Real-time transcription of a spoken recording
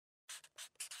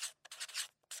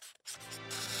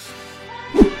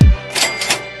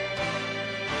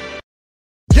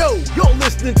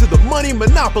listening to the Money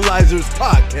Monopolizers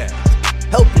podcast,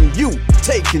 helping you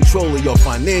take control of your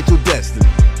financial destiny.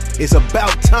 It's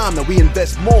about time that we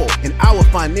invest more in our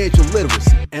financial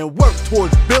literacy and work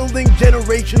towards building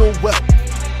generational wealth.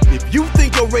 If you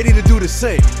think you're ready to do the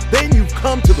same, then you've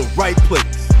come to the right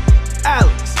place.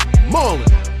 Alex, Marlon,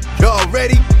 y'all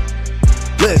ready?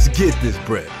 Let's get this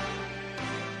bread.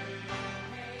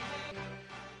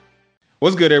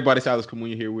 What's good, everybody? It's Alex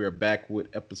Kamunya here. We are back with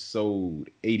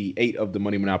episode 88 of the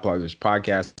Money Monopolizers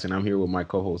podcast, and I'm here with my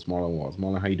co-host, Marlon Walls.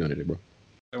 Marlon, how you doing today, bro?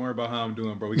 Don't worry about how I'm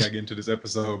doing, bro. We gotta get into this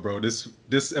episode, bro. This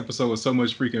episode was so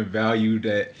much freaking value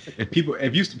that people,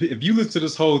 if you listen to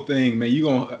this whole thing, man,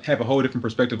 you're gonna have a whole different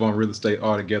perspective on real estate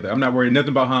altogether. I'm not worried nothing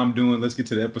about how I'm doing. Let's get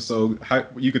to the episode.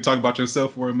 You could talk about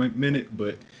yourself for a minute,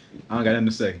 but I don't got nothing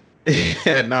to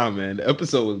say. Nah, man. The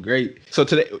episode was great. So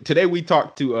today we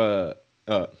talked to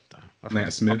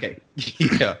Lance Smith. Okay.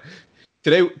 Yeah.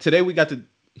 Today we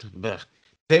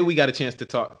got a chance to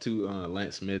talk to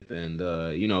Lance Smith, and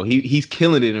he's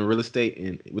killing it in real estate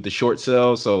and with the short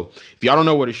sale. So if y'all don't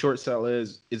know what a short sale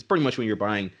is, it's pretty much when you're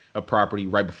buying a property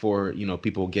right before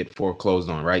people get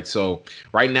foreclosed on, right? So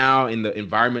right now in the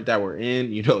environment that we're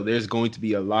in, there's going to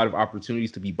be a lot of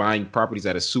opportunities to be buying properties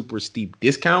at a super steep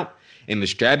discount. And the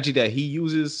strategy that he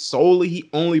uses solely, he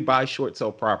only buys short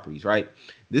sale properties, right?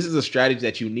 This is a strategy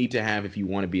that you need to have if you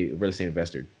want to be a real estate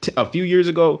investor. A few years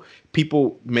ago,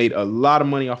 people made a lot of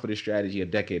money off of this strategy a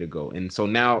decade ago. And so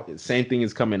now the same thing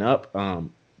is coming up.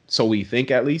 So we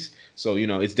think, at least. So,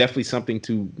 it's definitely something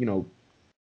to,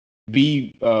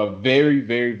 be very,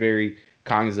 very, very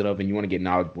cognizant of, and you want to get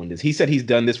knowledgeable in this. He said he's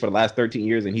done this for the last 13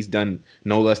 years, and he's done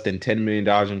no less than $10 million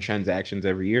in transactions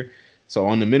every year. So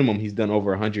on the minimum, he's done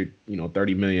over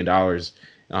 $30 million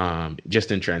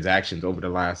just in transactions over the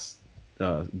last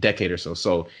decade or so.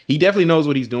 So he definitely knows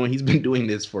what he's doing. He's been doing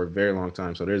this for a very long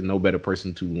time. So there's no better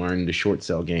person to learn the short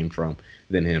sale game from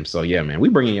than him. So yeah, man, we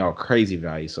bringing y'all crazy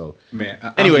value. So man,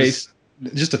 anyways,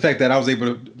 just the fact that I was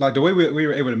able to, like, the way we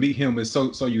were able to meet him is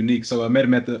so unique. So I met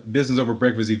him at the Business Over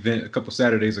Breakfast event a couple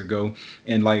Saturdays ago,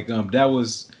 and that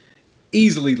was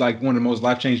easily like one of the most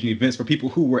life-changing events for people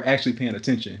who were actually paying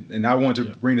attention. And I wanted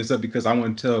to bring this up because I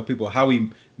want to tell people how we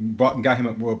brought him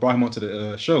onto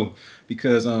the show,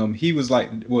 because he was like,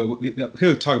 well,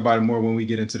 he'll talk about it more when we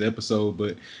get into the episode,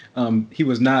 but he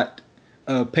was not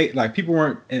people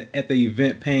weren't at the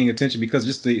event paying attention because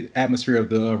just the atmosphere of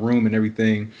the room and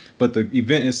everything. But the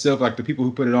event itself, like the people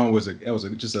who put it on, was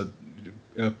just a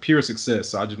pure success.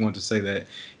 So I just wanted to say that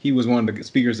he was one of the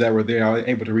speakers that were there. I was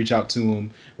able to reach out to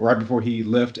him right before he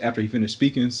left after he finished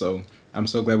speaking. So I'm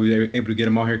so glad we were able to get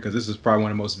him on here, because this is probably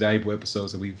one of the most valuable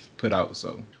episodes that we've put out.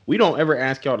 So we don't ever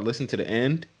ask y'all to listen to the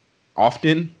end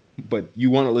often, but you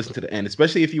want to listen to the end,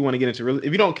 especially if you want to get into real.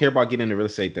 If you don't care about getting into real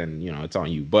estate, then it's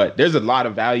on you. But there's a lot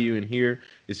of value in here,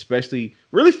 especially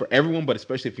really for everyone, but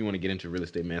especially if you want to get into real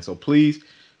estate, man. So please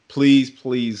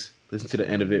listen to the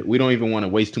end of it. We don't even want to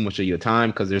waste too much of your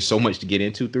time because there's so much to get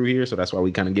into through here. So that's why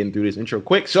we kind of getting through this intro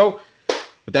quick. So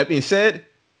with that being said,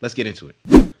 let's get into it.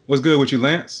 What's good with you,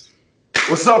 Lance?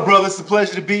 What's up, brother? It's a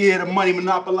pleasure to be here at the Money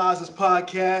Monopolizers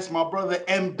podcast. My brother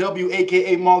MW,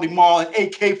 aka Marley Marl, and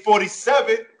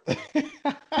AK-47.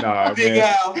 Nah, Big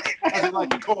man. Al, as I like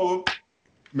to call him.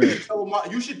 Man.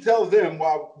 You should tell them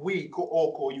why we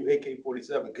all call you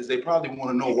AK-47, because they probably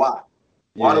want to know why.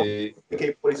 Why don't you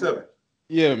AK-47?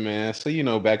 Yeah, man.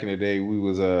 So back in the day, we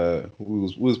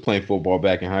was playing football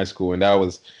back in high school, and that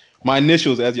was my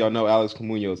initials, as y'all know. Alex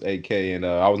Kamunya was AK, and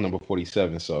I was number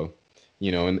 47. So,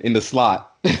 in the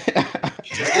slot.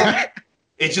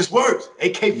 It just works.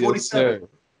 AK-47. Yes, sir.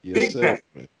 Big man.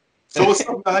 So what's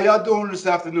up? How y'all doing this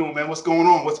afternoon, man? What's going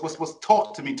on? What's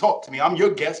talk to me? Talk to me. I'm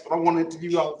your guest, but I want to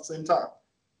interview y'all at the same time.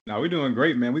 No, we're doing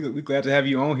great, man. We're glad to have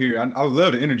you on here. I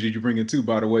love the energy you bring in too,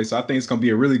 by the way. So I think it's going to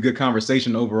be a really good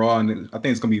conversation overall, and I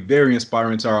think it's going to be very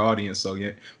inspiring to our audience. So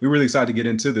yeah, we're really excited to get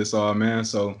into this, man.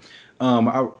 So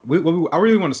I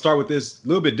really want to start with this a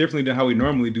little bit differently than how we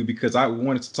normally do, because I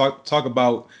wanted to talk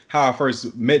about how I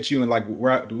first met you and like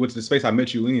what's the space I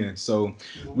met you in. So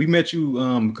we met you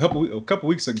a couple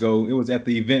weeks ago. It was at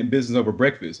the event Business Over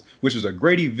Breakfast, which was a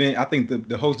great event. I think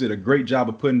the host did a great job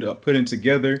of putting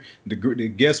together. The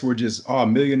guests were just all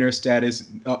millionaire status,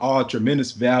 all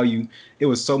tremendous value. It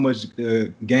was so much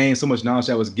gain, so much knowledge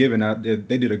that was given.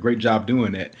 They did a great job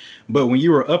doing that. But when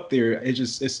you were up there, it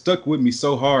stuck with me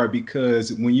so hard,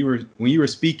 because when you were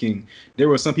speaking, there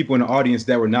were some people in the audience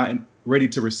that were not ready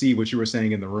to receive what you were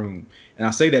saying in the room. And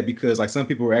I say that because like some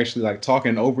people were actually like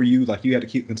talking over you, like you had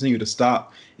to continue to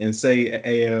stop and say,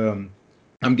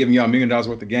 I'm giving y'all $1 million worth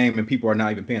of game, and people are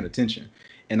not even paying attention.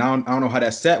 And I don't know how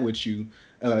that sat with you,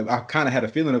 I kind of had a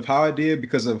feeling of how I did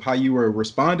because of how you were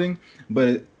responding,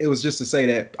 but it was just to say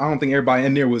that I don't think everybody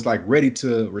in there was like ready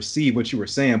to receive what you were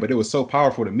saying, but it was so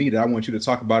powerful to me that I want you to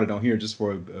talk about it on here just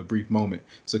for a brief moment.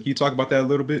 So can you talk about that a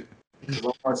little bit? I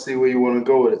want to see where you want to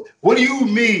go with it. What do you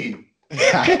mean?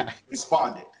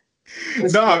 Responded.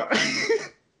 No.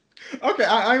 Okay,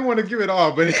 I didn't want to give it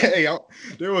all, but hey,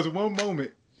 there was one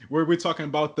moment where we're talking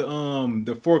about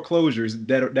the foreclosures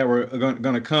that were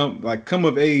going to come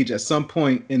of age at some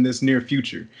point in this near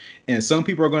future, and some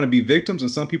people are going to be victims, and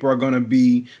some people are going to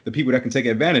be the people that can take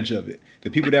advantage of it. The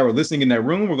people that were listening in that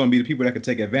room were going to be the people that could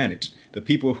take advantage. The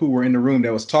people who were in the room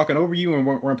that was talking over you and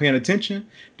weren't paying attention,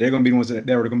 they're going to be the ones that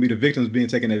were going to be the victims being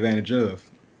taken advantage of.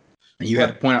 And you had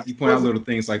to point out little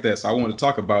things like that. So I wanted to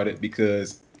talk about it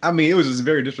because I mean, it was just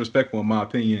very disrespectful, in my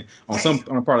opinion, on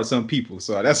the part of some people.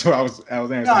 So that's what I was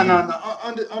answering. No.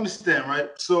 Understand,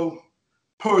 right? So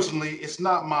personally, it's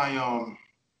not my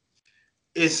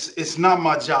it's not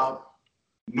my job,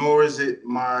 nor is it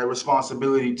my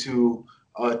responsibility to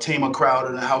tame a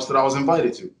crowd in a house that I was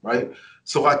invited to, right?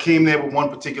 So I came there with one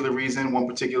particular reason, I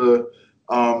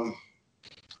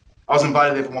was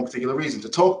invited there for one particular reason, to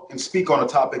talk and speak on a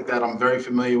topic that I'm very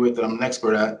familiar with, that I'm an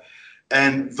expert at.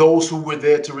 And those who were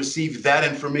there to receive that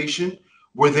information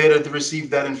were there to receive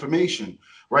that information,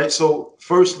 right? So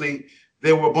firstly,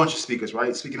 there were a bunch of speakers,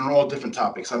 right? Speaking on all different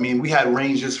topics. I mean, we had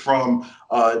ranges from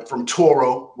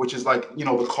Turo, which is like, you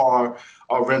know, the car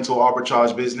rental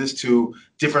arbitrage business, to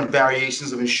different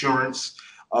variations of insurance.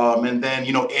 And then,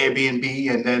 you know, Airbnb,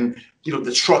 and then, you know,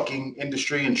 the trucking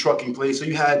industry and trucking place. So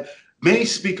you had many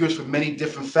speakers from many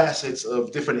different facets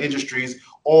of different industries,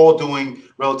 all doing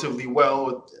relatively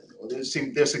well.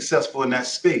 They're successful in that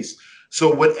space.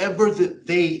 So whatever that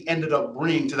they ended up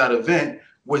bringing to that event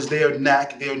was their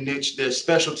knack, their niche, their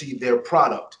specialty, their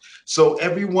product. So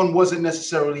everyone wasn't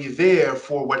necessarily there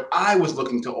for what I was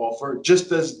looking to offer,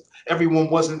 just as everyone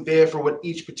wasn't there for what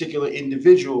each particular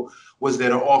individual was there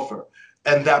to offer.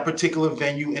 And that particular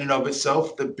venue in and of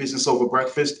itself, the Business Over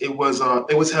Breakfast, it was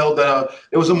held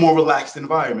it was a more relaxed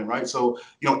environment, right? So,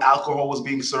 you know, alcohol was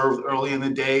being served early in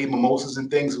the day, mimosas and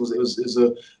things. It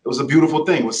was a beautiful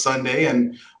thing. It was Sunday,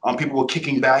 and people were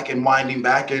kicking back and winding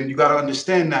back. And you got to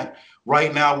understand that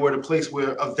right now we're at a place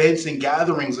where events and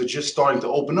gatherings are just starting to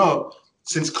open up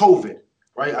since COVID,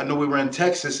 right? I know we were in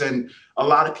Texas, and a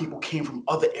lot of people came from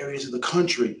other areas of the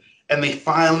country. And they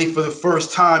finally, for the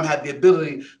first time, had the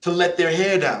ability to let their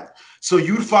hair down. So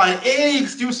you'd find any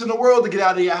excuse in the world to get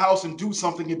out of your house and do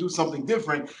something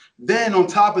different. Then on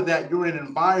top of that, you're in an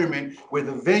environment where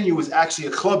the venue is actually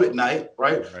a club at night,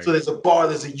 right? So there's a bar,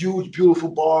 there's a huge, beautiful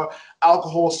bar,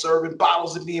 alcohol serving,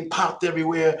 bottles are being popped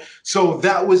everywhere. So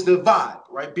that was the vibe,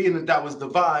 right? Being that was the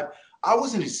vibe, I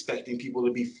wasn't expecting people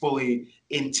to be fully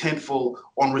intentful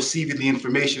on receiving the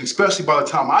information, especially by the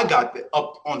time I got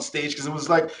up on stage, because it was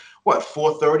like, what,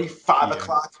 4:30, 5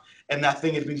 o'clock, and that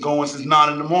thing had been going since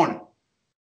 9 in the morning.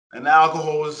 And the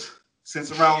alcohol was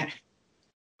since around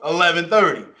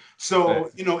 11:30.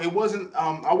 So, you know, it wasn't,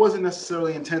 I wasn't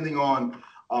necessarily intending on,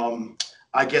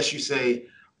 I guess you say,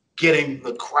 getting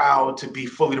the crowd to be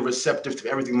fully receptive to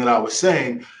everything that I was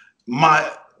saying.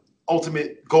 My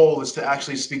ultimate goal is to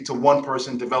actually speak to one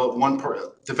person, help one person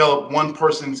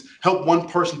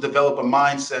develop a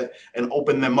mindset and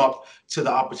open them up to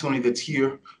the opportunity that's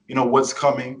here, you know, what's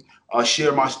coming,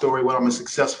 share my story, what I'm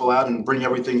successful at, and bring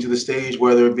everything to the stage,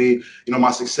 whether it be, you know,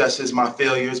 my successes, my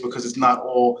failures, because it's not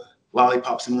all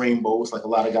lollipops and rainbows, like a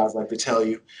lot of guys like to tell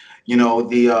you. You know,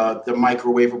 the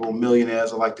microwavable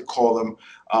millionaires, I like to call them.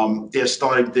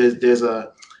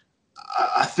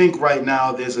 I think right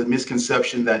now there's a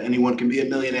misconception that anyone can be a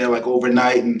millionaire like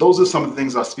overnight, and those are some of the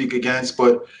things I speak against.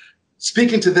 But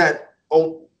speaking to that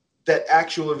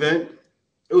actual event,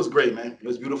 it was great, man. It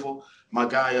was beautiful. My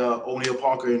guy O'Neal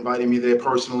Parker invited me there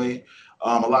personally.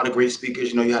 A lot of great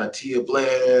speakers. You know, you had a Tia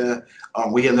Blair.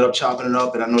 We ended up chopping it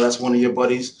up, and I know that's one of your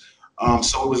buddies.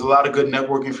 So it was a lot of good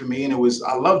networking for me, and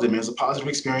I loved it, man. It was a positive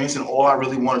experience, and all I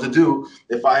really wanted to do,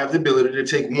 if I have the ability to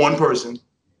take one person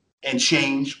and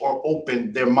change or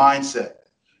open their mindset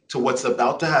to what's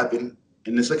about to happen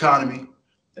in this economy,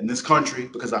 in this country,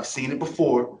 because I've seen it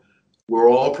before, we're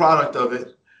all a product of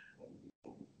it,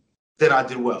 then I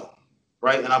did well,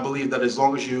 right? And I believe that as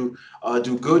long as you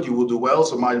do good, you will do well.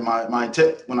 So my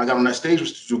intent when I got on that stage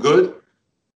was to do good,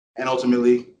 and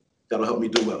ultimately that'll help me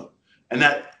do well. And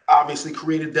that obviously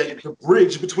created that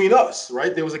bridge between us,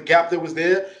 right? There was a gap that was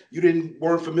there. You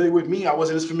weren't familiar with me. I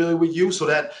wasn't as familiar with you. So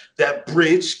that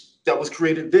bridge that was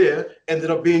created there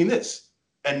ended up being this.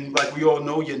 And like we all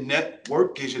know, your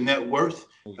network is your net worth.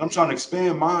 And I'm trying to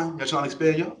expand mine. You're trying to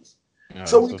expand yours.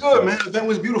 So we good, man. The event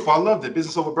was beautiful. I loved it.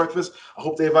 Business Over Breakfast. I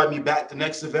hope they invite me back the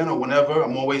next event or whenever.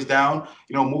 I'm always down,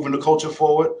 moving the culture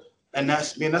forward. And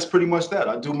that's pretty much that.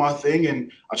 I do my thing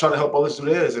and I try to help others do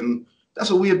theirs. And that's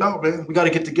what we about, man. We got to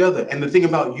get together. And the thing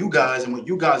about you guys and what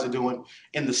you guys are doing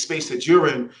in the space that you're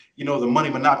in, the money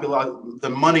monopolizer, the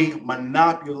money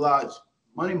monopolizer,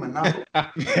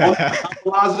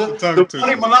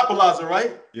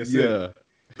 right? Yes, sir.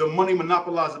 The Money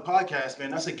Monopolizer podcast,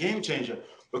 man, that's a game changer.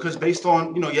 Because based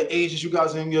on, your ages, you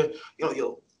guys are in your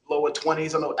lower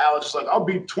 20s. I know Alex is like, I'll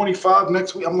be 25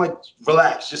 next week. I'm like,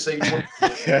 relax. Just say you're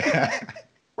 20.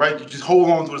 Right? You just hold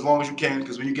on to it as long as you can.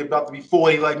 Because when you get about to be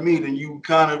 40 like me, then you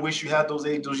kind of wish you had those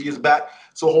years back.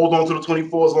 So hold on to the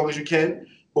 24 as long as you can.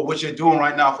 But what you're doing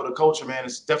right now for the culture, man,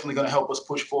 is definitely going to help us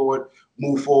push forward,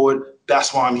 move forward.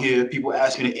 That's why I'm here. People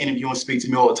ask me to interview and speak to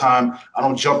me all the time. I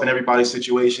don't jump in everybody's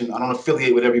situation. I don't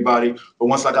affiliate with everybody. But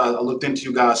once I looked into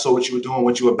you guys, saw what you were doing,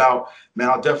 what you were about, man,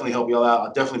 I'll definitely help y'all out.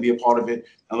 I'll definitely be a part of it.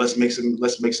 And let's make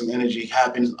some energy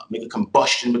happen, make a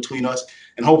combustion between us.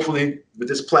 And hopefully with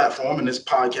this platform and this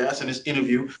podcast and this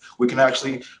interview, we can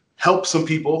actually help some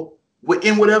people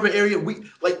in whatever area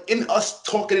in us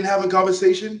talking and having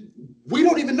conversation. We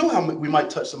don't even know how we might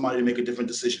touch somebody to make a different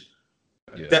decision.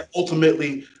 Yeah. That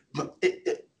ultimately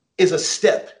it is a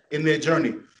step in their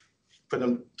journey for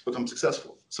them to become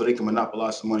successful, so they can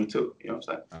monopolize some money too. You know what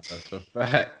I'm saying? That's a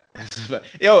fact.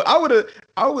 Yo, I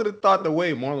would have thought the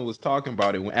way Marlon was talking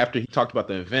about it after he talked about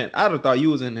the event, I'd have thought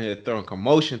you was in there throwing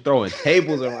commotion, throwing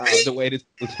tables around the way this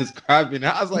was describing.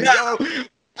 I was like, yo,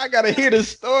 I gotta hear the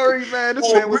story, man.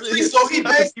 This man was so he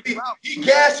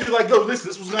gassed you like, yo, listen,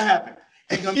 this was gonna happen.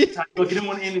 He's gonna get him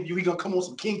on the interview. He's gonna come on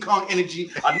some King Kong energy.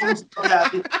 I know what's gonna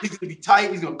happen. He's gonna be tight.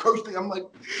 He's gonna curse things. I'm like,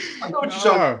 I know what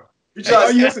you're trying. You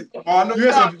have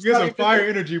some fire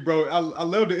energy, bro. I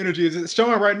love the energy. It's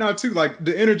showing right now too. Like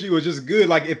the energy was just good.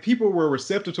 Like if people were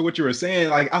receptive to what you were saying,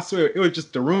 like I swear it was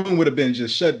just the room would have been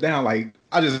just shut down. Like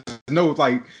I just know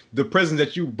like the presence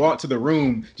that you brought to the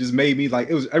room just made me like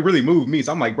it really moved me.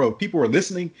 So I'm like, bro, if people are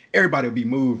listening, everybody will be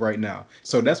moved right now.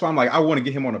 So that's why I'm like, I want to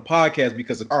get him on a podcast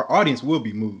because our audience will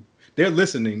be moved. They're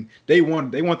listening. They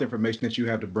want the information that you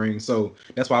have to bring. So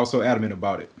that's why I was so adamant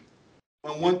about it.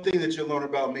 And one thing that you'll learn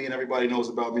about me and everybody knows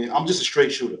about me, I'm just a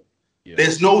straight shooter. Yeah.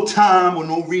 There's no time or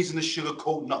no reason to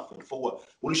sugarcoat nothing. For what?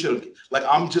 What should like?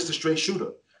 I'm just a straight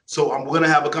shooter. So I'm going to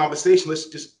have a conversation. Let's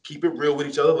just keep it real with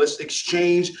each other. Let's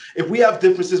exchange. If we have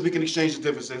differences, we can exchange the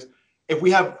differences. If we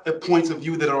have points of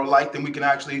view that are alike, then we can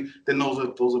then those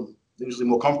are usually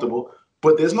more comfortable.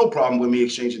 But there's no problem with me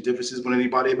exchanging differences with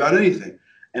anybody about anything.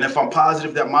 And if I'm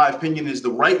positive that my opinion is the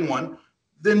right one,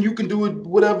 then you can do it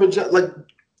whatever.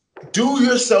 Do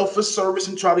yourself a service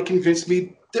and try to convince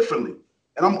me differently.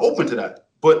 And I'm open to that.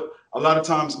 But a lot of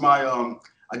times I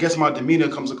guess my demeanor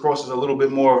comes across as a little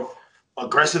bit more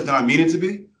aggressive than I mean it to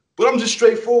be. But I'm just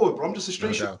straightforward, bro. I'm just a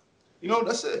straight shooter.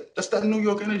 That's it. That's that New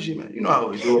York energy, man. You know how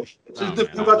we do it. It's just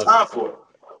different. We got time for it.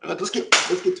 Let's get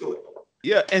to it.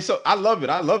 Yeah, and so I love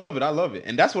it.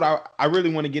 And that's what I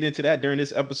really want to get into that during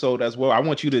this episode as well. I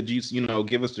want you to just,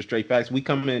 give us the straight facts. We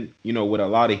come in, with a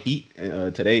lot of heat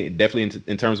today, definitely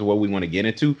in terms of what we want to get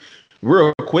into.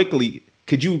 Real quickly,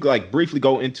 could you briefly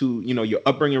go into, your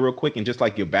upbringing real quick and just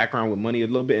your background with money a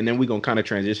little bit, and then we're going to kind of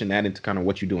transition that into kind of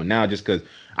what you're doing now, just because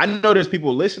I know there's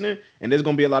people listening and there's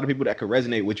going to be a lot of people that could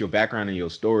resonate with your background and your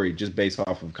story just based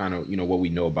off of kind of, what we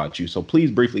know about you. So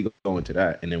please briefly go into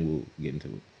that and then we'll get into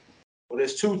it. Well,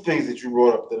 there's two things that you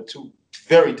brought up that are two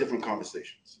very different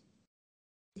conversations.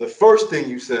 The first thing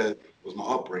you said was my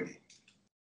upbringing.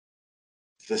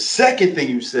 The second thing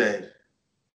you said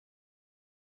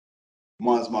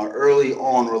was my early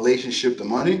on relationship to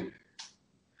money.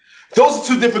 Those are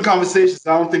two different conversations.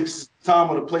 I don't think this is the time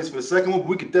or the place for the second one, but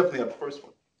we could definitely have the first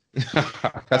one.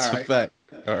 That's a fact.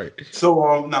 All right.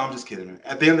 So, no, I'm just kidding, man.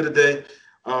 At the end of the day,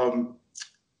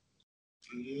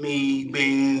 me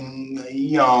being a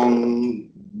young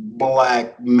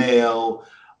black male,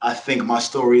 I think my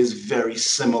story is very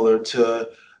similar to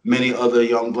many other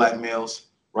young black males,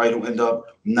 right, who end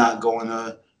up not going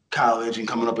to college and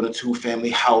coming up in a two-family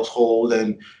household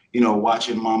and,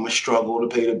 watching mama struggle to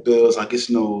pay the bills. This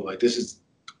is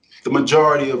the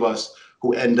majority of us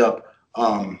who end up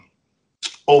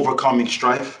overcoming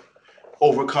strife,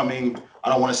 overcoming, I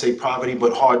don't want to say poverty,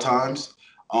 but hard times.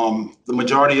 The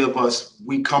majority of us,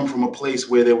 we come from a place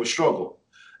where there was struggle.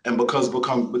 And because we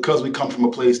come from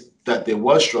a place that there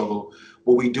was struggle,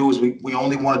 what we do is we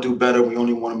only want to do better. We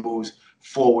only want to move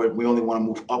forward. We only want to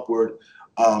move upward.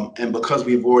 And because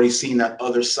we've already seen that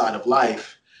other side of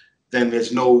life, then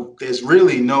there's no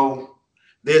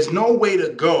way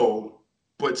to go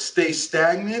but stay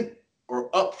stagnant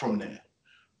or up from there.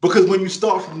 Because when you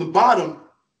start from the bottom,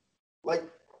 like,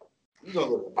 you go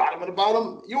to the bottom of the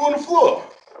bottom, you're on the floor.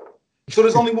 So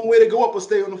there's only one way to go up or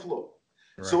stay on the floor.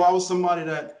 Right. So I was somebody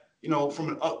that, you know, from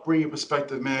an upbringing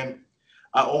perspective, man,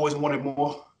 I always wanted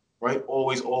more, right?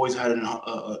 Always had an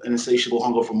insatiable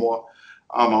hunger for more.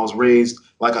 I was raised,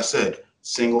 like I said,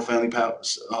 single family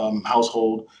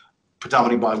household,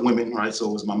 predominantly by women, right? So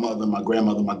it was my mother, my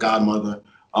grandmother, my godmother,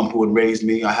 who had raised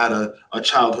me. I had a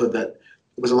childhood that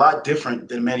was a lot different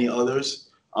than many others,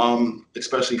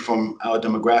 especially from our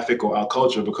demographic or our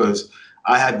culture, because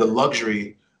I had the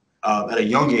luxury at a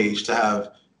young age to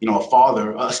have, you know,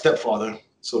 a stepfather,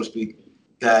 so to speak,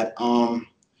 that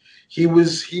he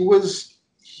was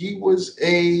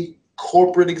a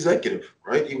corporate executive,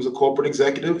 right? He was a corporate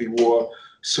executive. He wore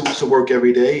suits to work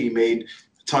every day. He made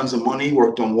tons of money,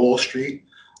 worked on Wall Street,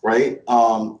 right?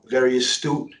 Very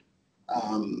astute.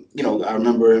 You know, I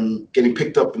remember him getting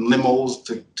picked up in limos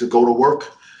to go to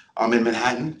work in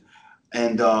Manhattan.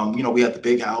 And, you know, we had the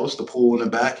big house, the pool in the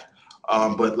back.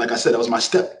 But like I said, that was my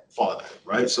stepfather,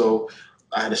 right? So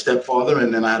I had a stepfather,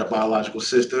 and then I had a biological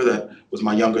sister that was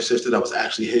my younger sister that was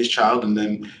actually his child. And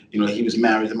then, you know, he was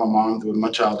married to my mom through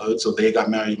my childhood. So they got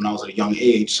married when I was at a young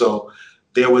age. So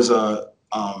there was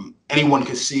anyone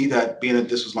could see that being that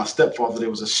this was my stepfather, there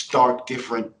was a stark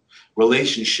different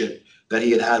relationship that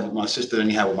he had with my sister than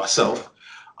he had with myself.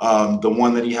 The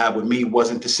one that he had with me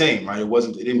wasn't the same, right?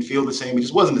 It didn't feel the same. It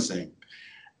just wasn't the same.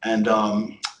 And,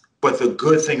 but the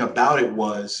good thing about it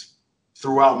was,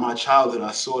 throughout my childhood,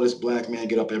 I saw this black man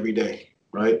get up every day,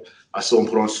 right? I saw him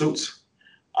put on suits.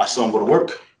 I saw him go to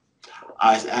work.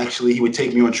 He would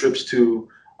take me on trips to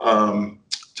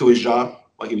his job.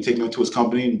 Like, he would take me to his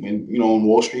company and, you know, on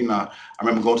Wall Street. And I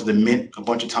remember going to the Mint a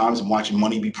bunch of times and watching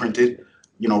money be printed,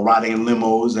 you know, riding in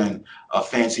limos and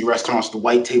fancy restaurants, the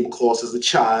white tablecloths as a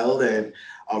child, and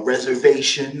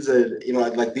reservations, and, you know,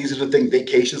 like, these are the things,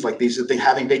 vacations, like, these are the things,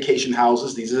 having vacation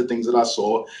houses. These are the things that I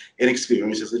saw and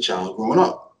experienced as a child growing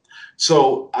up.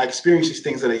 So I experienced these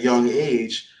things at a young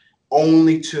age,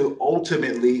 only to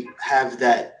ultimately have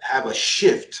a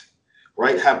shift,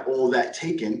 right? Have all that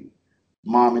taken.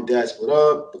 Mom and dad split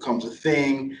up, becomes a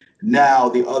thing. Now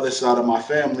the other side of my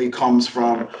family comes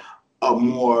from a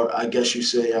more, I guess you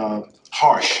say,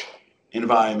 harsh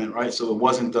environment, right? So it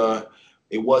wasn't the,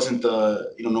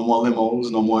 you know, no more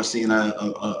limos, no more seeing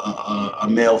a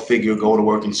male figure go to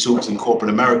work in suits in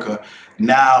corporate America.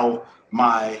 Now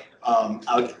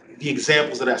the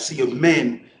examples that I see of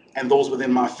men and those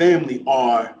within my family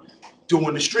are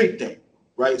doing the street thing,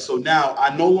 right? So now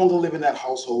I no longer live in that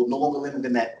household, no longer living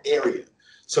in that area.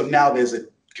 So now there's a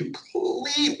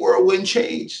complete whirlwind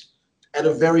change at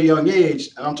a very young age.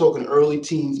 And I'm talking early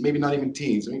teens, maybe not even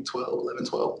teens, maybe 11,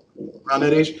 12, around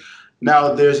that age.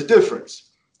 Now there's a difference.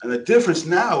 And the difference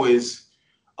now is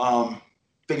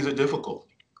things are difficult,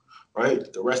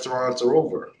 right? The restaurants are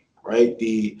over, right?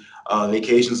 The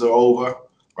vacations are over,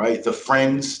 right? The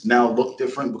friends now look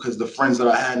different, because the friends that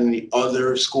I had in the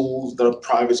other schools, the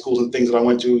private schools and things that I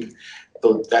went to,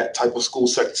 that type of school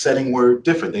setting were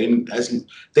different. They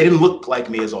didn't look like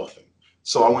me as often.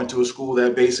 So I went to a school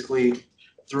that basically,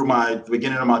 through the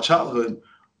beginning of my childhood,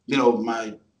 you know,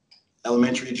 my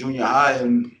elementary, junior high,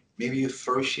 and maybe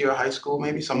first year of high school,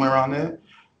 maybe somewhere around there,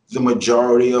 the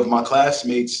majority of my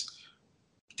classmates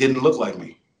didn't look like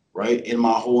me, right? In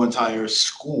my whole entire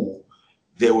school,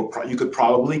 you could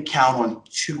probably count on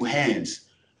two hands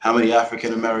how many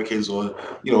African Americans or,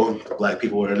 you know, black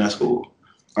people were in that school,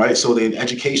 right? So the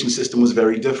education system was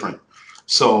very different.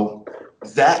 So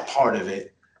that part of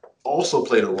it also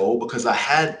played a role, because I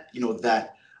had, you know,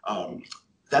 that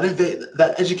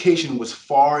education was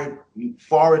far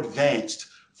advanced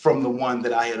from the one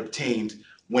that I had obtained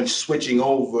when switching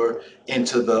over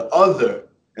into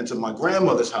my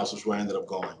grandmother's house, which where I ended up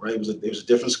going, right? It was a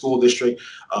different school district.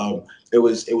 It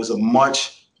was a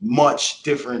much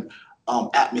different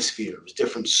atmosphere.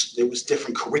 It was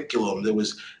different curriculum.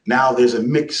 There's a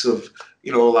mix of,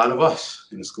 you know, a lot of us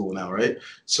in the school now, right?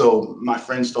 So my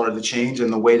friends started to change,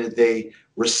 and the way that they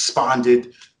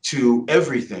responded to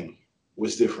everything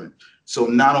was different. So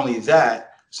not only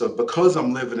that, so because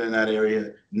I'm living in that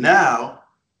area now,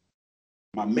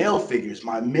 my male figures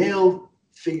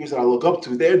that I look up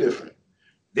to, they're different.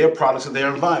 They're products of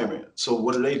their environment. So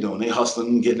what are they doing? They hustling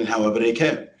and getting it however they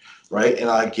can, right? And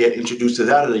I get introduced to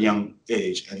that at a young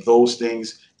age. And those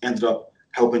things ended up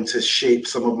helping to shape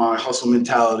some of my hustle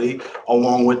mentality,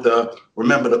 along with the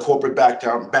corporate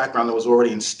background that was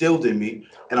already instilled in me.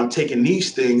 And I'm taking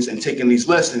these things and taking these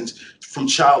lessons from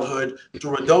childhood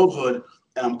through adulthood,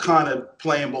 and I'm kind of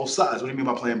playing both sides. What do you mean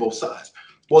by playing both sides?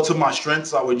 Well, to my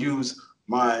strengths, I would use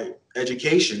my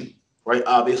education, right?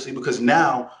 Obviously, because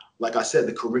now, like I said,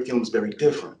 the curriculum is very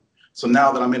different. So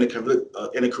now that I'm in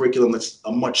a curriculum that's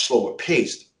a much slower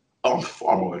paced, I'm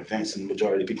far more advanced than the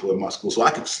majority of the people in my school. So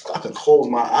I can close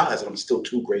my eyes and I'm still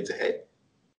 2 grades ahead.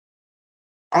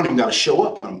 I don't even got to show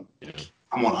up. I'm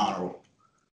on honor roll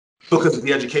because of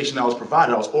the education that was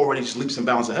provided. I was already just leaps and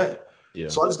bounds ahead. Yeah.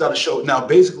 So I just got to show. Now,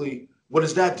 basically, what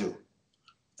does that do?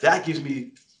 That gives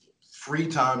me free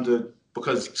time to,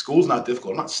 because school's not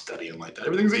difficult. I'm not studying like that.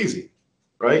 Everything's easy,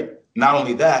 right? Not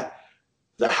only that,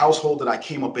 the household that I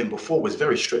came up in before was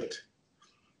very strict.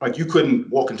 Like you couldn't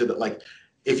walk into the, like,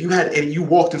 if you had, and you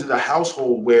walked into the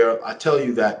household where I tell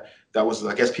you that was,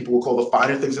 I guess people would call the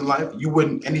finer things in life, you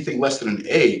wouldn't, anything less than an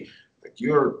A, like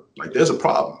you're, like there's a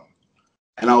problem.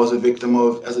 And I was a victim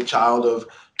of, as a child of,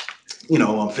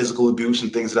 physical abuse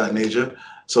and things of that nature.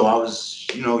 So I was,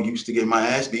 used to get my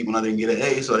ass beat when I didn't get an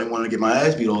A. So I didn't want to get my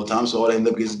ass beat all the time. So I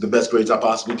ended up getting the best grades I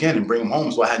possibly can and bring them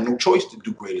home. So I had no choice to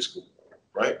do great at school,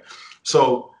 right?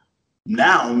 So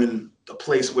now I'm in a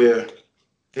place where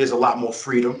there's a lot more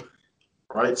freedom,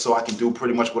 right? So I can do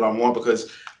pretty much what I want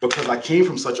because I came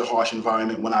from such a harsh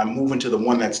environment. When I move into the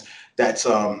one that's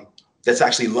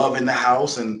actually love in the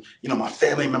house and, my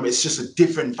family member, it's just a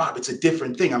different vibe. It's a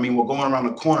different thing. I mean, we're going around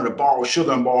the corner to borrow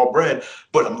sugar and borrow bread,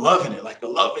 but I'm loving it. Like the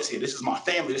love is here. This is my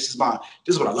family. This is what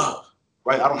I love,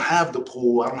 right? I don't have the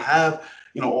pool. I don't have,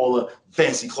 all the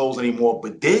fancy clothes anymore,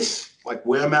 but this, like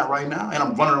where I'm at right now, and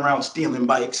I'm running around stealing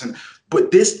bikes but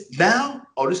this now,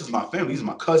 this is my family. These are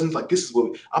my cousins. Like this is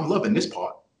I'm loving this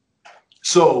part.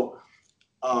 So,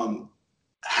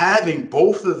 having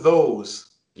both of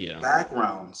those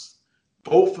backgrounds,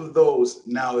 both of those.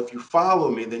 Now, if you follow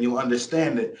me, then you'll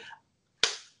understand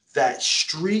that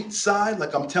street side,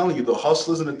 like I'm telling you, the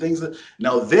hustlers and the things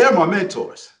now they're my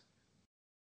mentors.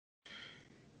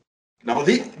 Now,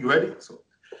 you ready? So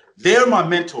they're my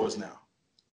mentors now.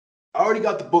 I already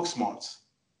got the book smarts.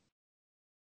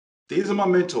 These are my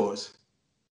mentors.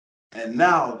 And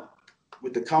now,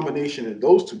 with the combination of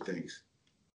those two things,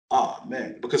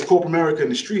 man, because corporate America in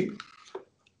the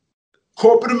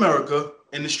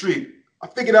street, I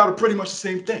figured out pretty much the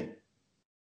same thing.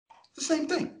 The same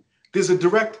thing. There's a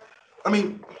direct,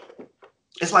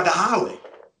 it's like a highway.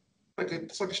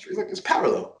 It's like a street, it's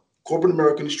parallel. Corporate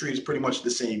America in the street is pretty much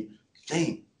the same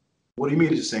thing. What do you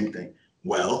mean it's the same thing?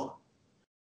 Well,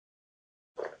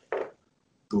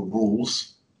 the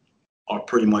rules are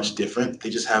pretty much different. They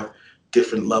just have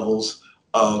different levels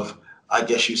of, I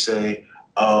guess you say,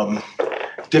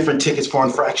 different tickets for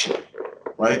infraction,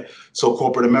 right? So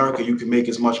corporate America, you can make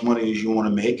as much money as you want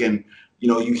to make. And,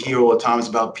 you hear all the times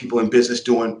about people in business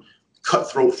doing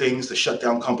cutthroat things to shut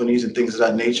down companies and things of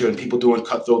that nature, and people doing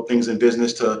cutthroat things in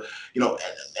business to,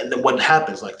 and then what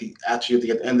happens, like at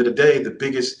the end of the day, the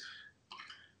biggest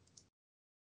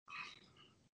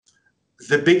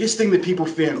thing that people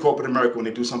fear in corporate America when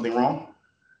they do something wrong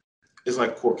is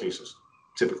like court cases,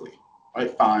 typically,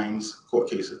 right? Fines, court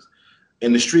cases.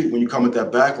 In the street, when you come with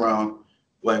that background,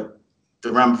 like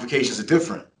the ramifications are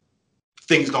different.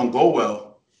 Things don't go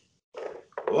well,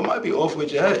 it might be off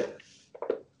with your head,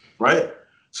 right?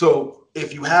 So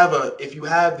if you have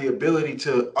the ability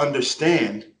to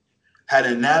understand how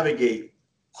to navigate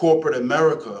corporate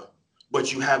America,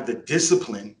 but you have the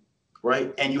discipline,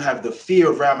 right? And you have the fear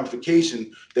of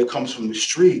ramification that comes from the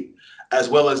street, as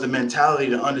well as the mentality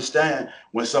to understand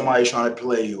when somebody's trying to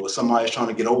play you or somebody's trying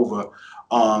to get over,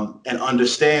 and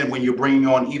understand when you're bringing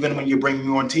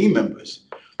on team members.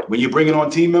 When you're bringing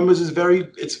on team members,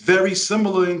 it's very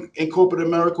similar in corporate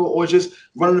America or just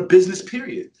running a business,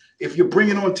 period. If you're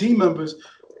bringing on team members,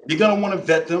 you're going to want to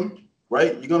vet them,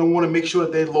 right? You're going to want to make sure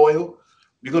that they're loyal.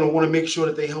 You're going to want to make sure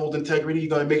that they hold integrity. You're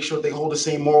going to make sure that they hold the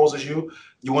same morals as you.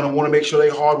 You want to make sure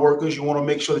they're hard workers. You want to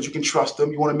make sure that you can trust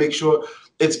them. You want to make sure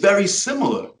it's very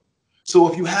similar.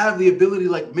 So if you have the ability,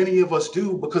 like many of us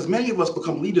do, because many of us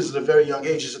become leaders at a very young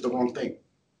age, is the wrong thing.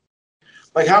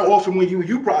 Like how often when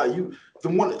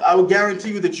I would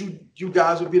guarantee you that you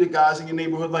guys would be the guys in your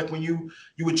neighborhood, like when you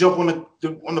would jump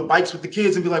on the bikes with the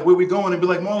kids and be like, where we going? And be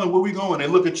like, Marlon, where we going? They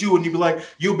look at you and you'd be like,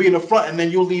 you'll be in the front and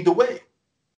then you'll lead the way.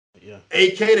 Yeah.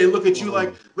 AK, they look at you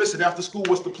like, listen, after school,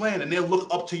 what's the plan? And they'll look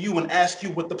up to you and ask you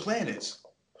what the plan is.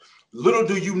 Little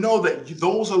do you know that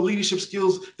those are leadership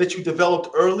skills that you developed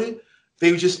early.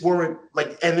 They just weren't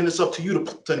and then it's up to you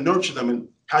to nurture them, and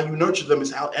how you nurture them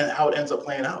is how it ends up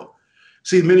playing out.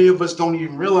 See, many of us don't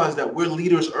even realize that we're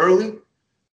leaders early,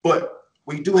 but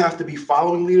we do have to be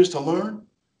following leaders to learn,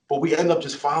 but we end up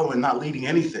just following, not leading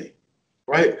anything,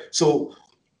 right? So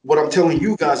what I'm telling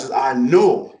you guys is I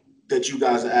know that you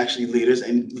guys are actually leaders,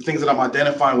 and the things that I'm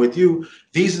identifying with you,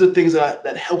 these are the things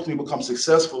that helped me become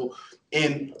successful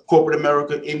in corporate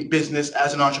America, in business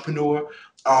as an entrepreneur,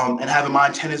 and having my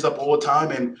antennas up all the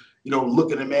time, and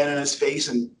looking a man in his face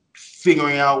and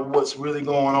figuring out what's really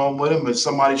going on with him, and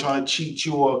somebody trying to cheat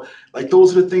you, or like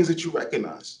those are the things that you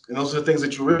recognize, and those are the things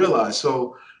that you realize.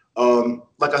 So,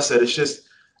 like I said, it's just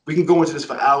we can go into this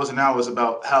for hours and hours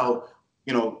about how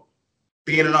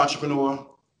being an entrepreneur,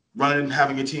 running and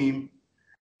having a team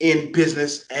in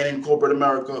business and in corporate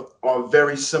America are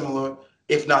very similar,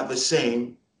 if not the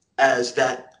same, as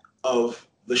that of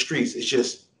the streets. It's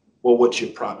just, well, what's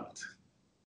your product?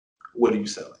 What are you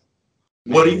selling?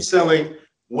 What are you selling?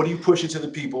 What are you pushing to the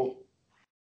people?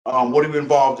 What are you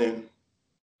involved in?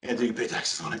 And do you pay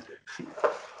taxes on it?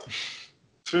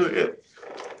 It's really it.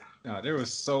 There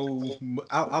was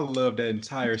I love that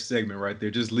entire segment right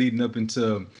there, just leading up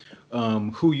into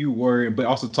who you were, but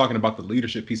also talking about the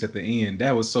leadership piece at the end.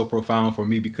 That was so profound for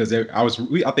me because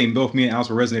I think both me and Alex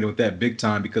were resonating with that big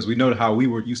time, because we know how we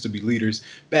used to be leaders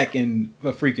back in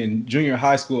freaking junior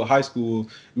high school.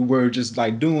 We were just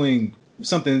like doing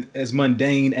something as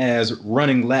mundane as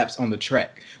running laps on the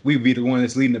track. We'd be the one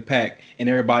that's leading the pack, and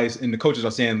the coaches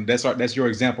are saying that's your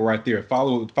example right there.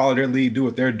 Follow their lead, do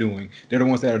what they're doing. They're the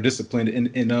ones that are disciplined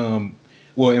in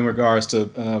regards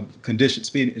to condition,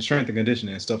 speed, and strength and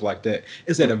conditioning and stuff like that.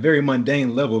 It's at a very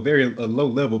mundane level, very low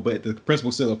level, but the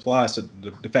principle still applies to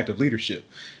the fact of leadership.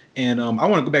 And I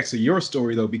want to go back to your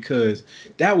story though, because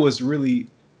that was really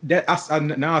that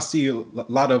now I see a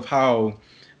lot of how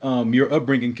your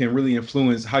upbringing can really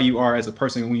influence how you are as a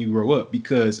person when you grow up,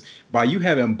 because by you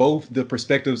having both the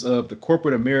perspectives of the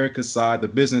corporate America side, the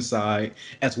business side,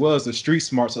 as well as the street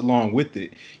smarts along with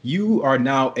it, you are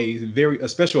now a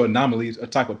special anomaly, a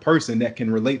type of person that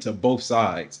can relate to both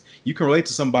sides. You can relate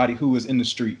to somebody who is in the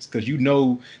streets because you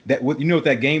know what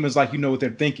that game is like, you know what they're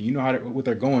thinking, you know what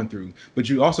they're going through, but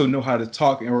you also know how to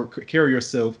talk or carry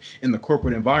yourself in the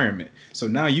corporate environment. So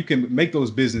now you can make those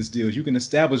business deals, you can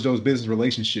establish those business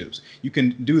relationships, you can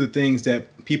do the things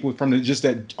that people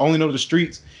that only know the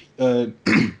streets,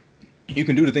 you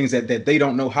can do the things that they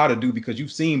don't know how to do, because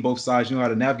you've seen both sides, you know how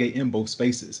to navigate in both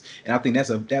spaces. And I think it's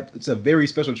a very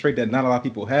special trait that not a lot of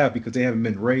people have, because they haven't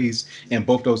been raised in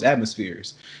both those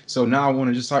atmospheres. So now I want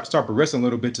to just start progressing a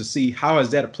little bit to see how has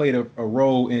that played a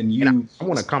role in you. And I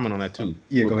want to comment on that too.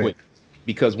 Yeah, go ahead.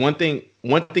 Because one thing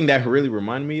that really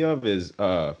reminded me of is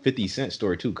 50 Cent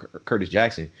story too, Curtis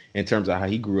Jackson, in terms of how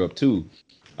he grew up too,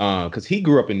 because he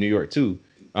grew up in New York too,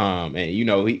 and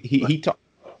he talked.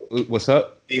 What's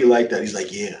up? He like that. He's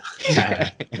like, yeah.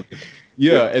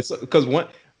 Yeah, it's because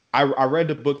I read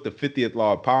the book The 50th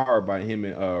Law of Power by him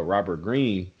and Robert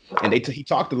Greene, and he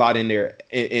talked a lot in there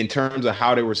in terms of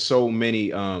how there were so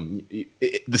many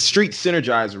the street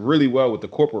synergized really well with the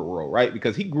corporate world, right?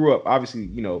 Because he grew up obviously,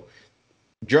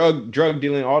 drug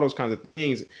dealing, all those kinds of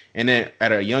things, and then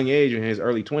at a young age in his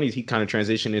early 20s, he kind of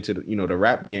transitioned into the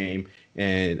rap game,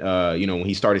 and when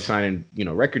he started signing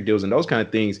record deals and those kind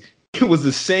of things, it was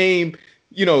the same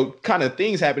kind of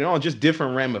things happening on just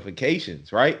different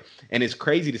ramifications, right? And it's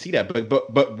crazy to see that.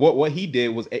 But what he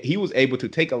did was he was able to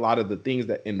take a lot of the things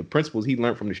that and the principles he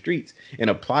learned from the streets and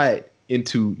apply it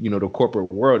into the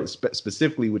corporate world,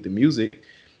 specifically with the music,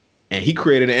 and he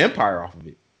created an empire off of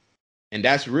it. And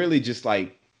that's really just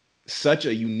like such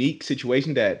a unique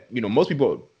situation that most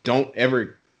people don't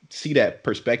ever see that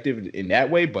perspective in that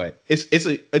way, but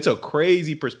it's a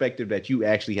crazy perspective that you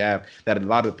actually have, that a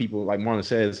lot of people, like Marlon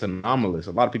said, it's anomalous.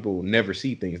 A lot of people will never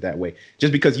see things that way,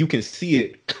 just because you can see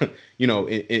it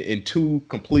in two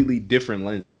completely different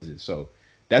lenses. So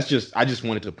I just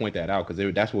wanted to point that out,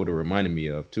 because that's what it reminded me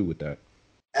of too with that.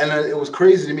 And it was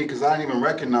crazy to me because I didn't even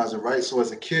recognize it, right? So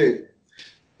as a kid,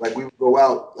 like we would go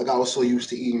out, like I was so used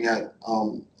to eating at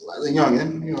as a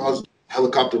youngin', I was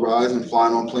helicopter rides and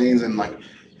flying on planes, and like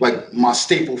my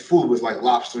staple food was like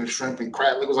lobster and shrimp and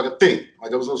crab. Like, it was like a thing.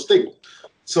 Like, it was a staple.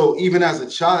 So even as a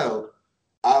child,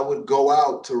 I would go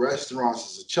out to restaurants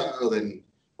as a child, and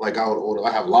like I would order.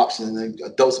 I have lobster, and then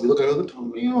adults would be looking at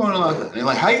me, you order like that. And they're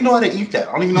like, how you know how to eat that?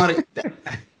 I don't even know how to eat that.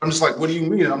 I'm just like, what do you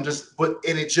mean? And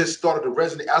it just started to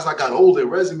resonate as I got older. It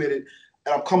resonated,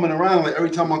 and I'm coming around. Like every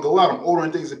time I go out, I'm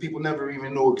ordering things that people never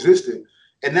even know existed,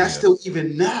 and that's still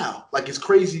even now. Like, it's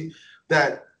crazy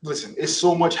that. Listen, it's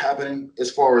so much happening as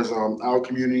far as our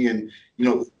community, and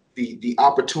the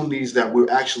opportunities that we're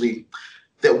actually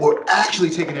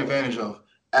taking advantage of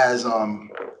as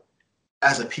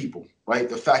a people, right?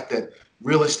 The fact that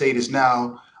real estate is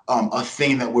now a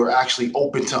thing that we're actually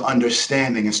open to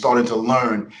understanding and starting to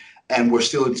learn, and we're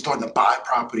still starting to buy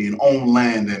property and own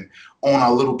land and own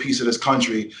our little piece of this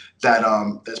country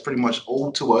that's pretty much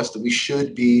owed to us, that we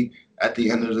should be, at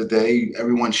the end of the day,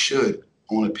 everyone should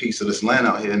own a piece of this land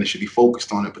out here, and it should be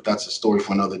focused on it. But that's a story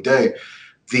for another day.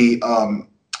 The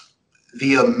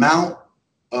amount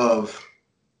of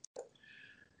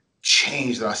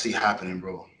change that I see happening,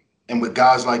 bro, and with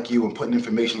guys like you and putting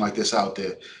information like this out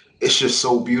there, it's just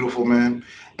so beautiful, man.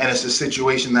 And it's a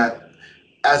situation that,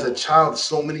 as a child,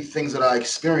 so many things that I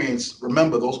experienced,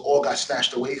 remember, those all got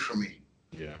snatched away from me.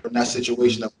 Yeah. From that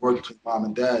situation that worked between mom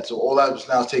and dad. So all that was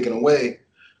now taken away.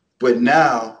 But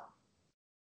now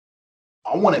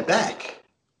I want it back.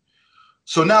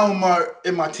 So now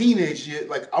in my teenage year,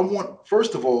 like, I want,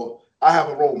 first of all, I have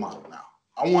a role model now.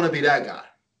 I want to be that guy.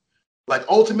 Like,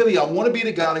 ultimately, I want to be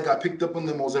the guy that got picked up in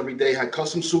limos every day, had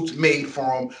custom suits made for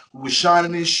him, who was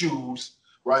shining his shoes,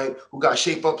 right? Who got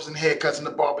shape-ups and haircuts and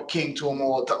the Barber King to him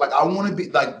all the time. Like, I want to be,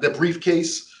 like, the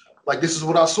briefcase. Like, this is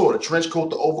what I saw. The trench coat,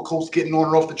 the overcoats, getting on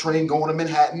and off the train, going to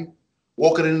Manhattan,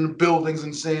 walking in the buildings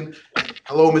and saying,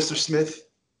 hello, Mr. Smith.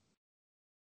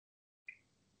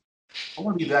 I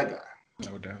want to be that guy.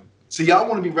 No doubt. See, y'all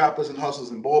want to be rappers and hustlers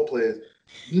and ball players.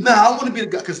 Nah, I want to be the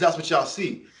guy because that's what y'all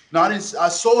see. Now, I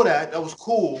saw that. That was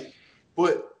cool.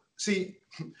 But, see,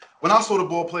 when I saw the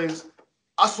ball players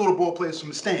from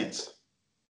the stands.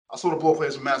 I saw the ball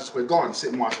players from Madison Square Garden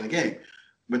sitting watching the game.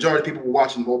 Majority of people were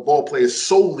watching ball players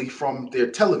solely from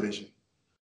their television.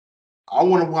 I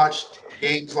want to watch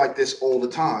games like this all the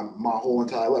time, my whole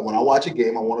entire life. When I watch a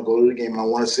game, I want to go to the game and I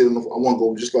want to sit in I want to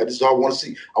go just like this is all I want to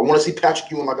see. I want to see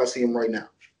Patrick Ewing like I see him right now.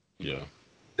 Yeah.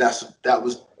 That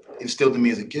was instilled in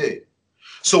me as a kid.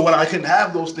 So when I couldn't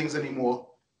have those things anymore,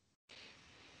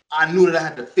 I knew that I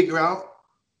had to figure out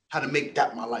how to make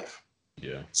that my life.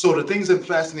 Yeah. So the things that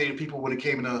fascinated people when it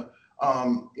came to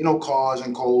cars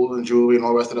and gold and jewelry and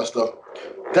all the rest of that stuff,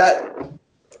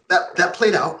 that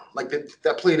played out. Like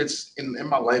that played in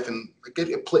my life, and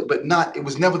it played, but it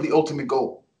was never the ultimate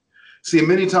goal. See,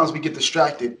 many times we get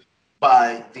distracted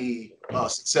by the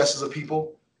successes of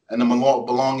people and the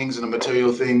belongings and the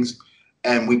material things,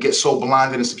 and we get so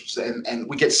blinded and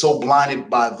we get so blinded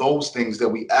by those things that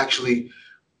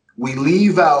we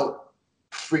leave out,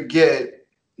 forget,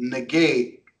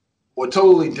 negate, or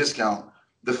totally discount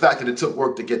the fact that it took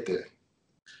work to get there.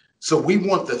 So we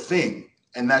want the thing,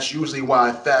 and that's usually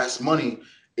why fast money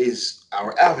is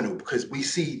our avenue, because we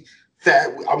see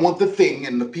that I want the thing,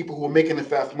 and the people who are making the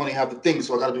fast money have the thing,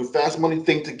 so I got to do fast money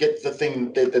thing to get the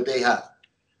thing that they have.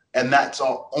 And that's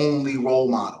our only role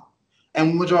model.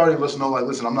 And majority of us know, like,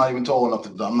 listen, I'm not even tall enough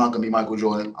I'm not going to be Michael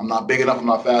Jordan. I'm not big enough. I'm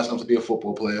not fast enough to be a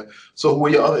football player. So who are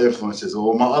your other influences?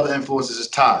 Well, my other influences is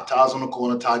Ty. Ty's on the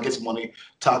corner. Ty gets money.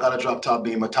 Ty got a drop top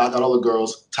beamer. Ty got all the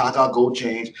girls. Ty got gold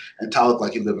change. And Ty look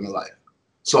like he's living a life.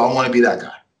 So I want to be that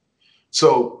guy.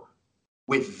 So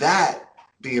with that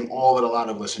being all that a lot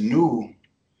of us knew,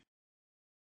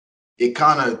 it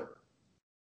kind of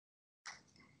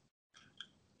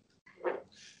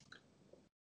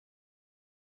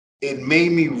it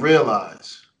made me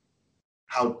realize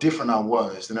how different I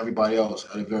was than everybody else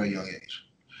at a very young age,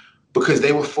 because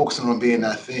they were focusing on being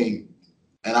that thing,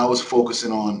 and I was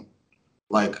focusing on,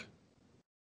 like,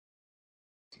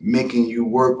 making you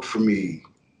work for me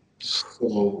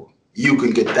so you can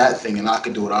get that thing and I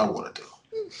can do what I want to do.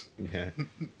 Yeah.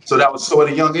 So at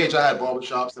a young age, I had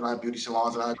barbershops and I had beauty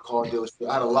salons and I had car dealerships.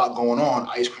 I had a lot going on,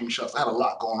 ice cream shops. I had a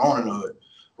lot going on in the hood,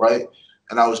 right?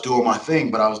 And I was doing my thing,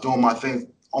 but I was doing my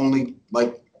thing only,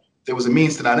 like, there was a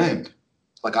means to that end.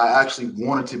 Like, I actually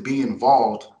wanted to be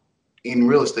involved in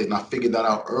real estate, and I figured that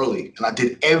out early. And I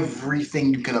did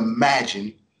everything you can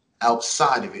imagine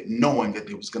outside of it, knowing that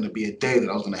there was going to be a day that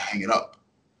I was going to hang it up.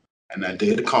 And that day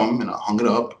had come, and I hung it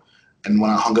up. And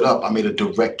when I hung it up, I made a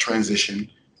direct transition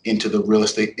into the real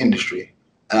estate industry,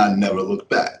 and I never looked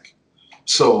back.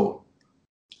 So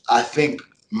I think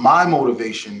my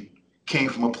motivation came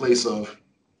from a place of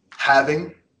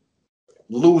having,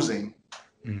 losing,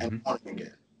 and wanting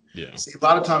again. Yeah. See, a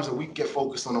lot of times that we get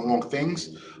focused on the wrong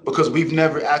things because we've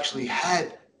never actually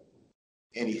had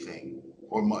anything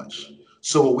or much.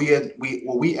 So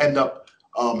what we end up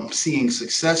seeing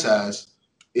success as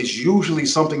is usually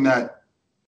something that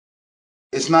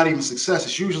it's not even success.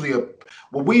 It's usually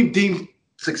what we deem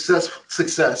success,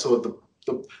 or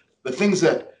the things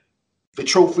that the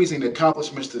trophies and the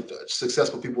accomplishments that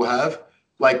successful people have,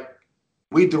 like,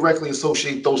 we directly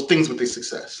associate those things with their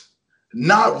success,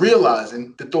 not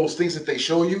realizing that those things that they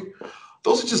show you,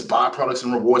 those are just byproducts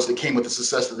and rewards that came with the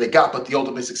success that they got, but the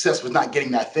ultimate success was not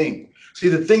getting that thing. See,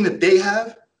 the thing that they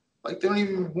have, like, they don't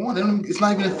even want it. It's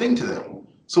not even a thing to them.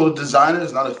 So the designer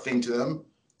is not a thing to them.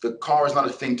 The car is not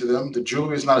a thing to them. The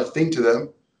jewelry is not a thing to them.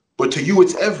 But to you,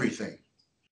 it's everything.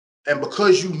 And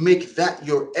because you make that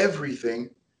your everything,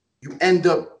 you end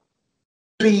up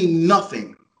being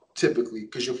nothing typically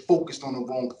because you're focused on the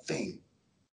wrong thing.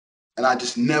 And I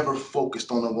just never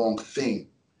focused on the wrong thing.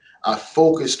 I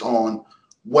focused on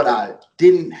what I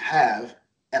didn't have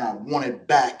and I wanted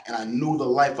back, and I knew the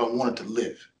life I wanted to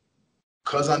live.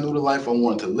 Because I knew the life I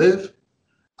wanted to live,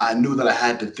 I knew that I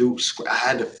had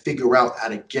to figure out how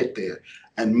to get there.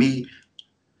 And me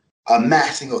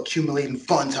amassing or accumulating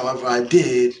funds, however I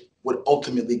did, would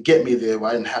ultimately get me there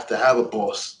where I didn't have to have a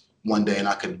boss one day and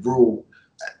I could rule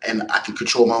and I could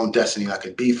control my own destiny. I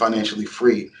could be financially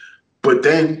free. But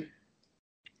then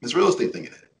this real estate thing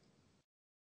in it.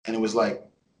 And it was like,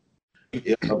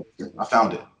 yeah, I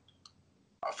found it.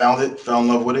 I found it, fell in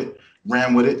love with it,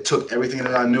 ran with it, took everything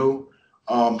that I knew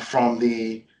from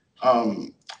the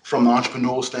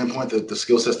entrepreneurial standpoint, the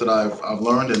skill sets that I've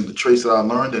learned and the traits that I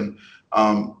learned. And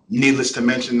needless to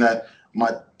mention that my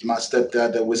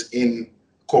stepdad that was in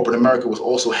corporate America was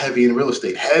also heavy in real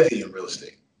estate,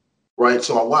 right?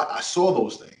 So I saw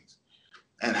those things,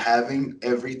 and having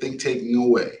everything taken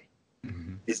away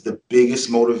is the biggest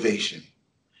motivation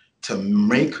to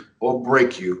make or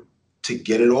break you, to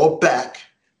get it all back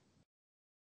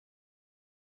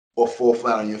or fall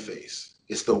flat on your face.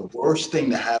 It's the worst thing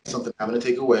to have something having to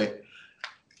take away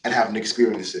and having to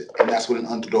experience it. And that's what an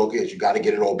underdog is. You got to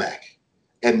get it all back.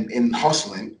 And in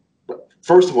hustling,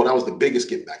 first of all, that was the biggest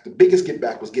get back. The biggest get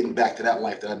back was getting back to that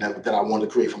life that I wanted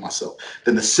to create for myself.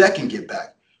 Then the second get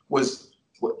back was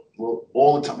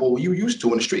all the time. Well, you used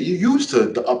to in the street. You're used to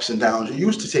the ups and downs. You're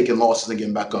used to taking losses and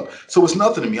getting back up. So it's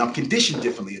nothing to me. I'm conditioned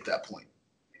differently at that point.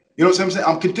 You know what I'm saying?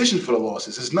 I'm conditioned for the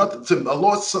losses. It's nothing to a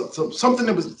loss, something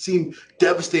that would seem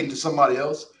devastating to somebody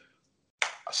else.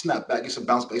 I snap back. It's a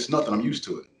bounce back. It's nothing. I'm used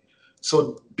to it.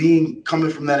 So coming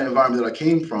from that environment that I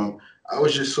came from, I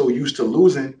was just so used to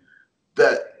losing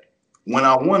that when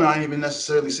I won, I didn't even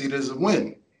necessarily see it as a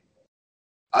win.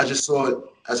 I just saw it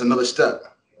as another step.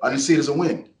 I didn't see it as a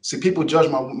win. See, people judge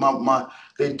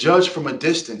they judge from a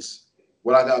distance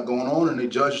what I got going on, and they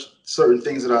judge certain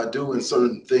things that I do and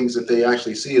certain things that they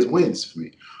actually see as wins for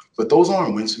me. But those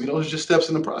aren't wins for me. Those are just steps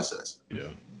in the process. Yeah.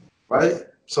 Right.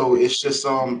 So it's just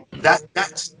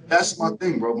that's my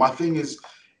thing, bro. My thing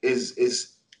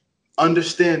is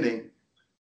understanding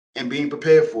and being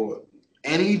prepared for it.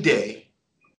 Any day,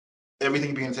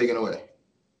 everything being taken away.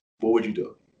 What would you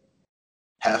do?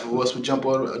 Half of us would jump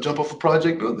off a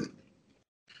project building,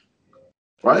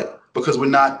 right? Because we're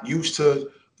not used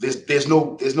to this. There's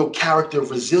no character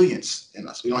of resilience in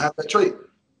us. We don't have that trait.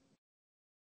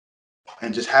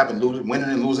 And just winning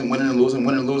and losing.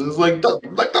 It's like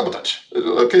double touch.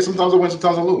 Okay, sometimes I win,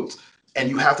 sometimes I lose. And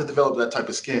you have to develop that type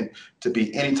of skin to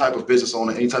be any type of business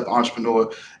owner, any type of entrepreneur,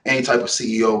 any type of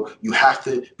CEO. You have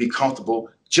to be comfortable,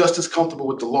 just as comfortable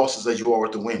with the losses as you are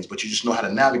with the wins, but you just know how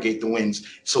to navigate the wins.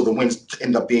 So the wins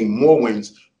end up being more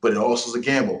wins, but it also is a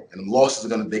gamble. And the losses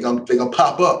they're gonna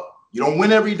pop up. You don't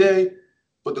win every day,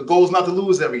 but the goal is not to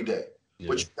lose every day. Yeah.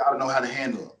 But you gotta know how to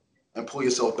handle them and pull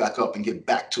yourself back up and get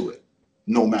back to it,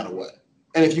 no matter what.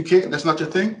 And if you can't, that's not your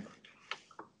thing,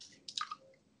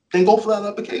 then go for that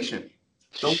application.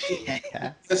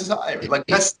 This is higher. Like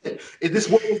that's it. This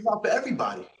world is not for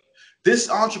everybody. This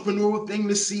entrepreneurial thing,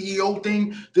 this CEO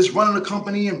thing, this running a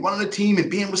company and running a team and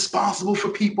being responsible for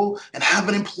people and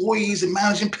having employees and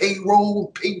managing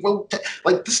payroll,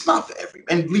 like this is not for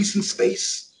everybody. And leasing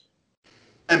space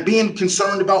and being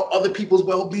concerned about other people's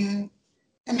well-being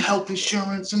and health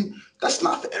insurance, and that's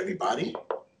not for everybody.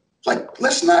 Like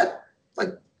it's not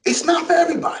for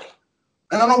everybody.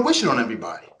 And I don't wish it on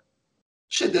everybody.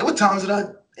 Shit, there were times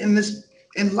that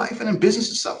in life and in business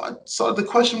and stuff, I started to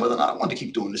question whether or not I want to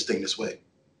keep doing this thing this way.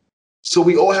 So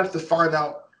we all have to find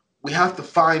out. We have to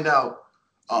find out.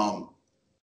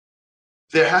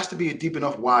 There has to be a deep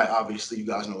enough why. Obviously, you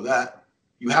guys know that.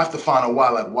 You have to find a why.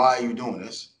 Like, why are you doing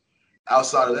this?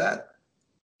 Outside of that,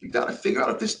 you got to figure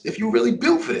out if you're really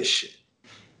built for this shit.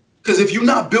 Because if you're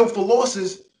not built for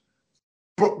losses,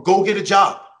 go get a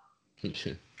job.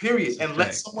 Period. And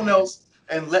let someone else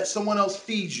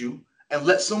feed you. And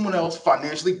let someone else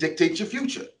financially dictate your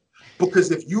future.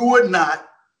 Because if you are not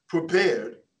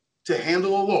prepared to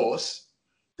handle a loss,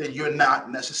 then you're not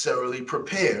necessarily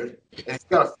prepared. And if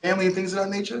you got a family and things of that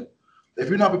nature, if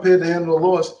you're not prepared to handle a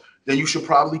loss, then you should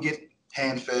probably get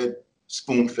hand-fed,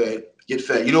 spoon-fed, get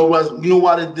fed. You know why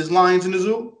there's lions in the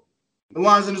zoo? The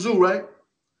lions in the zoo, right?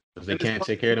 Because they can't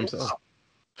take care of themselves.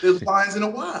 There's lions in the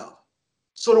wild.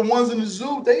 So the ones in the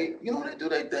zoo, they do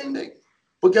their thing.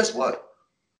 But guess what?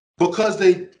 Because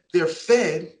they're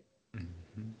fed,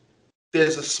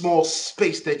 there's a small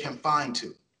space they can find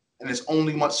to. And there's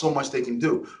only so much they can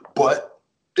do. But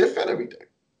they're fed every day.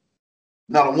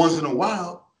 Now, the ones in the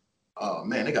wild, oh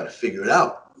man, they got to figure it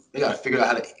out. They got to figure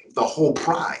out the whole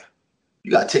pride.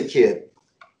 You got to take care of it.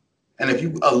 And if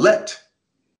you elect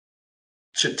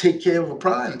to take care of a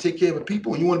pride and take care of a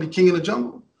people and you want to be king of the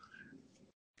jungle,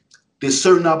 there's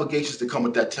certain obligations that come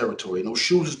with that territory. And those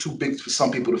shoes are too big for some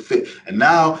people to fit. And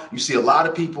now you see a lot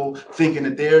of people thinking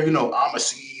that they're, I'm a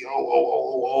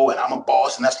CEO, and I'm a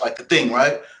boss, and that's like the thing,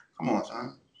 right? Come on,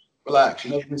 son. Relax.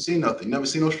 You never seen nothing. You never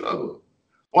seen no struggle.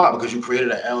 Why? Because you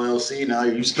created an LLC. Now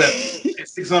you spent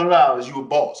 $600. You a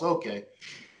boss. Okay.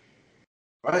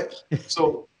 Right?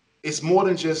 So it's more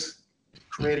than just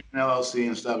creating an LLC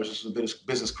and establishing some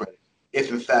business credit.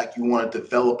 If in fact you want to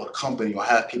develop a company or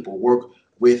have people work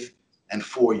with and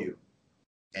for you.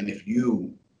 And if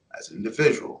you, as an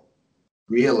individual,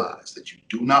 realize that you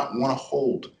do not want to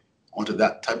hold onto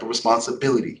that type of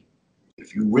responsibility,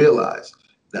 if you realize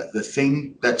that the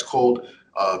thing that's called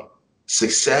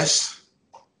success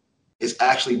is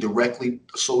actually directly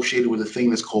associated with the thing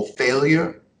that's called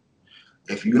failure,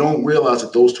 if you don't realize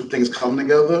that those two things come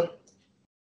together,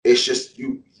 it's just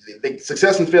you.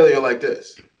 Success and failure are like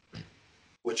this.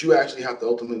 What you actually have to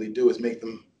ultimately do is make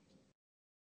them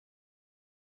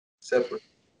separate,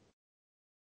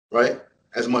 right?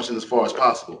 As much and as far as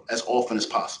possible, as often as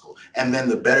possible. And then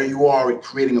the better you are at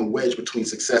creating a wedge between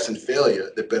success and failure,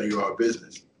 the better you are at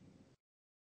business.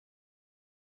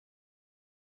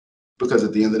 Because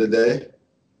at the end of the day,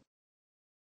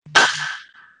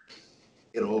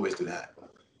 it'll always do that.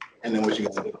 And then what you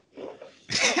gotta do?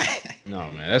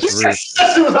 No, man, that's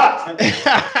real.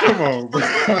 Come on, bro.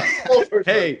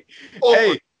 Hey.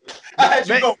 I had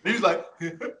you go. He was like,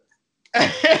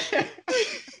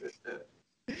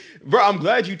 bro, I'm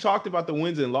glad you talked about the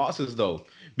wins and losses though,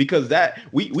 because that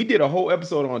we did a whole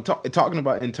episode on talking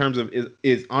about in terms of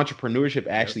is entrepreneurship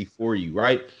actually for you,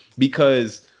 right?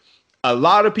 Because a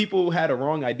lot of people had a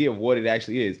wrong idea of what it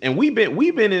actually is, and we've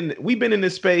been in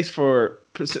this space for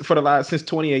the last since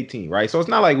 2018, right? So it's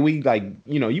not like you've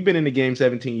been in the game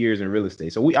 17 years in real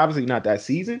estate, so we obviously not that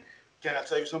seasoned. can I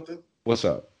tell you something? What's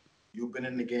up? You've been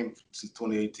in the game since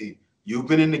 2018. You've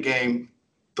been in the game,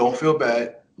 don't feel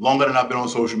bad, longer than I've been on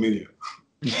social media.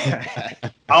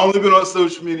 I only been on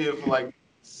social media for like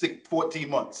 14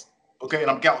 months. Okay,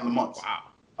 and I'm counting the months. Wow.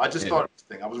 I just started this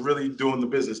thing. I was really doing the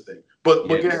business thing. But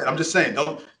go ahead. I'm just saying,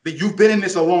 you've been in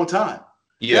this a long time.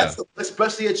 Yeah.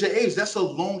 Especially at your age, that's a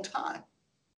long time.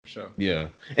 Sure. Yeah.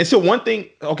 And so one thing,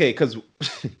 okay, because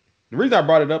the reason I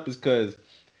brought it up is because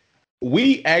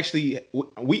we actually,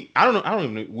 I don't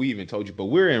even know, we even told you, but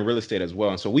we're in real estate as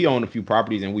well. And so we own a few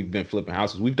properties and we've been flipping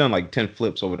houses. We've done like 10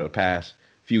 flips over the past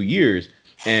few years.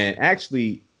 And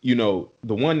actually, the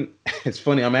one, it's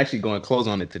funny, I'm actually going to close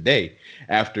on it today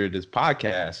after this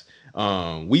podcast.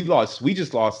 We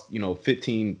just lost,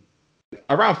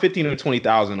 around 15 or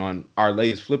 20,000 on our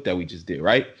latest flip that we just did.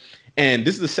 Right. And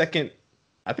this is the second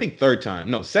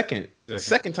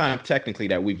time technically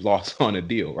that we've lost on a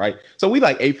deal. Right. So we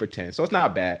like 8 for 10. So it's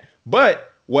not bad.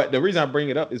 But the reason I bring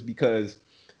it up is because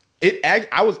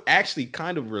I was actually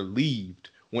kind of relieved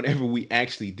whenever we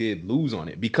actually did lose on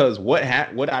it, because what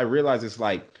I realized is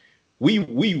like,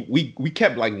 we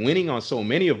kept like winning on so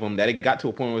many of them that it got to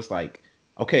a point where it's like,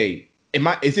 okay,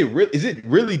 is it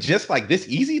really just like this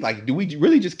easy? Like, do we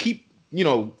really just keep,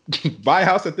 buy a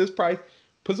house at this price,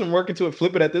 put some work into it,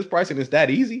 flip it at this price, and it's that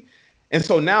easy? And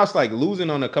so now it's like losing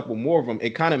on a couple more of them.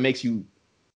 It kind of makes you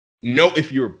know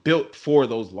if you're built for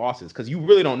those losses, because you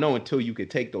really don't know until you could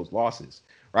take those losses,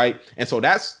 right? And so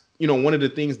that's, one of the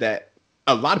things that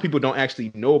a lot of people don't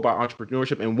actually know about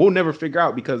entrepreneurship, and we'll never figure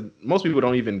out, because most people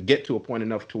don't even get to a point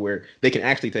enough to where they can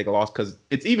actually take a loss, because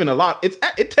it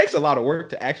takes a lot of work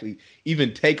to actually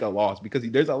even take a loss, because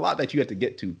there's a lot that you have to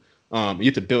get to. You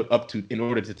have to build up to in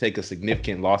order to take a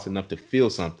significant loss enough to feel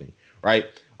something, right?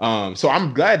 So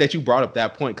I'm glad that you brought up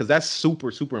that point, because that's super,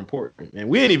 super important. And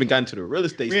we ain't even gotten to the real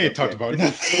estate. We ain't talked about it.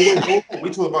 We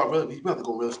talk about real estate. We about to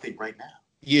go real estate right now.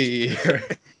 Yeah.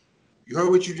 You heard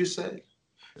what you just said?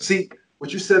 See,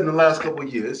 what you said in the last couple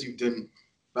of years, you've done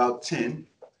about 10,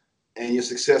 and your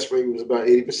success rate was about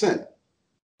 80%.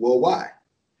 Well, why?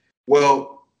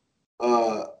 Well,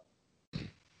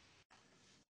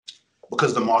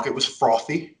 because the market was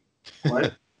frothy,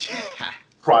 right?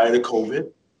 Prior to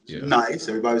COVID. Yeah. Nice.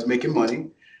 Everybody was making money.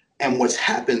 And what's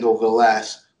happened over the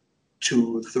last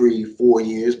 2, 3, 4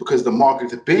 years, because the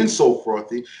market has been so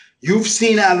frothy, you've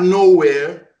seen out of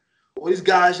nowhere all these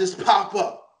guys just pop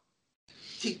up.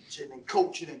 Teaching and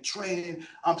coaching and training.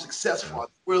 I'm successful. I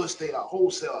do real estate, I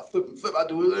wholesale, I flip, I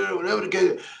do whatever to get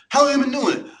it. How long have you been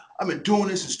doing it? I've been doing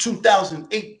this since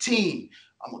 2018.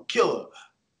 I'm a killer.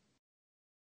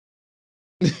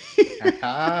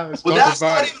 Well, that's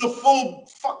not even a full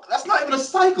fuck. That's not even a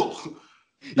cycle.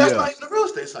 That's not even a real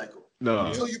estate cycle.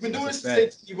 No. So you've been doing That's this a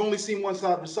since fact. you've only seen one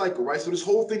side of the cycle, right? So this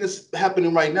whole thing that's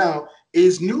happening right now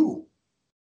is new.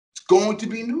 It's going to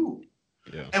be new.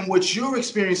 Yeah. And what you're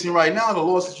experiencing right now, the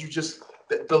loss that you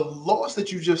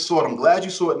just saw, I'm glad you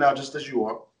saw it now just as you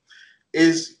are,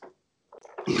 is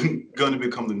going to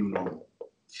become the new normal.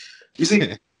 You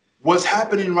see, what's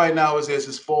happening right now is there's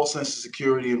this false sense of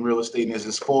security in real estate, and there's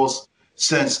this false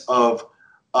sense of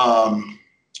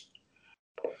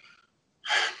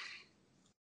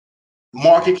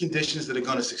market conditions that are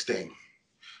going to sustain.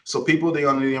 So people, they're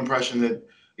under the impression that,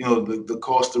 you know, the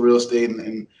cost of real estate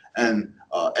and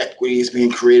equity is being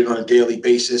created on a daily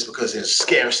basis because there's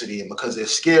scarcity, and because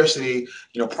there's scarcity,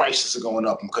 you know, prices are going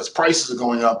up, and because prices are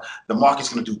going up, the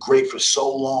market's going to do great for so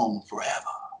long, forever.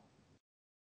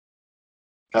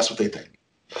 That's what they think.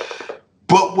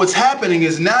 But what's happening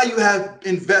is now you have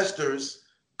investors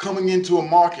coming into a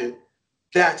market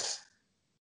that's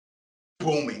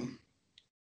booming,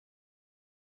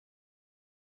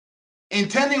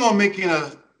 intending on making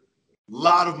a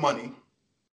lot of money.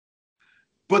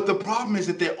 But the problem is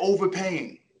that they're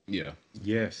overpaying. Yeah.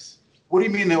 Yes. What do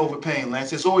you mean they're overpaying, Lance?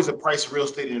 There's always a price of real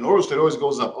estate, and real estate always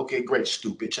goes up. Okay, great,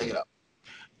 stupid. Check it out.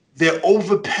 They're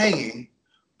overpaying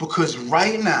because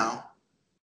right now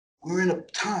we're in a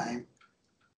time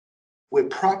where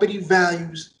property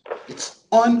values, it's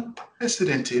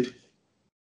unprecedented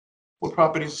what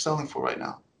properties are selling for right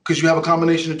now. Because you have a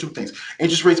combination of two things.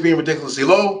 Interest rates being ridiculously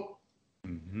low,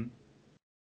 Mm-hmm.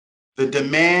 the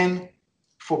demand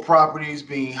for properties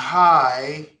being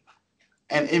high,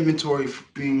 and inventory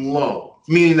being low,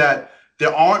 meaning that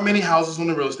there aren't many houses on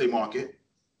the real estate market.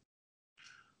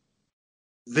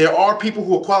 There are people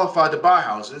who are qualified to buy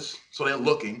houses, so they're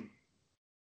looking,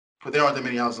 but there aren't that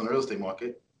many houses on the real estate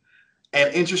market.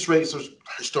 And interest rates are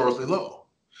historically low.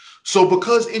 So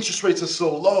because interest rates are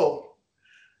so low,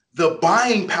 the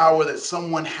buying power that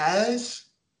someone has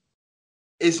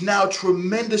is now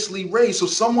tremendously raised. So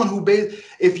someone who,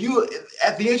 if you,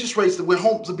 at the interest rates that where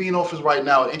homes are being offered right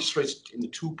now, interest rates in the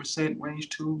 2% range,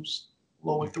 twos,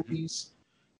 lower threes.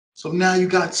 So now you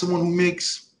got someone who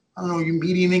makes, I don't know, your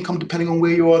median income, depending on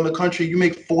where you are in the country, you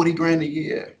make 40 grand a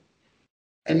year.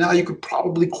 And now you could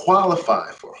probably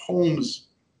qualify for homes,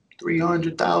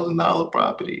 $300,000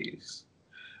 properties.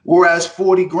 Whereas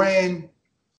 40 grand,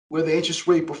 where the interest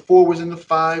rate before was in the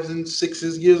 5s and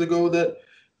 6s years ago, that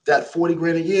 40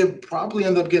 grand a year probably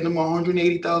ended up getting them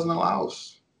 $180,000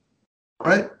 house,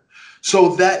 right?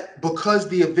 So that because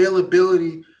the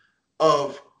availability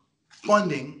of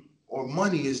funding or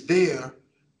money is there,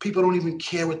 people don't even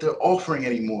care what they're offering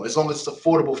anymore, as long as it's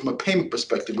affordable from a payment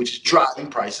perspective, which is driving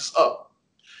prices up.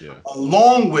 Yeah.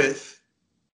 Along with,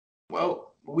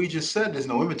 well, we just said there's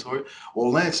no inventory.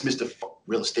 Well, Lance, Mr.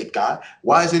 Real Estate Guy,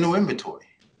 why is there no inventory?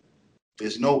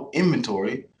 There's no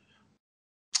inventory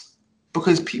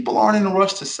because people aren't in a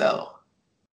rush to sell.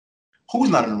 Who's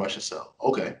not in a rush to sell?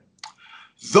 Okay.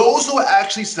 Those who are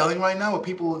actually selling right now are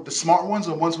people, the smart ones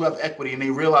are ones who have equity and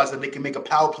they realize that they can make a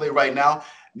power play right now,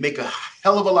 make a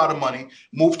hell of a lot of money,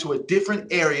 move to a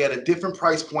different area at a different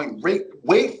price point,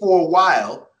 wait for a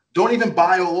while, don't even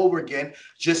buy all over again,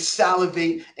 just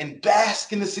salivate and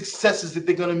bask in the successes that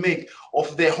they're going to make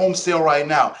off of their home sale right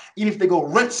now. Even if they go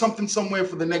rent something somewhere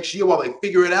for the next year while they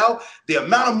figure it out, the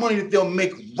amount of money that they'll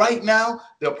make right now,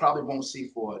 they'll probably won't see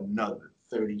for another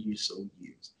 30 or so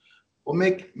years. Well,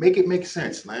 make it make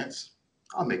sense, Lance.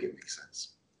 I'll make it make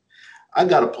sense. I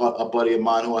got a buddy of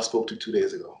mine who I spoke to 2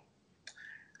 days ago.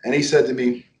 And he said to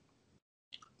me,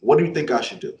 what do you think I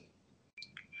should do?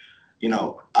 You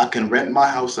know, I can rent my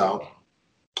house out.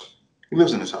 He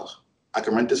lives in this house. I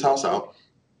can rent this house out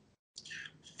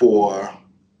for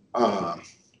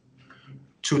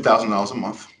 $2,000 a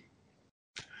month.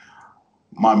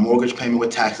 My mortgage payment with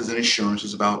taxes and insurance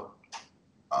is about,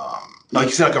 no,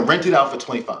 he said I can rent it out for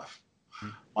 $25.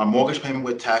 My mortgage payment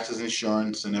with taxes,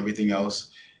 insurance, and everything else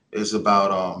is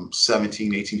about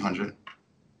 $1,700,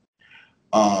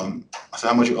 $1,800. I said,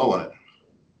 how much you owe on it?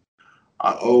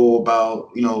 I owe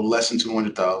about, less than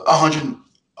 $200,000,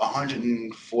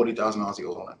 $140,000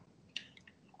 you owe on it.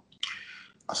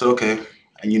 I said, okay.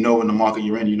 And in the market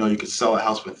you're in, you could sell a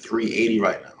house for $380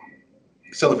 right now.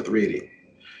 You sell it for $380,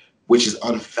 which is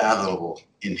unfathomable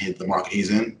in the market he's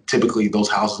in. Typically, those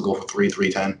houses go for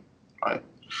 $310, right?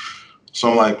 So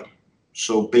I'm like,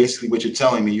 so basically what you're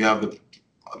telling me, you have the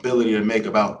ability to make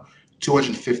about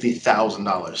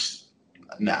 $250,000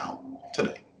 now,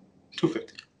 today,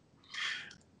 $250,000.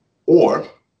 Or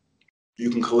you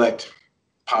can collect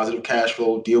positive cash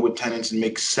flow, deal with tenants, and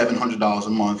make $700 a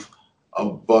month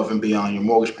above and beyond your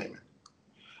mortgage payment.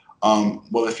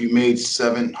 Well, if you made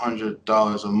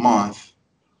 $700 a month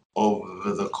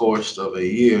over the course of a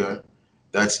year,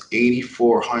 That's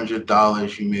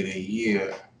 $8,400 you made a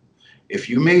year. If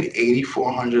you made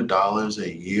 $8,400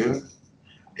 a year,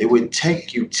 it would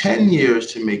take you 10 years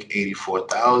to make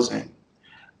 84,000.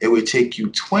 It would take you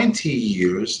 20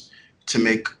 years to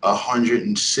make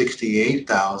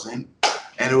 168,000,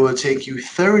 and it would take you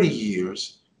 30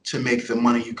 years to make the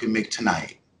money you can make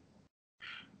tonight.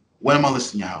 When am I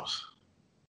listing your house?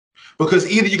 Because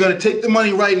either you're going to take the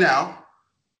money right now,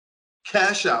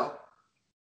 cash out,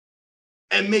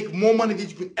 and make more money than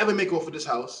you can ever make off of this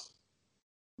house.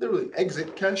 Literally,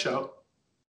 exit, cash out.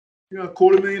 You got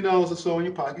 $250,000 or so in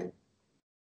your pocket.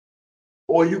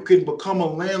 Or you can become a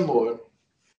landlord,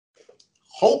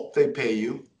 hope they pay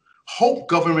you, hope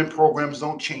government programs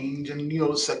don't change, and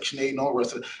the Section 8 and all the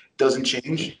rest of it doesn't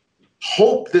change.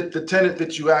 Hope that the tenant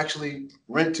that you actually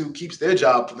rent to keeps their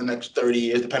job for the next 30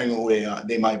 years, depending on who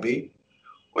they might be.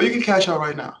 Or you can cash out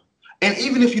right now. And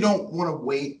even if you don't want to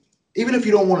wait, even if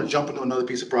you don't want to jump into another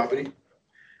piece of property,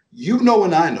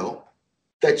 and I know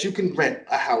that you can rent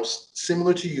a house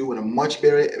similar to you in a much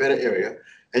better area,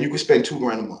 and you can spend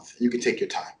 $2,000 a month. You can take your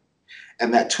time.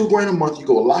 And that $2,000 a month, you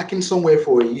go lock in somewhere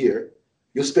for a year,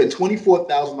 you'll spend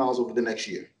 $24,000 over the next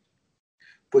year.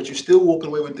 But you're still walking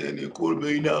away with nearly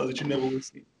 $250,000 that you never will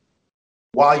see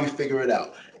while you figure it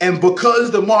out. And because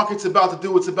the market's about to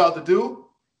do what it's about to do,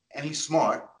 and he's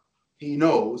smart, he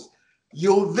knows,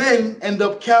 you'll then end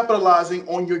up capitalizing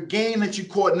on your gain that you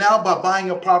caught now by buying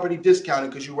a property discounted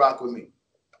because you rock with me.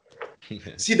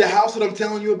 See the house that I'm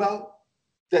telling you about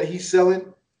that he's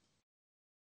selling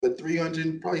for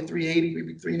 300, probably 380,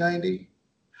 maybe 390.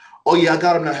 Oh yeah, I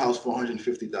got him that house for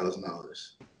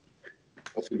 $150,000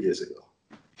 a few years ago.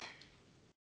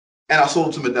 And I sold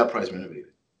it to him at that price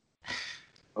renovated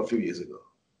a few years ago.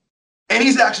 And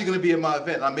he's actually going to be at my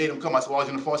event. I made him come. I said, well, I was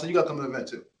going to phone. I said, you got to come to the event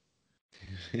too.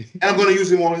 And I'm going to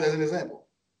use him as an example.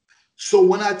 So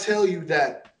when I tell you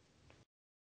that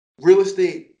real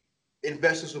estate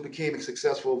investors who became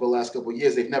successful over the last couple of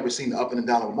years, they've never seen the up and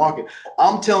down of the market.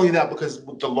 I'm telling you that because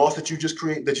with the loss that you just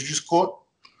caught,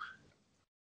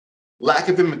 lack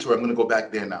of inventory. I'm going to go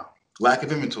back there now. Lack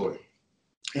of inventory.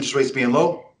 Interest rates being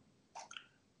low.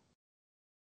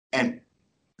 And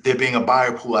there being a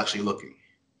buyer pool actually looking.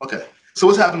 Okay, so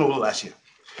what's happened over the last year?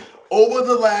 Over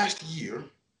the last year,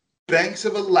 banks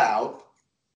have allowed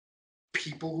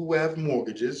people who have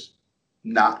mortgages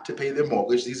not to pay their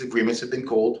mortgage. These agreements have been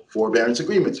called forbearance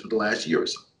agreements for the last year or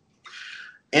so.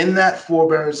 In that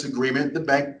forbearance agreement,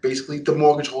 the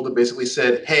mortgage holder basically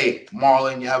said, hey,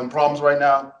 Marlon, you're having problems right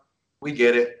now. We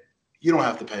get it. You don't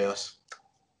have to pay us.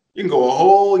 You can go a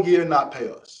whole year and not pay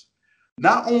us.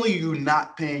 Not only are you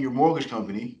not paying your mortgage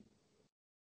company,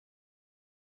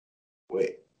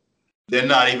 they're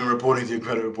not even reporting to your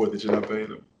credit report that you're not paying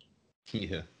them.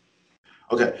 Yeah.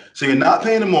 Okay, so you're not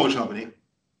paying the mortgage company.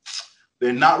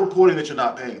 They're not reporting that you're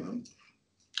not paying them.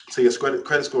 So your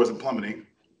credit score isn't plummeting.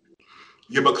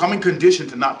 You're becoming conditioned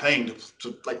to not paying.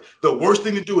 The worst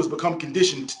thing to do is become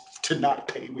conditioned to not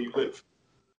pay where you live.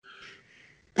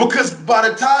 Because by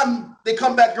the time they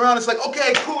come back around, it's like,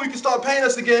 okay, cool, you can start paying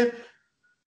us again.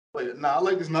 Wait, nah, I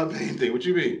like this not paying thing. What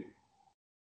you mean?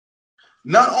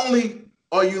 Not only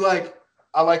are you like,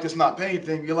 I like this not paying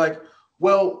thing, you're like,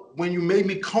 well, when you made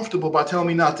me comfortable by telling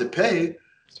me not to pay,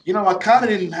 I kind of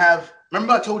didn't have,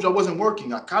 remember I told you I wasn't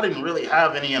working. I kind of didn't really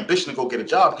have any ambition to go get a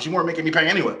job because you weren't making me pay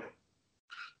anyway.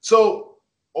 So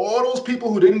all those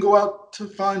people who didn't go out to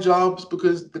find jobs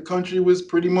because the country was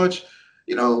pretty much,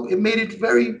 it made it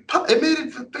very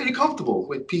comfortable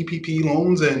with PPP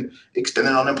loans and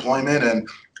extended unemployment and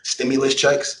stimulus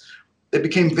checks. It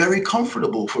became very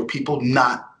comfortable for people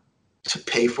not to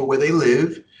pay for where they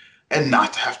live and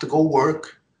not to have to go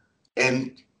work.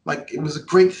 And it was a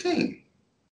great thing.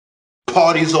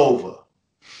 Party's over.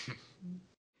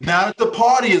 Now that the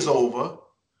party is over,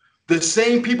 the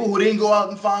same people who didn't go out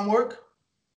and find work,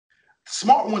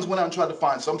 smart ones went out and tried to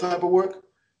find some type of work,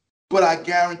 but I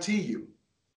guarantee you,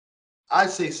 I'd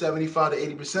say 75 to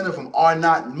 80% of them are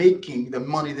not making the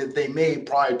money that they made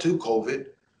prior to COVID.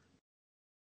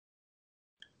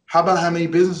 How about how many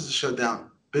businesses shut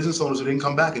down? Business owners who didn't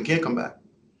come back and can't come back.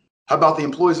 How about the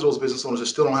employees of those business owners that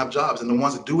still don't have jobs? And the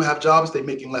ones that do have jobs, they're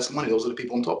making less money. Those are the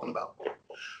people I'm talking about.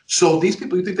 So these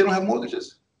people, you think they don't have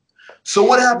mortgages? So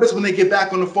what happens when they get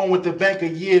back on the phone with the bank a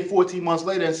year, 14 months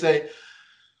later and say,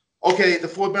 okay, the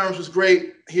forbearance was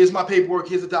great. Here's my paperwork.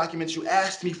 Here's the documents you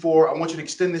asked me for. I want you to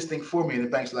extend this thing for me. And the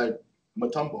bank's like,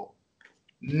 Matumbo.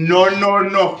 No.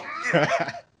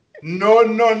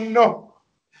 No.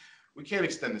 We can't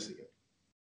extend this again.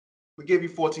 We gave you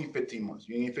 14, 15 months.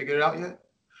 You ain't figured it out yet?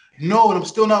 No, and I'm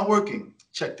still not working.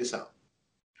 Check this out.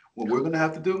 What we're going to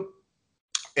have to do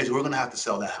is we're going to have to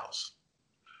sell that house.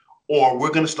 or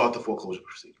we're going to start the foreclosure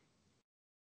proceeding.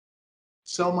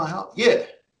 Sell my house. Yeah.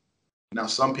 Now,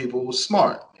 some people were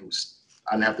smart.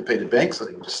 I didn't have to pay the bank, so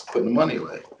they were just putting the money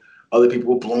away. Other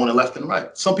people were blowing it left and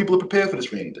right. Some people are prepared for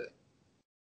this rainy day.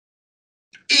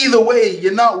 Either way,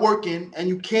 you're not working, and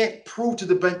you can't prove to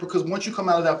the bank, because once you come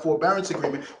out of that forbearance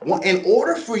agreement, in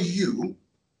order for you,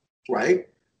 right,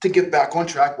 to get back on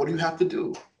track, what do you have to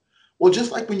do? Well,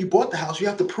 just like when you bought the house, you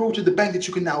have to prove to the bank that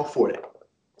you can now afford it.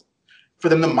 For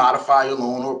them to modify your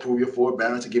loan or approve your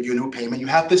forbearance to give you a new payment, you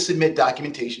have to submit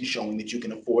documentation showing that you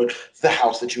can afford the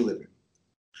house that you live in.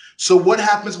 So what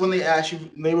happens when they ask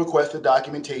you, they request the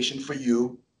documentation for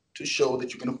you to show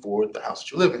that you can afford the house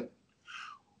that you live in?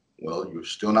 Well, you're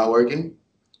still not working,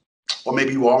 or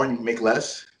maybe you are and you make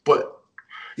less. But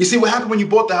you see what happened when you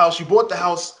bought the house? You bought the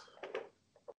house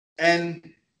and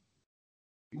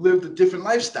you lived a different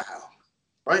lifestyle,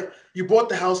 right? You bought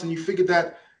the house and you figured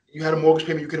that you had a mortgage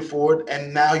payment you could afford,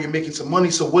 and now you're making some money.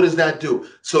 So what does that do?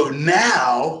 So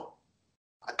now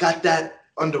I got that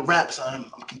under wraps. I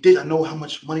know how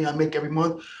much money I make every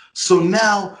month. So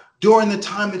now during the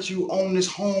time that you own this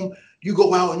home, you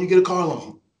go out and you get a car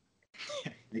loan.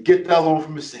 You get that loan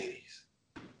from Mercedes.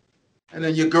 And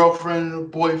then your girlfriend or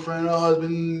boyfriend or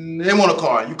husband, they want a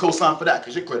car. You co-sign for that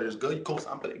because your credit is good. You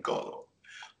co-sign for that car loan.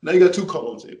 Now you got 2 car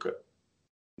loans in your credit.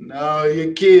 Now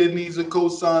your kid needs a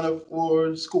co-signer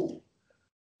for school.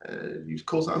 You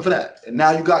co-sign for that. And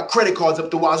now you got credit cards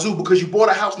up the wazoo because you bought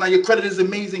a house. Now your credit is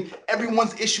amazing.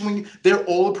 Everyone's issuing. They're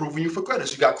all approving you for credit.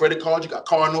 So you got credit cards, you got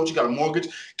car notes, you got a mortgage.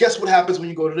 Guess what happens when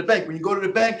you go to the bank? When you go to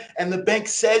the bank and the bank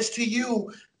says to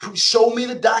you, show me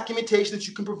the documentation that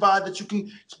you can provide that you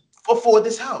can afford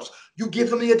this house. You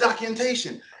give them the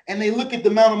documentation and they look at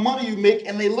the amount of money you make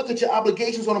and they look at your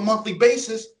obligations on a monthly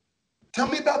basis. Tell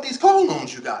me about these car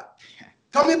loans you got.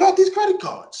 Tell me about these credit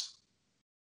cards.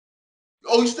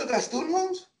 Oh, you still got student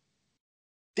loans?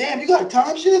 Damn, you got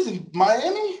timeshares in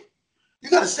Miami?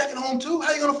 You got a second home too?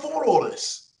 How you gonna afford all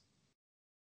this?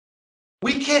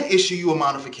 We can't issue you a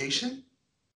modification.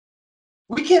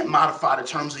 We can't modify the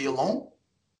terms of your loan.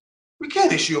 We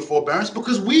can't issue a forbearance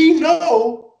because we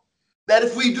know that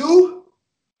if we do,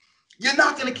 you're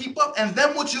not going to keep up. And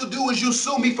then what you'll do is you'll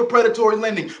sue me for predatory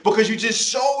lending because you just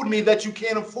showed me that you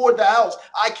can't afford the house.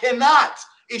 I cannot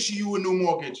issue you a new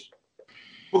mortgage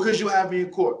because you have me in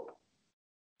court.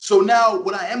 So now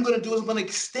what I am going to do is I'm going to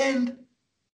extend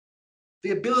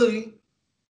the ability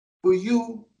for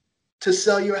you to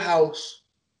sell your house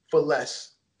for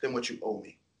less than what you owe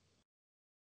me.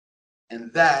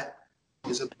 And that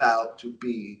is about to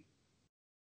be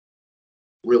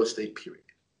real estate, period.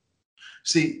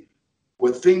 See,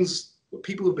 what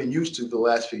people have been used to the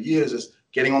last few years is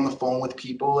getting on the phone with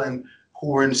people and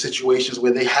who are in situations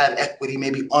where they had equity,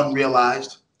 maybe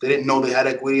unrealized. They didn't know they had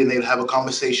equity, and they'd have a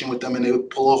conversation with them and they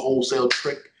would pull a wholesale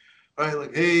trick, right?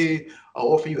 Like, hey, I'll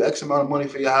offer you X amount of money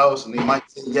for your house. And they might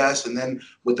say yes. And then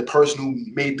with the person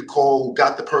who made the call, who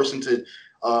got the person to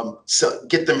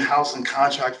get them house and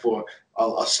contract for a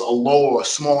low or a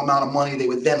small amount of money, they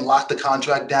would then lock the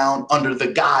contract down under the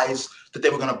guise that they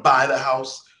were going to buy the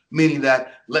house, meaning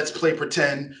that let's play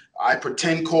pretend. I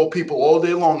pretend call people all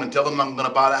day long and tell them I'm going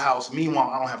to buy the house. Meanwhile,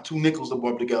 I don't have 2 nickels to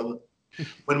rub together.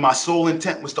 When my sole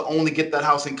intent was to only get that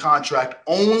house in contract,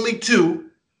 only to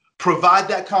provide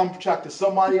that contract to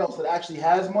somebody else that actually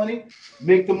has money,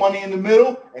 make the money in the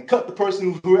middle, and cut the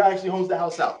person who actually owns the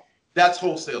house out. That's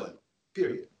wholesaling,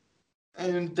 period.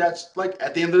 And that's like,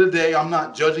 at the end of the day, I'm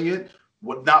not judging it.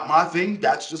 Not my thing.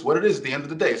 That's just what it is at the end of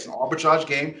the day. It's an arbitrage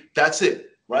game. That's it,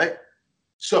 right?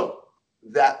 So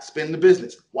that's been the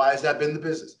business. Why has that been the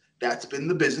business? That's been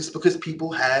the business because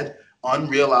people had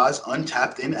unrealized,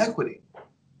 untapped in equity,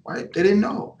 right? They didn't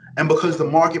know. And because the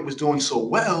market was doing so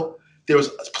well, there was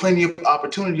plenty of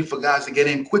opportunity for guys to get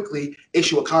in quickly,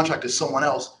 issue a contract to someone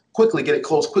else, quickly get it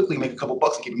closed, quickly make a couple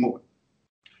bucks and keep it moving.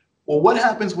 Well, what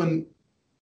happens when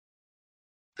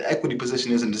the equity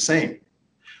position isn't the same?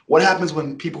 What happens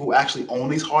when people who actually own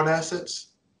these hard assets,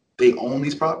 they own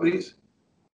these properties?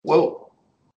 Well,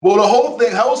 the whole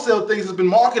thing, wholesale things has been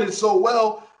marketed so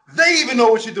well, they even know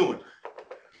what you're doing.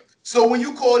 So when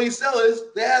you call these sellers,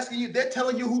 they're asking you, they're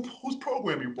telling you whose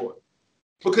program you bought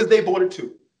because they bought it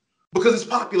too, because it's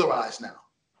popularized now.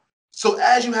 So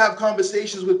as you have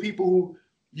conversations with people who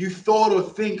you thought or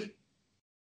think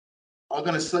are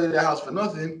going to sell you their house for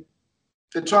nothing,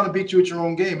 they're trying to beat you at your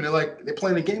own game, and they're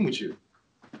playing a game with you.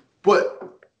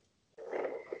 But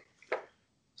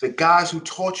the guys who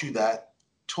taught you that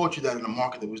in a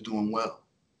market that was doing well.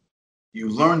 You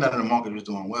learned that in a market that was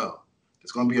doing well.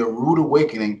 There's going to be a rude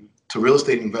awakening to real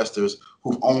estate investors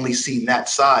who've only seen that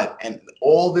side. And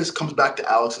all this comes back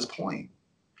to Alex's point.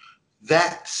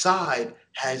 that side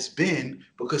has been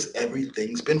because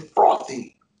everything's been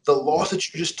frothy. The loss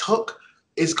that you just took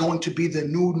is going to be the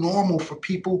new normal for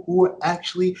people who are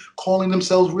actually calling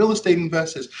themselves real estate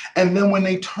investors. And then when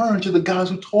they turn to the guys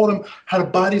who taught them how to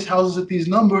buy these houses at these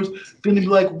numbers, then they'll be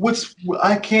like,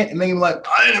 I can't. And they'll be like,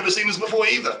 I ain't never seen this before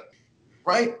either.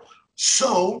 Right?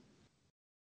 So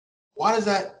how does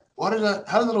that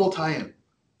all tie in?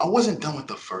 I wasn't done with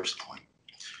the first point.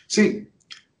 See,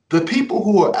 the people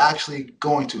who are actually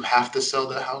going to have to sell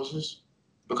their houses,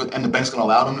 and the bank's going to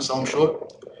allow them to sell them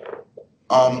short,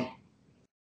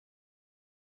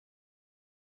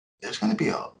 there's going to be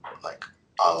a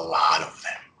lot of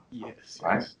them. Yes.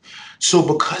 Right? So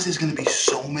because there's going to be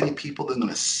so many people that are going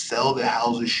to sell their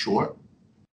houses short,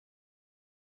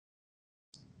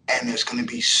 and there's going to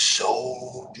be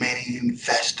so many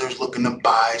investors looking to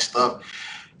buy stuff.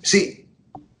 See,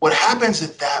 what happens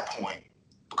at that point,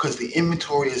 because the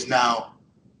inventory is now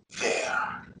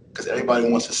there, because everybody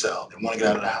wants to sell. They want to get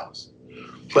out of the house.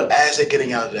 But as they're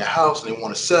getting out of their house and they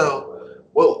want to sell,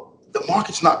 well, the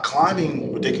market's not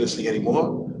climbing ridiculously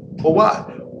anymore. Well, why?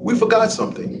 We forgot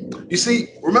something. You see,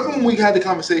 remember when we had the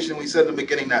conversation, we said in the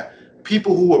beginning that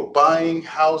people who are buying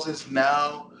houses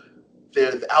now,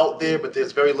 they're out there, but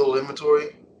there's very little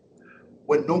inventory.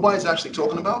 What nobody's actually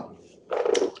talking about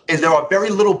is there are very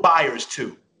little buyers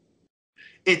too.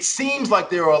 It seems like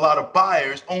there are a lot of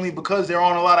buyers only because there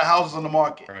aren't a lot of houses on the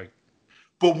market. Right.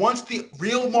 But once the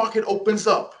real market opens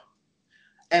up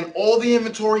and all the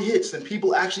inventory hits and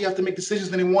people actually have to make decisions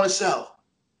that they want to sell,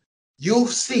 you'll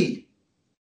see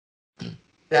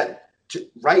that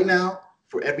right now,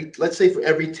 let's say for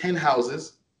every 10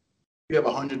 houses, you have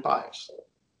 100 buyers.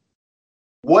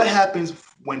 What happens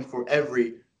when for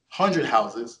every 100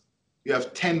 houses, you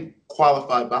have 10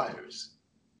 qualified buyers?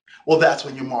 Well, that's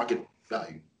when your market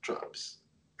value drops.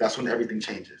 That's when everything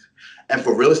changes. And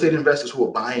for real estate investors who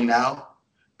are buying now,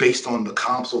 based on the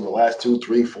comps over the last 2,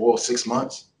 3, 4, 6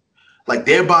 months, like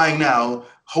they're buying now,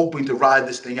 hoping to ride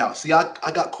this thing out. See, I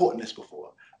got caught in this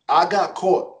before. I got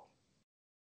caught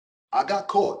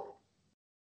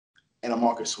in a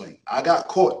market swing. I got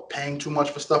caught paying too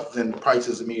much for stuff, then the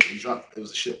prices immediately dropped. It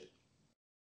was a shit.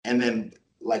 And then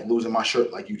like losing my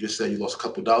shirt, like you just said, you lost a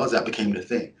couple of dollars, that became the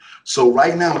thing. So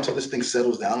right now, until this thing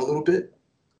settles down a little bit,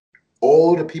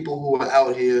 all the people who are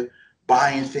out here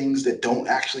buying things that don't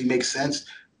actually make sense,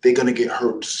 they're going to get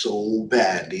hurt so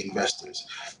bad, the investors,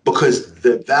 because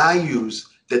the values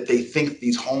that they think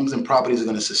these homes and properties are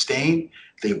going to sustain,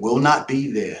 they will not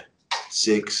be there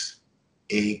 6,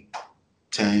 8,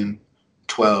 10,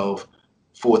 12,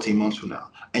 14 months from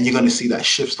now. And you're going to see that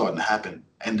shift starting to happen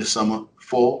end of summer,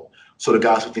 fall. So the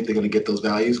guys who think they're going to get those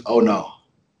values, oh no.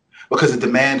 Because the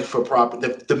demand for property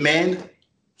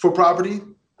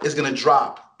is going to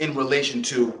drop in relation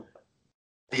to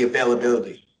the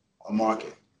availability of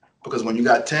market. Because when you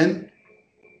got 10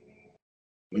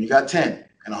 and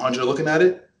 100 looking at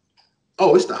it,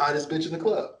 oh, it's the hottest bitch in the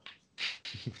club.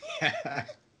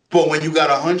 But when you got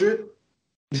 100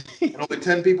 and only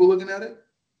 10 people looking at it,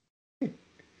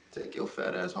 take your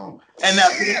fat ass home. And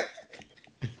that's it.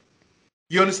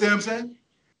 You understand what I'm saying?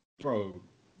 Bro,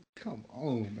 come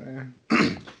on, man.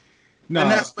 No. And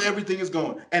that's where everything is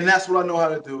going. And that's what I know how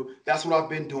to do. That's what I've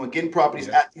been doing, getting properties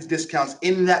at these discounts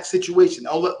in that situation.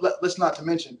 Oh, let's not to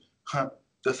mention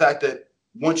the fact that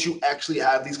once you actually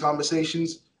have these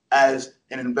conversations as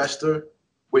an investor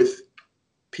with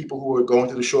people who are going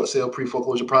through the short sale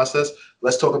pre-foreclosure process,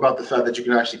 let's talk about the fact that you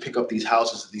can actually pick up these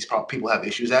houses that these people have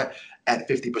issues at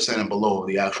 50% and below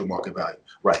the actual market value.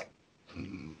 Right.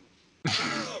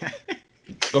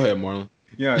 Go ahead, Marlon.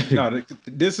 Yeah, no,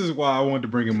 this is why I wanted to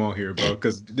bring him on here, bro,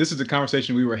 because this is the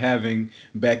conversation we were having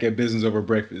back at Business Over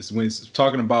Breakfast when it's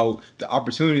talking about the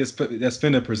opportunity that's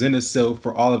going to present itself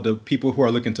for all of the people who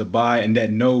are looking to buy and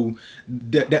that know,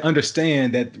 that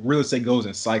understand that real estate goes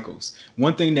in cycles.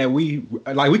 One thing that we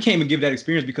can't even give that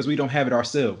experience because we don't have it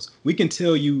ourselves. We can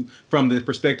tell you from the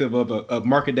perspective of a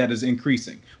market that is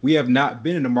increasing. We have not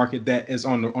been in a market that is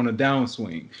on a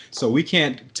downswing. So we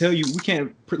can't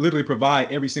literally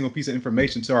provide every single piece of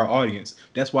information to our audience.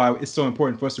 That's why it's so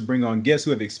important for us to bring on guests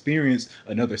who have experienced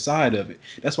another side of it.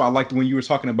 That's why I liked when you were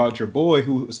talking about your boy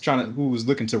who was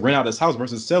looking to rent out his house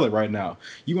versus sell it right now.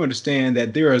 You understand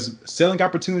that there is selling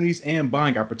opportunities and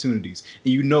buying opportunities,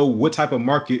 and you know what type of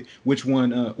market, what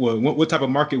type of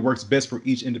market works best for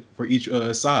each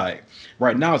side.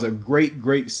 Right now is a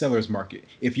great seller's market.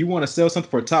 If you want to sell something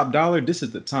for top dollar, this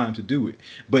is the time to do it.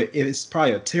 But it's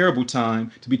probably a terrible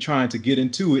time to be trying to get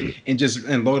into it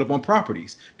and load up on property.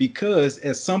 properties, because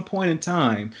at some point in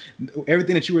time,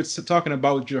 everything that you were talking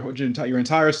about, your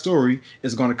entire story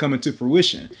is going to come into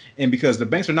fruition. And because the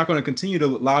banks are not going to continue to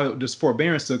allow this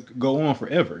forbearance to go on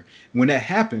forever. When that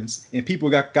happens and people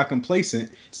got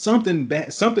complacent, something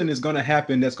is going to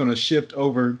happen that's going to shift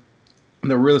over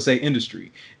the real estate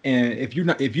industry. And if you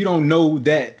don't know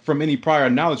that from any prior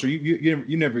knowledge, or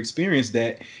you never experienced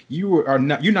that, you're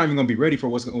not even going to be ready for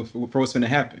what's going to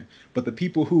happen. But the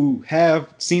people who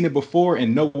have seen it before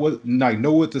and know what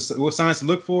signs to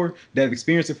look for, that have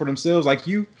experienced it for themselves, like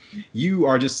you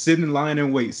are just sitting in line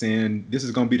and wait, saying this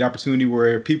is going to be the opportunity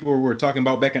where people were talking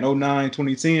about back in 2009,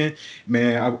 2010.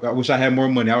 Man, I wish I had more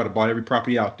money. I would have bought every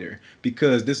property out there,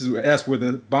 because that's where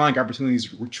the buying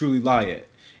opportunities truly lie at.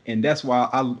 And that's why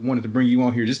I wanted to bring you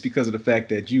on here, just because of the fact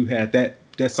that you had that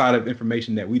side of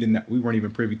information that we weren't even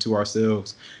privy to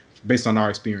ourselves, based on our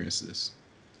experiences.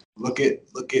 Look at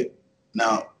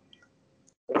now.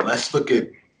 Let's look at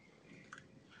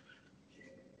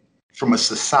from a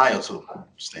societal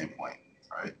standpoint,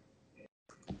 right?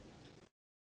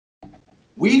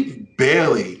 We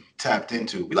barely tapped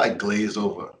into. We like glazed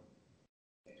over.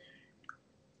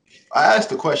 I asked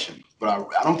the question, but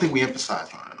I don't think we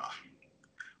emphasized on it enough.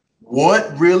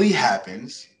 What really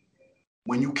happens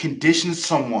when you condition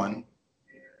someone,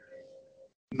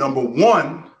 number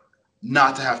one,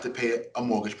 not to have to pay a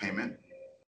mortgage payment?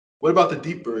 What about the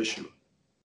deeper issue?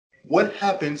 What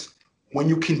happens when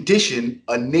you condition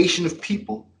a nation of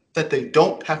people that they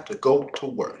don't have to go to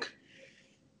work?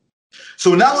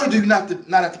 So not only do you not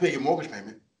have to pay your mortgage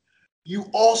payment, you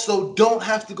also don't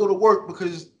have to go to work,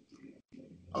 because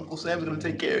Uncle Sam is going to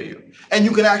take care of you. And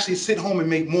you can actually sit home and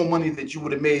make more money that you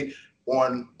would have made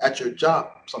at your job,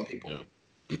 some people.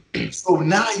 Yeah. So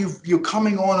now you're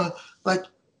coming on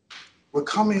we're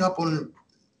coming up on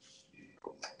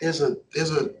there's a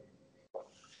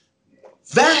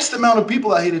vast amount of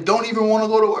people out here that don't even want to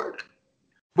go to work,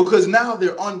 because now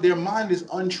their mind is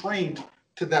untrained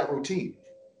to that routine.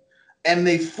 And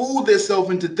they fooled themselves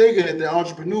into thinking that they're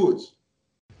entrepreneurs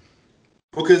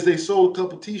because they sold a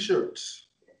couple t-shirts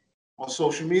on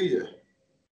social media,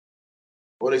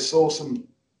 or they sold some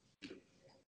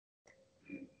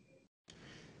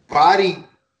body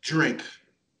drink,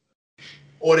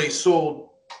 or they sold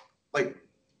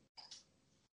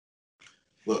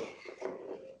look,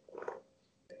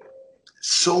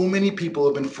 so many people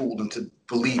have been fooled into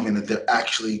believing that they're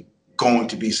actually going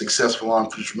to be successful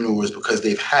entrepreneurs because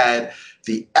they've had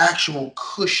the actual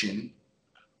cushion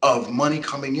of money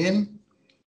coming in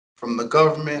from the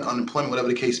government, unemployment, whatever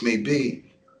the case may be.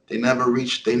 They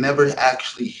never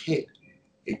actually hit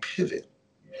a pivot.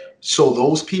 So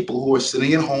those people who are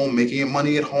sitting at home, making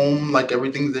money at home, like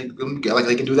everything they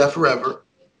can do that forever,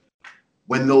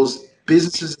 when those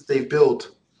businesses that they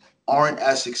built aren't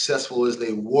as successful as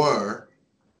they were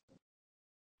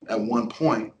at one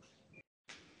point,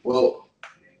 well,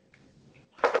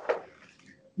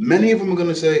 many of them are going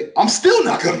to say, I'm still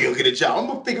not going to go get a job. I'm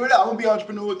going to figure it out. I'm going to be an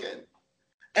entrepreneur again.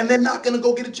 And they're not going to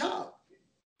go get a job.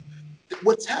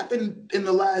 What's happened in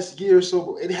the last year or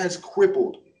so, it has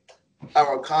crippled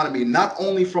our economy, not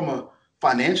only from a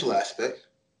financial aspect,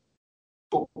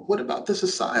 but what about the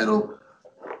societal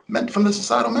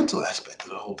mental aspect of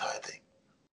the whole entire thing?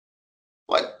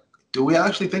 Like, do we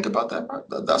actually think about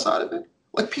that side of it?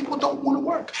 Like, people don't want to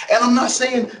work. And I'm not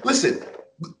saying, listen,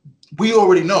 we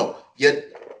already know, yet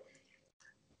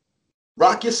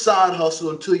rock your side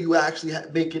hustle until you actually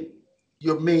make it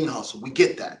your main hustle. We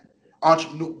get that.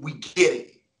 Entrepreneur, we get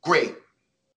it. Great.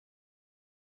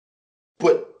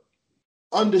 But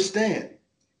understand,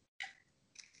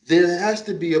 there has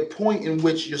to be a point in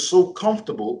which you're so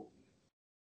comfortable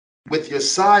with your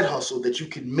side hustle that you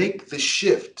can make the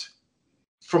shift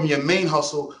from your main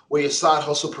hustle where your side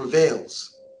hustle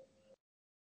prevails.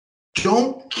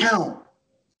 Don't count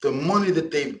the money that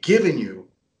they've given you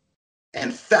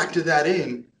and factor that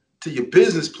in to your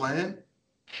business plan.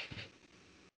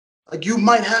 Like, you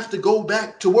might have to go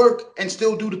back to work and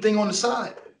still do the thing on the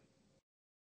side.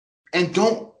 And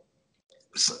do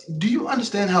you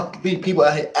understand how many people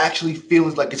out here actually feel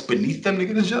like it's beneath them to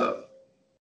get a job?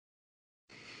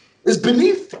 It's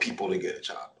beneath the people to get a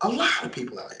job. A lot of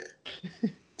people out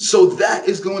here. So that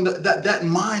is that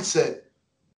mindset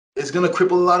is going to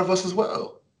cripple a lot of us as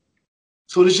well.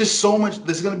 So there's just so much,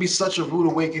 there's going to be such a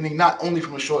rude awakening, not only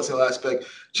from a short sale aspect,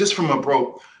 just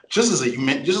as a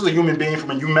human being,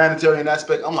 from a humanitarian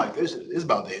aspect. I'm like, this is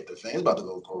about to hit the fan. It's about to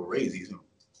go crazy.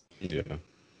 Yeah.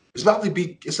 It's about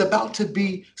to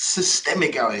be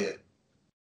systemic out here.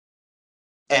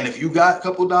 And if you got a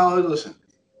couple dollars, listen,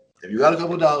 if you got a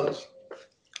couple dollars,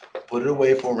 put it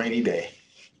away for a rainy day.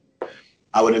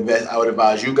 I would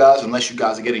advise you guys, unless you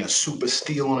guys are getting a super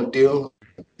steal on a deal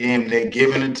and they're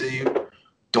giving it to you,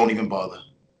 don't even bother.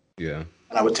 Yeah.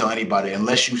 And I would tell anybody,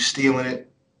 unless you're stealing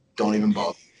it, don't even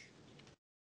bother.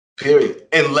 Period.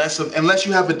 Unless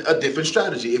you have a different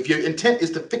strategy. If your intent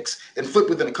is to fix and flip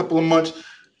within a couple of months,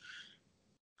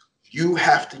 you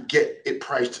have to get it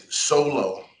priced so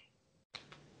low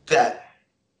that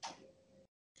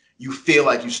you feel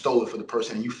like you stole it for the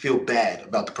person and you feel bad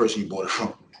about the person you bought it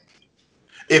from.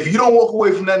 If you don't walk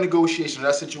away from that negotiation,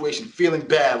 that situation, feeling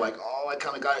bad, like, oh, I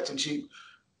kind of got it too cheap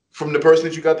from the person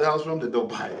that you got the house from, then don't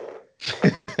buy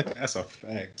it. That's a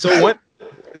fact. So what?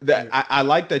 I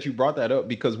like that you brought that up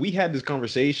because we had this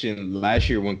conversation last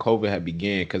year when COVID had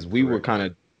began because we were kind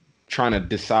of trying to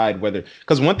decide whether,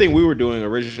 because one thing we were doing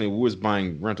originally, we was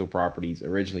buying rental properties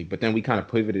originally, but then we kind of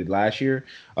pivoted last year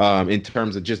in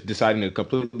terms of just deciding to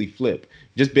completely flip,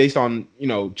 just based on,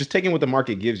 just taking what the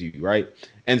market gives you, right?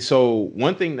 And so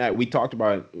one thing that we talked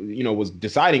about, was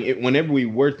deciding it whenever we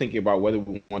were thinking about whether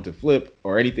we want to flip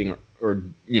or anything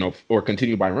or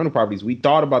continue buying rental properties, we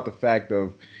thought about the fact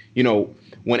of,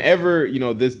 whenever,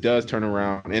 this does turn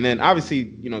around, and then obviously,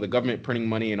 the government printing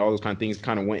money and all those kind of things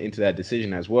kind of went into that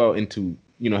decision as well, into,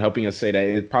 helping us say that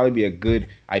it'd probably be a good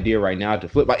idea right now to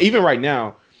flip. But even right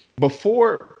now,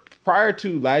 prior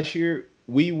to last year,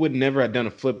 we would never have done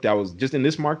a flip that was just in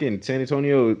this market in San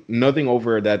Antonio, nothing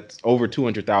over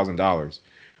 $200,000.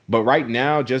 But right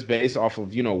now, just based off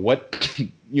of, what,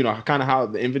 kind of how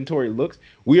the inventory looks,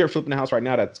 we are flipping a house right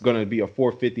now that's going to be a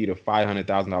 $450,000 to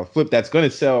 $500,000 flip that's going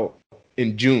to sell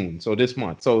in June, so this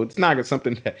month. So it's not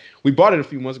something that we bought it a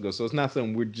few months ago, so it's not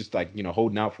something we're just like,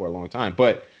 holding out for a long time.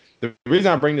 But the reason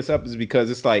I bring this up is because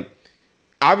it's like,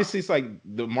 obviously, it's like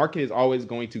the market is always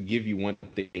going to give you one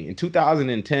thing. In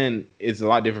 2010, it's a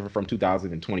lot different from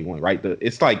 2021, right?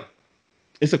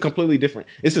 It's a completely different.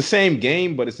 It's the same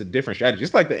game, but it's a different strategy.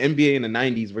 It's like the NBA in the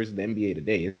 90s versus the NBA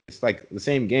today. It's like the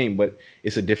same game, but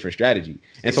it's a different strategy.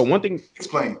 And so one thing.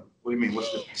 Explain. What do you mean?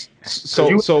 What's the difference?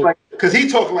 So because he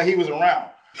talking like he was around.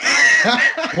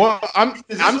 Well,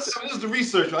 this is the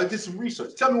research. I did some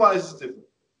research. Tell me why this is different.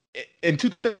 In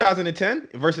 2010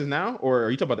 versus now, or are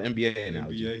you talking about the NBA now?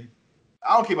 NBA.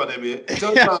 I don't care about the NBA.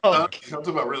 I'm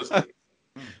talking about real estate.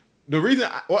 The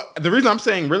reason I'm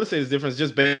saying real estate is different is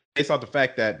just based off the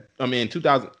fact that,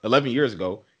 2011 years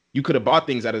ago, you could have bought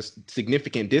things at a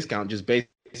significant discount just based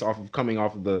off of coming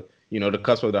off of the, the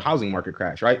cusp of the housing market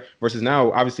crash, right? Versus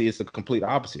now, obviously, it's the complete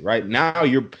opposite, right? Now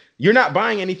you're not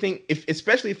buying anything,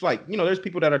 especially if like, there's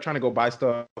people that are trying to go buy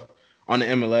stuff on the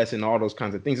MLS and all those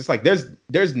kinds of things. It's like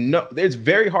there's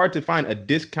very hard to find a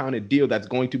discounted deal that's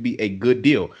going to be a good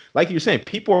deal. Like you're saying,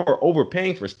 people are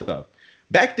overpaying for stuff.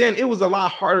 Back then, it was a lot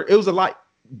harder. It was a lot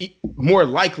more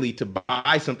likely to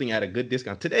buy something at a good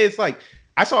discount. Today, it's like,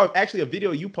 I saw actually a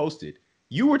video you posted.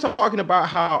 You were talking about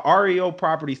how REO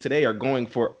properties today are going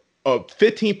for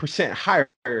 15% higher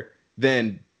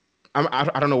than,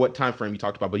 I don't know what time frame you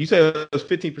talked about, but you said it was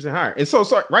 15% higher. And so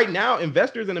right now,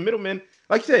 investors and the middlemen,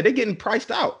 like you said, they're getting priced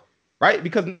out, right?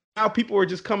 Because now people are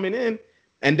just coming in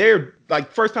and they're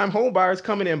like first-time home buyers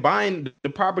coming in buying the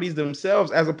properties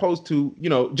themselves, as opposed to,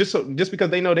 just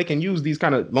because they know they can use these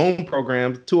kind of loan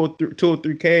programs,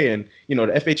 203K and, the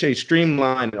FHA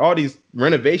Streamline, and all these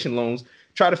renovation loans,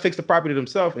 try to fix the property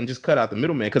themselves and just cut out the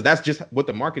middleman, because that's just what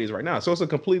the market is right now. So it's a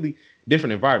completely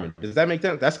different environment. Does that make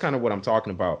sense? That's kind of what I'm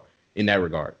talking about in that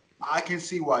regard. I can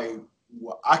see why you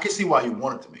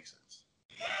want it to make sense.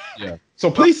 Yeah.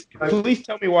 So please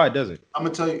tell me why it doesn't. I'm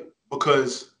gonna tell you,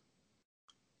 because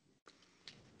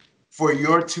for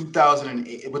your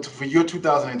 2008, but for your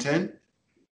 2010,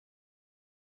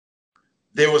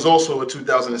 there was also a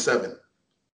 2007.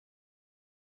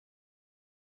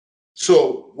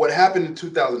 So what happened in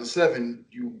 2007,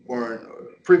 you weren't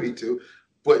privy to,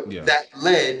 but that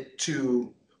led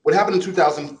to what happened in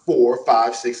 2004,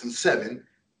 5, 6, and 7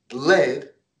 led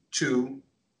to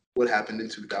what happened in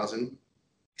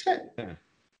 2010. Yeah.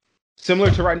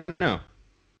 Similar to right now.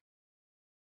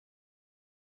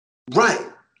 Right.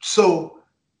 So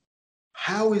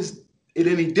how is it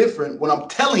any different when I'm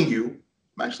telling you,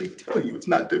 I'm actually telling you it's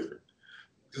not different.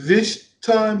 This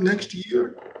time next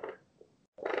year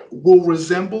will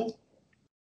resemble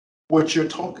what you're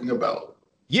talking about.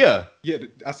 Yeah,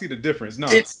 I see the difference. No,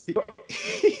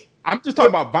 I'm just talking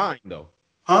about buying though.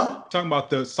 Huh? Talking about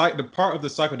the part of the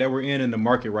cycle that we're in the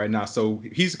market right now. So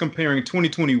he's comparing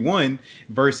 2021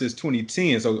 versus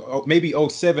 2010. So maybe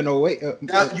 07, 08. You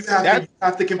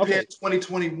have to compare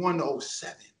 2021 to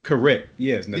 07. Correct.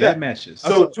 Yes. Now that matches.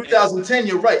 So 2010,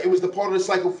 you're right. It was the part of the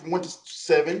cycle from 1 to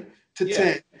 7 to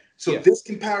 10. So this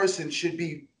comparison should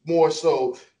be more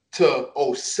so to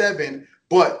 07.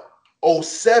 But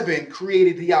 07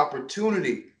 created the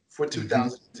opportunity for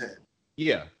 2010.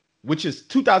 Yeah, which is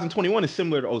 2021 is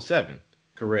similar to 07.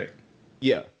 Correct.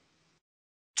 Yeah.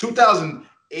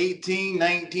 2018,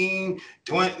 19,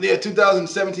 20, yeah,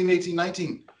 2017, 18,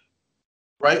 19.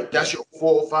 Right? That's your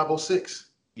 405, 06.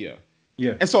 Yeah.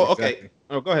 Yeah. And so, exactly. okay.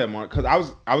 Oh, go ahead, Mark, because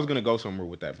I was gonna go somewhere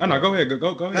with that. Oh, no, go ahead. Go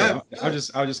ahead. Yeah.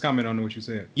 I'll just comment on what you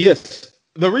said. Yes.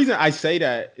 The reason I say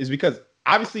that is because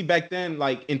obviously back then,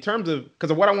 like in terms of,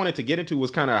 because what I wanted to get into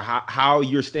was kind of how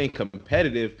you're staying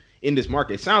competitive in this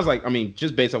market. It sounds like, I mean,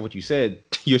 just based on what you said,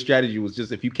 your strategy was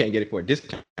just if you can't get it for a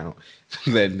discount,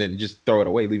 then just throw it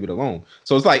away, leave it alone.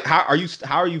 So it's like, how are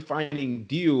you finding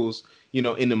deals, you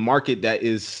know, in the market that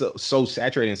is so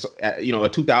saturated, and so, you know, a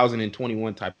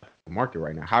 2021 type of market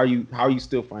right now? How are you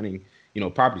still finding, you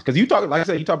know, properties? Because you talk, like I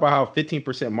said, you talk about how 15%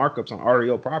 markups on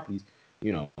REO properties,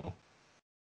 you know.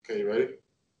 Okay, you ready?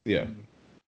 Yeah.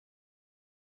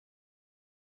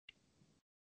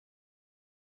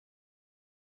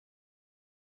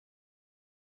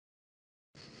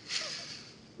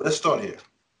 Let's start here.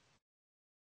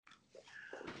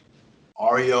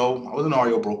 REO, I was an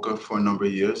REO broker for a number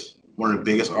of years. One of the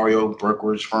biggest REO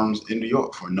brokerage firms in New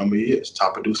York for a number of years.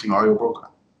 Top producing REO broker.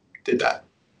 Did that.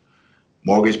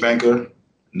 Mortgage banker,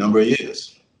 number of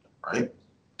years. Right?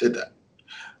 Did that.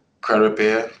 Credit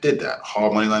repair, did that.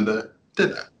 Hard money lender, did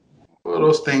that. All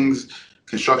those things,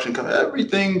 construction company,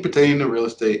 everything pertaining to real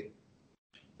estate.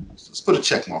 Let's put a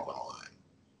check mark on all of that.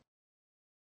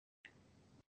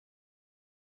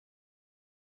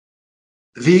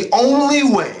 The only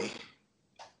way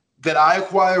that I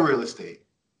acquire real estate,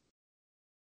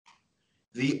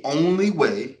 the only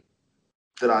way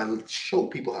that I show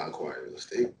people how to acquire real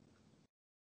estate,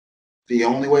 the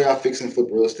only way I fix and flip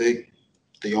real estate,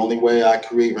 the only way I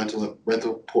create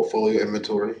rental portfolio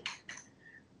inventory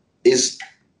is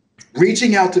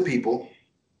reaching out to people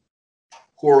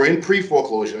who are in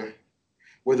pre-foreclosure,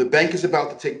 where the bank is about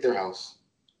to take their house,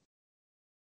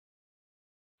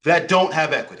 that don't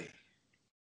have equity.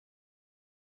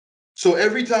 So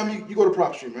every time you go to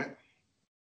PropStream, right?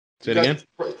 Say it again?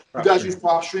 You guys use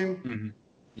PropStream? Mm-hmm.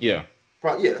 Yeah.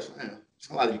 Yeah,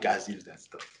 a lot of you guys use that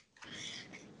stuff.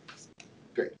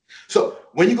 Great. So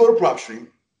when you go to PropStream,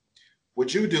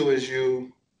 what you do is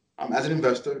as an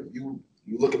investor, you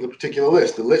look at the particular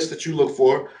list. The list that you look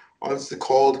for it's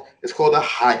called a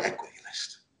high equity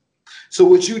list. So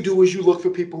what you do is you look for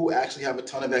people who actually have a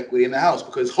ton of equity in the house,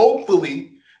 because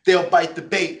hopefully they'll bite the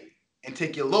bait and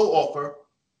take your low offer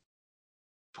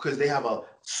because they have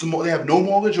no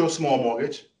mortgage or a small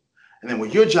mortgage. And then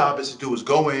what your job is to do is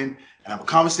go in and have a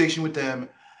conversation with them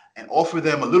and offer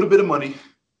them a little bit of money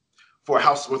for a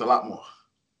house worth a lot more.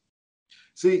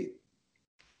 See,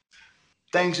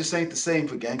 things just ain't the same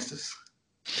for gangsters.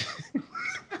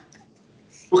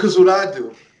 Because what I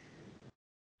do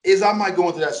is I might go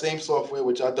into that same software,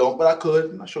 which I don't, but I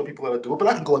could. I'm not sure people how to do it, but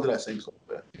I can go into that same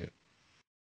software. Yeah.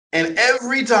 And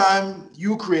every time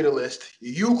you create a list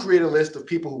of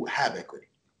people who have equity.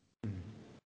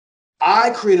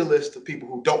 I create a list of people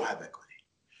who don't have equity.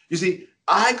 You see,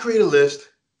 I create a list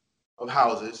of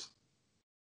houses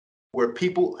where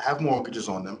people have mortgages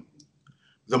on them.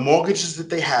 The mortgages that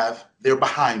they have, they're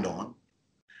behind on,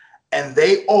 and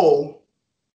they owe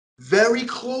very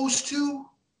close to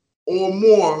or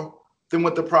more than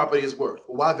what the property is worth.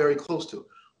 Well, why very close to?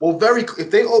 Well, if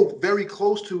they owe very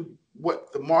close to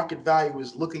what the market value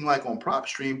is looking like on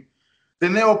PropStream,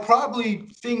 then there are probably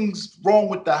things wrong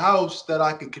with the house that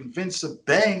I could convince a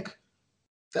bank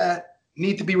that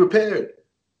need to be repaired,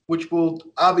 which will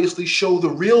obviously show the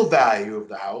real value of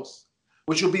the house,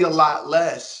 which will be a lot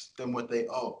less than what they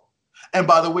owe. And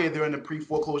by the way, they're in the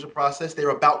pre-foreclosure process. They're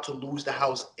about to lose the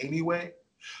house anyway.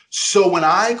 So when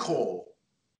I call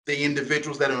the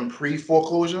individuals that are in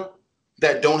pre-foreclosure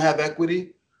that don't have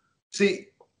equity, see,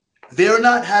 they're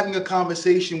not having a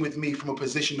conversation with me from a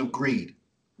position of greed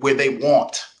where they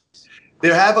want. They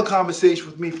have a conversation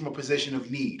with me from a position of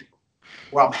need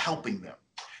where I'm helping them.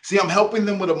 See, I'm helping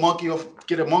them with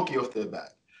get a monkey off their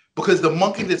back, because the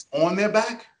monkey that's on their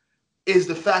back is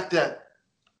the fact that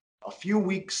a few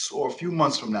weeks or a few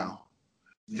months from now,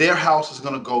 their house is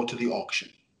going to go to the auction.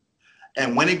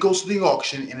 And when it goes to the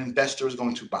auction, an investor is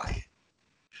going to buy it.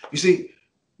 You see,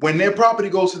 when their property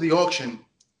goes to the auction,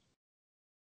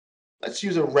 let's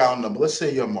use a round number. Let's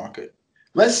say your market.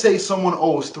 Let's say someone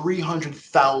owes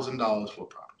 $300,000 for a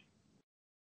property.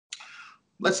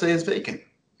 Let's say it's vacant.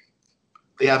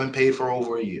 They haven't paid for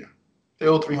over a year. They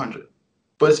owe $300,000,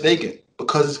 but it's vacant.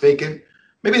 Because it's vacant,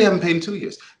 Maybe they haven't paid in 2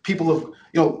 years. People have,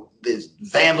 there's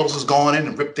vandals has gone in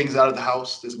and ripped things out of the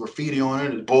house. There's graffiti on it,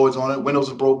 there's boards on it, windows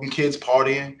are broken, kids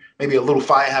partying. Maybe a little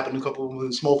fire happened, a couple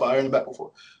of small fire in the back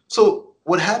before. So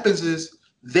what happens is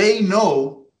they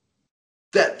know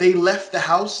that they left the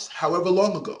house however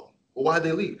long ago. Well, why did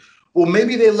they leave? Well,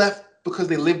 maybe they left because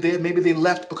they lived there. Maybe they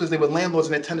left because they were landlords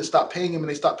and their tenants stopped paying them and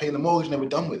they stopped paying the mortgage and they were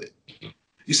done with it.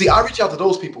 You see, I reach out to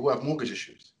those people who have mortgage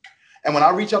issues. And when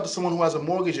I reach out to someone who has a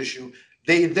mortgage issue,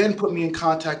 they then put me in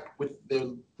contact with their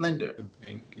lender. The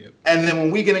bank, yep. And then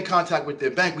when we get in contact with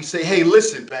their bank, we say, hey,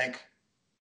 listen, bank,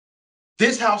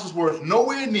 this house is worth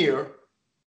nowhere near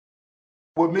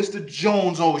what Mr.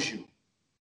 Jones owes you.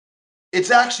 It's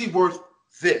actually worth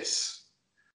this.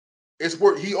 It's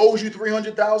worth, he owes you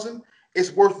 $300,000.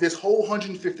 It's worth this whole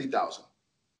 $150,000.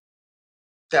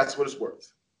 That's what it's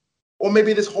worth. Or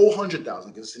maybe this whole $100,000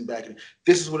 because it's in back.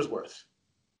 This is what it's worth.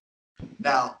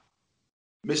 Now,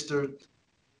 Mr.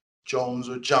 Jones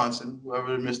or Johnson,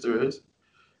 whoever the Mr.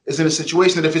 is in a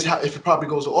situation that if the property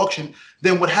goes to auction,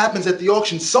 then what happens at the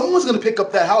auction, someone's going to pick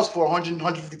up that house for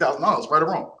 $150,000, right or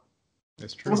wrong.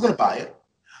 That's true. Someone's going to buy it.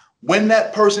 When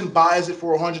that person buys it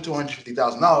for $100,000 to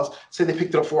 $150,000, say they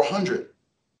picked it up for $100,000,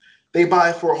 they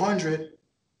buy it for $100,000.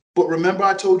 But remember,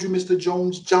 I told you Mr.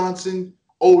 Jones Johnson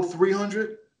owed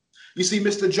 $300,000. You see,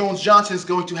 Mr. Jones Johnson is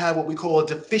going to have what we call a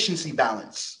deficiency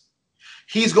balance.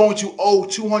 He's going to owe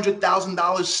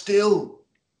 $200,000 still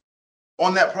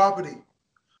on that property.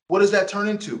 What does that turn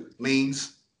into?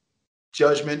 Liens,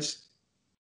 judgments,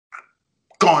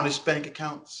 garnished bank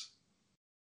accounts.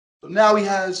 So now he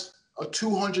has a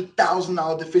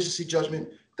 $200,000 deficiency judgment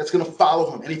that's going to follow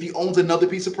him. And if he owns another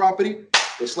piece of property,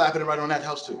 they're slapping it right on that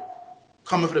house too.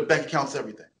 Coming for the bank accounts,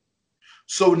 everything.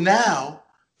 So now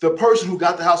the person who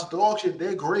got the house at the auction,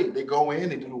 they're great. They go in,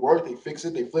 they do the work, they fix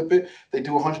it, they flip it, they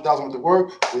do $100,000 worth of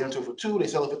work, they enter it for $2, they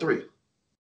sell it for $3.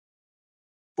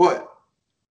 But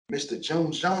Mr.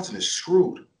 Jones Johnson is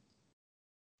screwed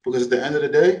because at the end of the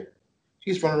day,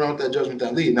 he's running around with that judgment,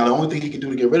 that lead. Now, the only thing he can do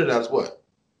to get rid of that is what?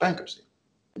 Bankruptcy.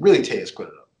 Really tear his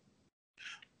credit up.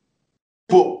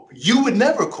 But you would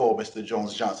never call Mr.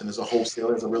 Jones Johnson as a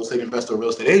wholesaler, as a real estate investor, or real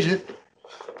estate agent.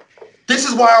 This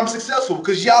is why I'm successful,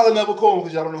 because y'all will never call him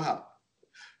because y'all don't know how.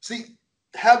 See,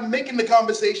 making the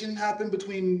conversation happen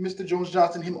between Mr. Jones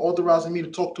Johnson, him authorizing me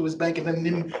to talk to his bank, and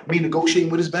then me negotiating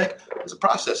with his bank, it's a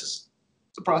process.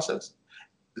 It's a process.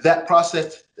 That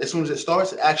process, as soon as it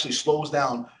starts, it actually slows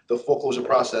down the foreclosure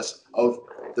process of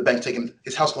the bank taking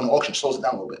his house going to auction, slows it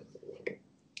down a little bit.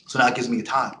 So now it gives me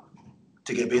time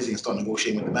to get busy and start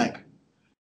negotiating with the bank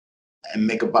and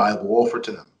make a viable offer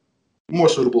to them. More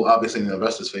suitable, obviously, in the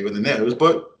investor's favor than theirs,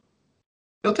 but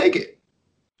they'll take it.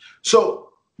 So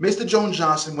Mr. Jones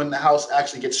Johnson, when the house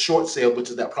actually gets short sale, which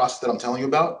is that process that I'm telling you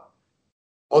about,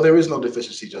 there is no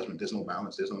deficiency judgment. There's no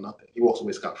balance. There's no nothing. He walks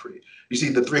away scot-free. You see,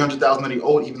 the $300,000 that he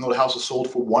owed, even though the house was sold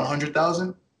for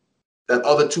 $100,000, that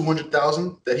other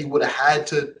 $200,000 that he would have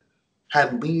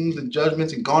had liens and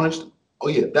judgments and garnished,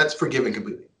 that's forgiven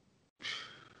completely.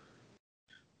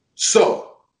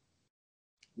 So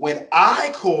when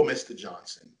I call Mr.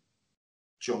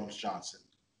 Jones Johnson,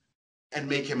 and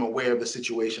make him aware of the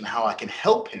situation, how I can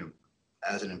help him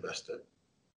as an investor,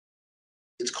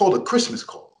 it's called a Christmas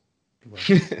call.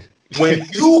 Right. When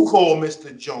you call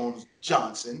Mr. Jones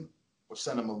Johnson or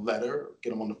send him a letter, or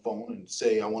get him on the phone and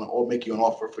say, I want to make you an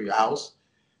offer for your house,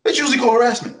 it's usually called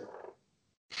harassment.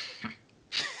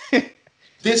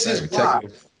 This is why.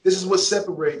 This is what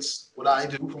separates what I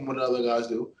do from what other guys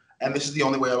do. And this is the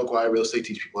only way I acquire real estate,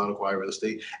 teach people how to acquire real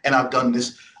estate. And I've done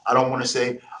this. I don't want to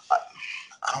say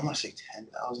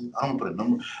 10,000. I don't want to put a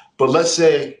number. But let's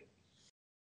say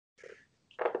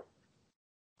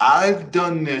I've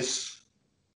done this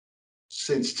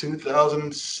since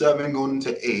 2007 going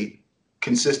into 8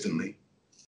 consistently.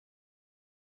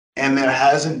 And there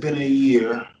hasn't been a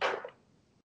year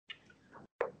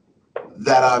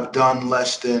that I've done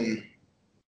less than,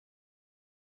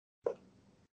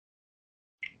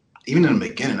 even in the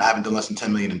beginning, I haven't done less than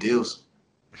 10 million in deals.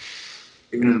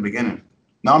 Even in the beginning.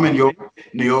 Now I'm in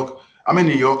New York. I'm in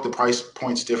New York. The price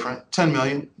point's different. 10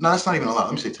 million. No, that's not even a lot.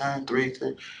 Let me say 10, 3.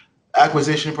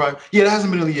 Acquisition price. Yeah, there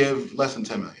hasn't been a year of less than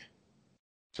 10 million.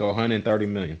 So 130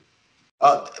 million.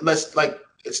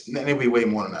 It's maybe way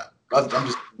more than that. I'm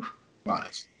just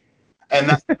honest. And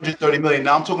that's 130 million.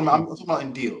 Now I'm talking about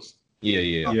in deals.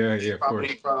 Yeah.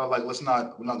 Property, we're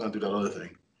not gonna do that other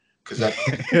thing, because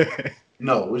that.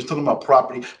 No, we're just talking about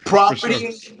property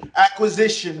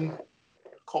acquisition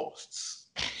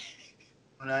costs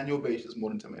on an annual basis,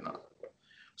 more than $10 million.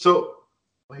 So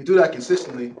when you do that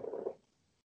consistently,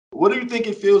 What do you think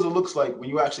it feels or looks like when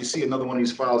you actually see another one of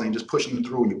these files and you're just pushing them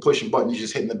through and you're pushing buttons, you're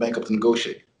just hitting the bank up to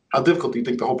negotiate? How difficult do you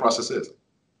think the whole process is?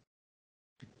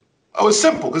 Oh, it's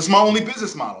simple because it's my only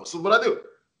business model. So what I do.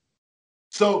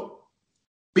 So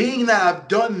being that I've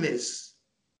done this,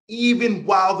 even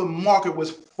while the market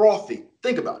was frothy,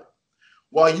 think about it.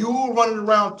 While you were running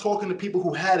around talking to people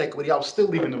who had equity, I was still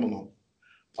leaving them alone.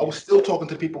 I was still talking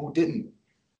to people who didn't.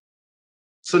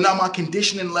 So now my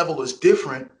conditioning level is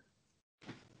different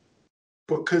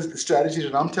because the strategy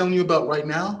that I'm telling you about right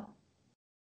now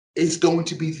is going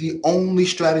to be the only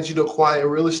strategy to acquire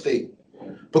real estate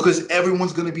because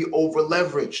everyone's going to be over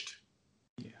leveraged.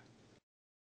 Yeah.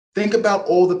 Think about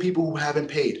all the people who haven't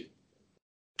paid.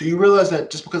 Do you realize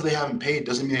that just because they haven't paid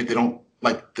doesn't mean that they don't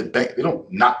like the bank? They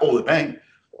don't not owe the bank.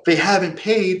 They haven't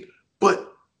paid,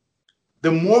 but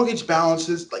the mortgage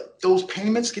balances, like those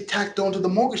payments get tacked onto the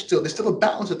mortgage still. There's still a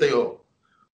balance that they owe.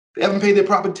 They haven't paid their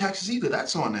property taxes either.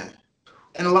 That's on that.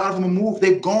 And a lot of them have moved.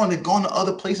 They've gone to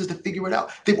other places to figure it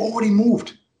out. They've already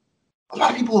moved. A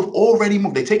lot of people have already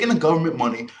moved. They've taken the government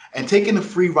money and taken the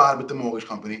free ride with the mortgage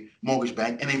company, mortgage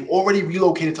bank, and they've already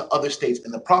relocated to other states.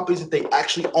 And the properties that they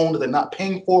actually own that they're not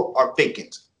paying for are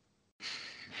vacant.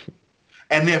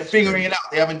 And they're figuring it out.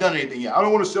 They haven't done anything yet. I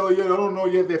don't want to sell it yet. I don't know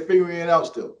yet. They're figuring it out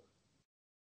still.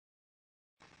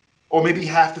 Or maybe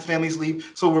half the families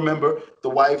leave. So remember, the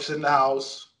wife's in the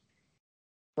house,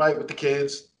 right, with the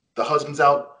kids. The husband's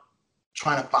out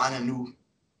trying to find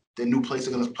their new place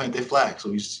they're going to plant their flag. So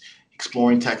he's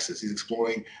exploring Texas. He's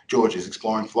exploring Georgia. He's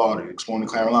exploring Florida. He's exploring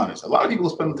the Carolinas. A lot of people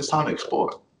spend this time to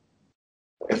explore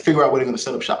and figure out where they're going to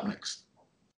set up shop next.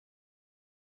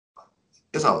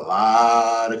 There's a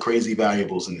lot of crazy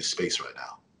variables in this space right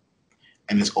now.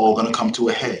 And it's all going to come to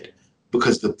a head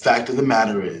because the fact of the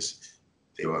matter is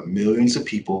there are millions of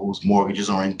people whose mortgages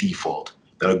are in default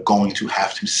that are going to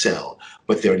have to sell,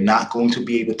 but they're not going to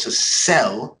be able to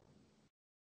sell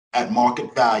at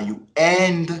market value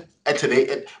and at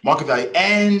market value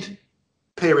and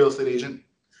pay a real estate agent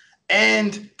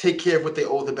and take care of what they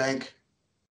owe the bank.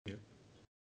 Yeah.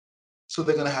 So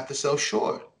they're going to have to sell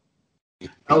short.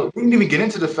 Now, we didn't even get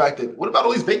into the fact that what about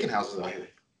all these vacant houses out here?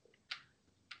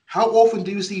 How often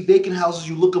do you see vacant houses?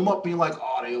 You look them up and you're like,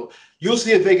 oh, you'll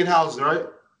see a vacant house, right?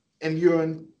 And you're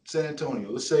in San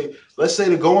Antonio. Let's say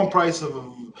the going price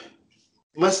of,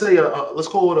 let's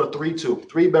call it a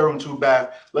 3-bedroom,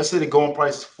 2-bath. Let's say the going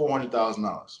price is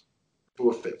 $400,000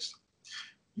 for a fix.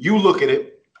 You look at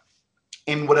it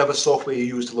in whatever software you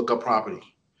use to look up property.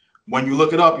 When you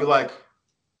look it up, you're like,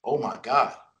 oh my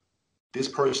God, this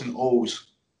person owes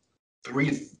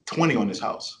 $320 on this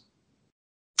house,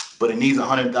 but it needs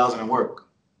 $100,000 in work.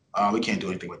 We can't do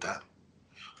anything with that.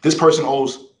 This person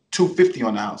owes $250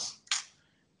 on the house.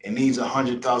 It needs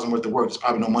 $100,000 worth of work. There's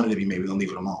probably no money to be made. We're gonna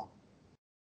leave it alone.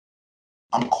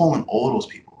 I'm calling all those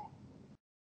people,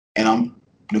 and I'm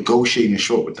negotiating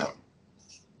short with them.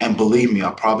 And believe me,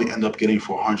 I'll probably end up getting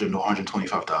for $100,000 to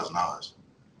 $125,000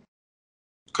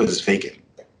 because it's vacant.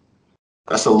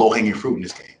 That's the low-hanging fruit in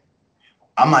this game.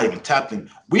 I'm not even tapped in.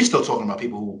 We're still talking about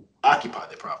people who occupy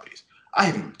their properties. I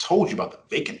haven't even told you about the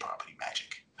vacant property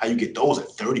magic. How you get those at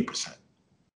 30%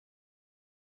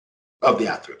 of the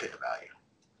after repair value.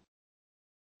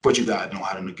 But you gotta know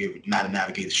how to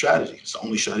navigate the strategy. It's the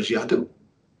only strategy I do.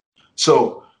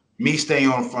 So me staying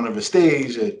on front of a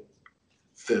stage at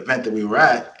the event that we were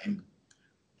at and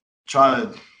trying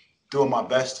to do my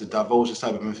best to divulge this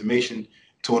type of information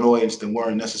to an audience that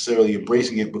weren't necessarily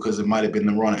embracing it because it might have been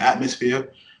the wrong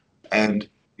atmosphere and,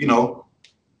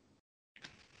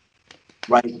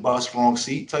 right bus, wrong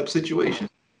seat type situation.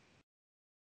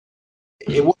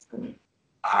 It wasn't.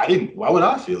 Why would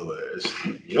I feel that? It's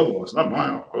your loss, not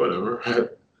mine, or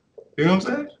whatever. You know what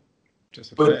I'm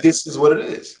saying? But this is what it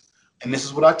is. And this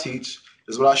is what I teach.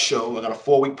 This is what I show. I got a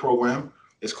 4-week program.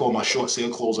 It's called my Short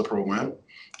Sale Closer program.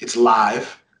 It's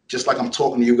live. Just like I'm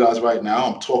talking to you guys right now.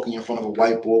 I'm talking in front of a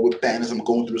whiteboard with banners. I'm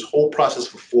going through this whole process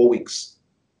for 4 weeks.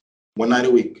 1 night a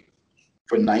week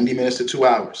for 90 minutes to 2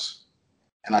 hours.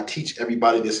 And I teach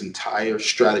everybody this entire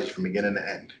strategy from beginning to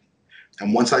end.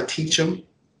 And once I teach them,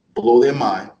 blow their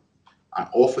mind, I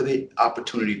offer the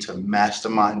opportunity to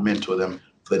mastermind mentor them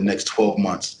for the next 12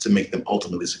 months to make them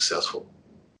ultimately successful.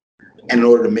 And in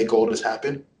order to make all this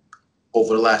happen,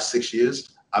 over the last 6 years,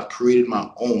 I've created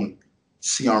my own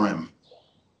CRM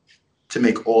to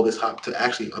make all this happen, to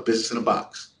actually a business in a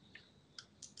box,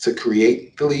 to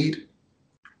create the lead,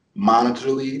 monitor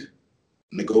the lead,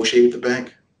 negotiate with the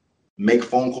bank, make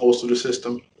phone calls through the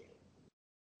system,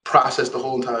 process the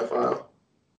whole entire file,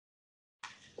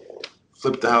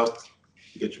 flip the house,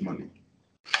 get your money.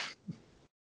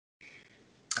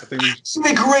 I think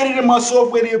we created in my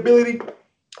software the ability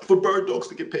for bird dogs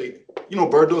to get paid. You know,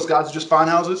 bird dogs guys who just find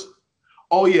houses.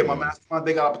 Oh yeah, my mastermind,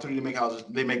 they got opportunity to make houses.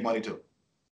 They make money too.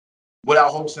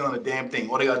 Without wholesaling a damn thing.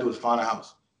 All they gotta do is find a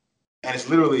house. And it's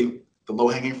literally the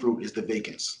low-hanging fruit is the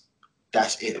vacants.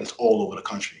 That's it. It's all over the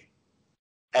country.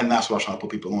 And that's what I was trying to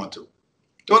put people onto.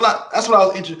 That's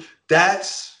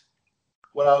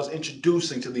what I was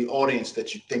introducing to the audience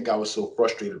that you think I was so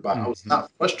frustrated by. I was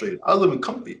not frustrated. I was living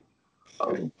comfy. I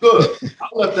was good. I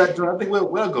left that joint. I think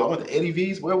where I go? I went to Eddie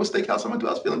V's. What steakhouse I went to?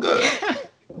 I was feeling good.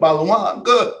 By Luan, I'm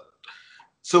good.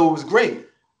 So it was great.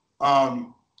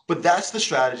 But that's the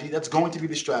strategy. That's going to be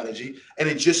the strategy. And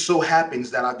it just so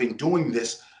happens that I've been doing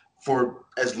this for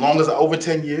as long as over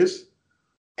 10 years.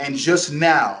 And just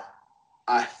now,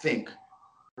 I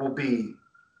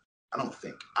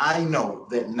know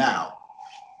that now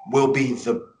will be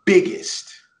the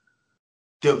biggest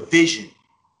division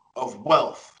of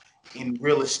wealth in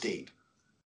real estate,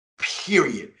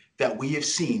 period, that we have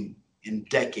seen in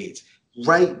decades.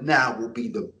 Right now will be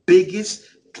the biggest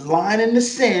line in the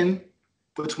sand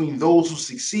between those who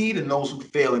succeed and those who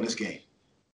fail in this game.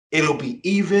 It'll be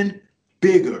even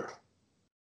bigger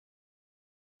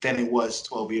than it was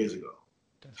 12 years ago.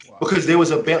 Because there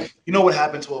was you know what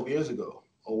happened 12 years ago?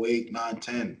 08, 9,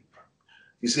 10.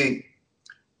 You see,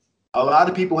 a lot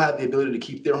of people had the ability to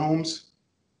keep their homes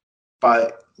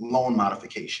by loan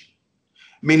modification,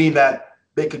 meaning that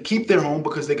they could keep their home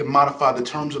because they could modify the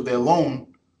terms of their loan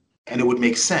and it would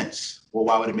make sense. Well,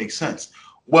 why would it make sense?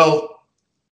 Well,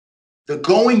 the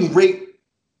going rate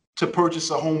to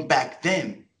purchase a home back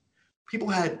then, people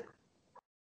had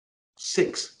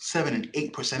 6, 7, and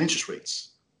 8% interest rates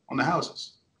on the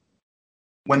houses.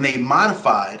 When they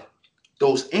modified,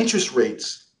 those interest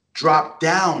rates dropped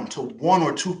down to 1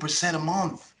 or 2% a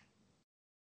month.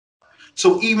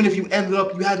 So even if you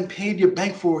hadn't paid your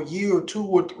bank for a year or 2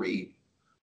 or 3,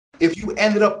 if you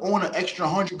ended up owing an extra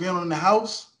 $100,000 on the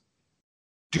house,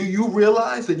 do you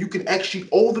realize that you can actually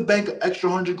owe the bank an extra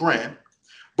 $100,000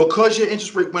 because your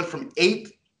interest rate went from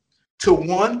 8 to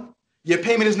 1? Your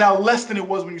payment is now less than it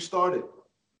was when you started.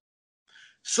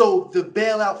 So the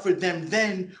bailout for them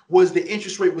then was the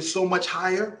interest rate was so much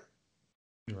higher,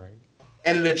 right?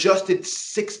 And it adjusted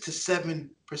 6 to 7%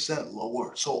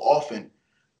 lower so often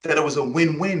that it was a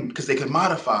win-win because they could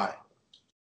modify.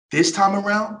 This time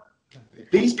around,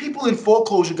 these people in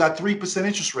foreclosure got 3%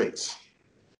 interest rates.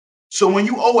 So when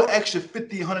you owe an extra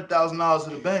 $50,000, $100,000 to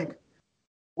the bank,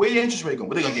 where your interest rate going?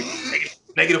 What are they going to give you?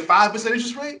 Negative 5%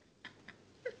 interest rate?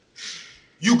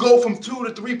 You go from 2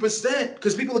 to 3%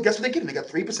 because people, guess what they get? They got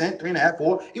 3%, 3.5%,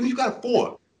 4%. Even if you got a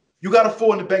 4, you got a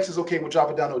 4 and the bank says, okay, we'll drop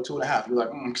it down to a 2.5. You're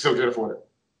like, still can't afford it.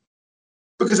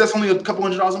 Because that's only a couple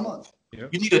 $100 a month.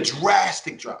 Yep. You need a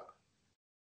drastic drop.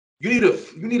 You need a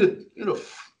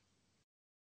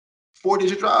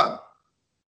 4-digit drop.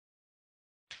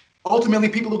 Ultimately,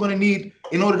 people are going to need,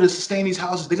 in order to sustain these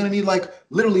houses, they're going to need like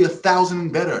literally $1,000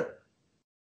 and better.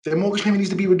 Their mortgage payment needs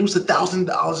to be reduced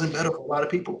 $1,000 and better for a lot of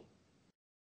people.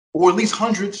 Or at least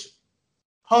hundreds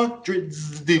with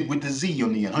the Z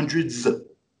on the end, hundreds.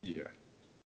 Yeah.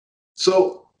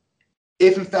 So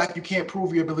if in fact you can't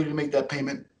prove your ability to make that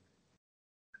payment,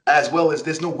 as well as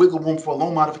there's no wiggle room for a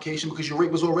loan modification because your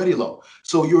rate was already low.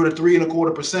 So you're at a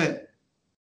 3.25%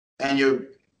 and your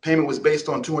payment was based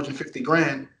on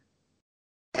 $250,000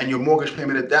 and your mortgage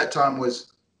payment at that time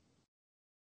was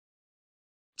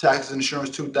taxes and insurance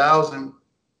 $2,000.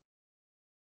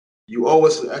 You owe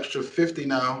us an extra $50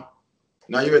 now.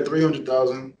 Now you're at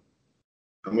 $300,000,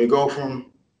 and we go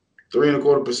from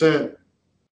 3.25%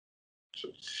 to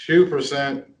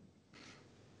 2%.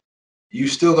 You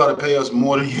still got to pay us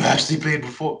more than you actually paid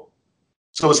before.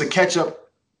 So it's a catch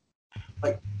up.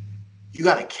 Like you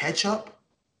got to catch up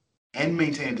and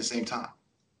maintain at the same time.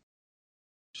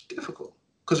 It's difficult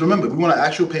because remember, we want an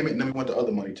actual payment and then we want the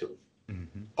other money too.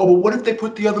 Mm-hmm. Oh, but what if they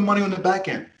put the other money on the back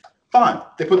end? Fine,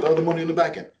 they put the other money on the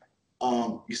back end.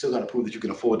 You still got to prove that you can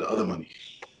afford the other money.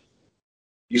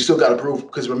 You still got to prove,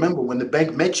 because remember, when the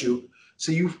bank met you,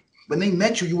 when they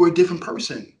met you, you were a different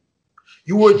person.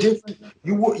 You were a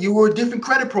different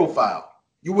credit profile.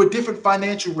 You were a different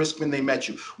financial risk when they met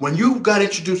you. When you got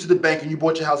introduced to the bank and you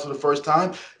bought your house for the first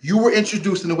time, you were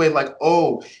introduced in a way like,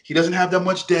 oh, he doesn't have that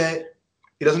much debt.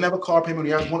 He doesn't have a car payment.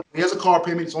 He has a car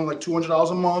payment. It's only like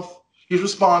 $200 a month. He's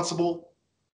responsible.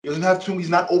 He's not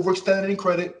overextended in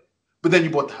credit. But then you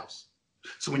bought the house.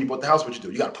 So when you bought the house, what you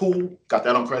do? You got a pool, got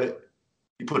that on credit.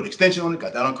 You put an extension on it,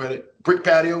 got that on credit. Brick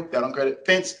patio, that on credit.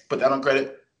 Fence, put that on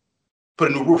credit. Put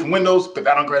a new roof and windows, put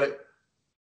that on credit.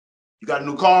 You got a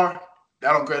new car,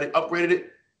 that on credit, upgraded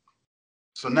it.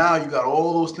 So now you got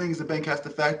all those things the bank has to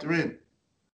factor in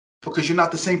because you're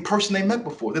not the same person they met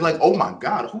before. They're like, oh my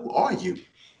God, who are you?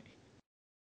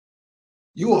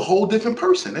 You're a whole different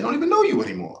person. They don't even know you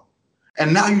anymore.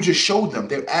 And now you just showed them.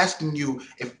 They're asking you,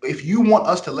 if you want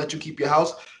us to let you keep your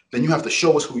house, then you have to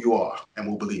show us who you are, and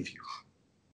we'll believe you.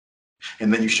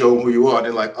 And then you show them who you are.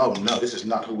 They're like, oh, no, this is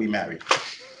not who we married.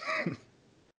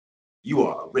 You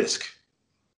are a risk.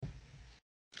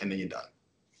 And then you're done.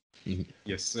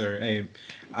 Yes, sir. Hey,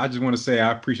 I just want to say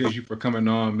I appreciate you for coming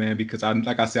on, man, because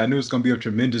like I said, I knew it's going to be of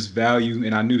tremendous value,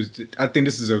 and I think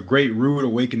this is a great rude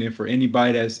awakening for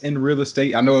anybody that's in real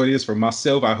estate. I know it is for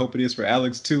myself. I hope it is for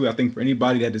Alex too. I think for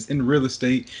anybody that is in real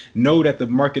estate, know that the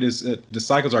market is the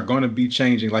cycles are going to be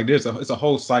changing. Like it's a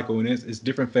whole cycle, and it's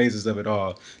different phases of it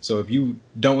all. So if you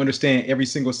don't understand every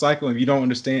single cycle, if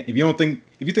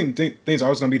you think things are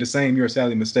always going to be the same, you're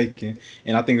sadly mistaken.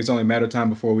 And I think it's only a matter of time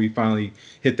before we finally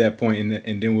hit that point,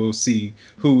 and then we'll see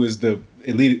who is the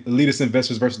elitist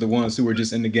investors versus the ones who are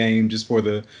just in the game just for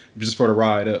the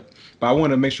ride up. But I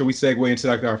want to make sure we segue into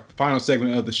like our final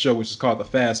segment of the show, which is called the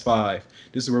Fast Five.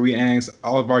 This is where we ask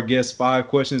all of our guests 5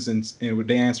 questions, and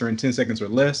they answer in 10 seconds or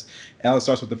less. Alex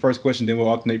starts with the first question, then we'll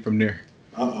alternate from there.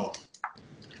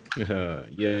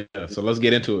 Yeah. So let's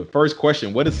get into it. First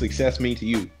question: what does success mean to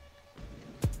you?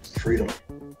 Freedom.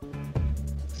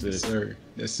 That's it. Yes, sir.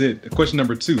 That's it. Question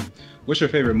number 2: what's your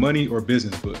favorite money or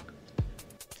business book?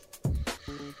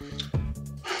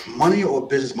 Money or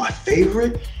business? My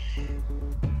favorite?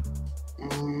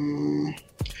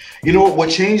 You know what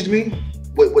changed me?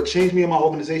 What changed me in my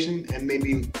organization and made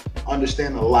me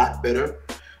understand a lot better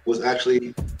was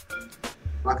actually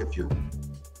Rocket Fuel.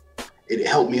 It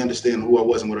helped me understand who I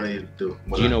was and what I needed to do.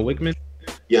 Do you know Wickman?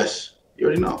 Yes. You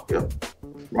already know. Yep.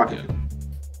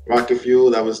 Rocket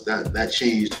Fuel, that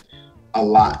changed a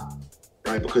lot,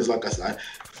 right? Because like I said,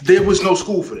 there was no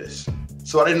school for this.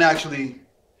 So I didn't actually,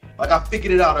 I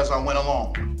figured it out as I went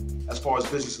along, as far as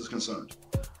business is concerned.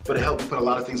 But it helped me put a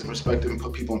lot of things in perspective and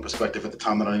put people in perspective at the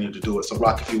time that I needed to do it. So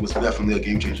Rocket Fuel was definitely a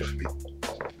game changer for me.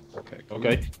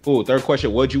 Okay. Cool. Third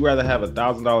question: would you rather have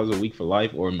 $1,000 a week for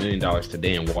life or $1 million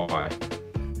today, and why?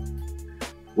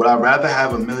 Would I rather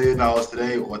have $1 million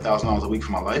today or $1,000 a week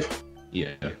for my life?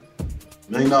 Yeah. $1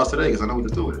 million today because I know what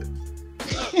to do with it.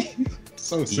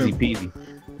 So Easy simple. peasy.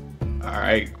 All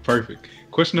right, perfect.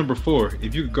 Question number 4: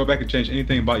 if you could go back and change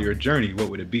anything about your journey, what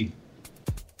would it be?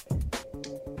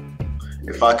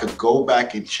 If I could go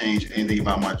back and change anything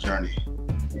about my journey,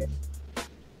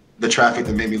 the traffic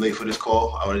that made me late for this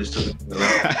call, I would have just took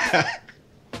it.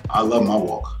 I love my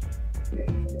walk.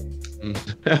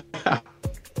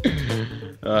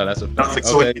 That's a fact. Nothing.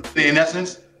 So Okay. in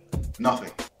essence,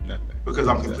 nothing. Nothing. Because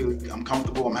I'm I'm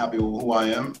comfortable. I'm happy with who I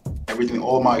am. Everything,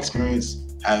 all of my experiences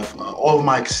have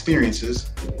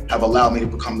allowed me to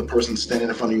become the person standing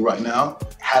in front of you right now.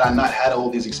 Had I not had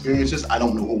all these experiences, I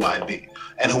don't know who I'd be.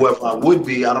 And whoever I would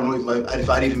be, I don't know if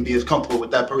I'd even be as comfortable with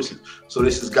that person. So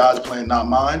this is God's plan, not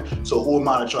mine. So who am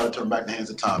I to try to turn back the hands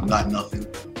of time? Not nothing.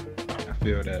 I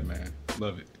feel that, man.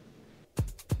 Love it.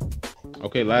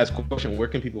 Okay, last question: where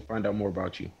can people find out more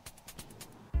about you?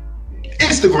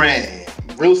 Instagram,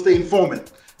 Real Estate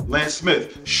Informant, Lance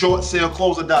Smith,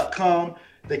 shortsalecloser.com.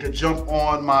 They could jump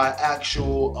on my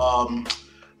actual,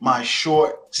 my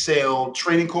short sale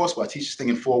training course where I teach this thing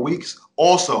in 4 weeks.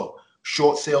 Also,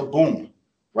 Short Sale Boom,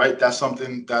 right? That's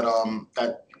something that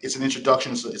that it's an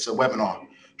introduction. It's a webinar.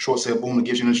 Short Sale Boom, that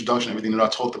gives you an introduction, everything that I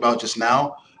talked about just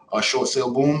now. Short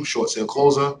Sale Boom, Short Sale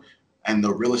Closer, and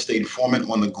the Real Estate Informant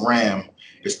on the gram.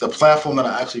 It's the platform that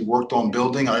I actually worked on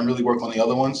building. I didn't really work on the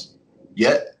other ones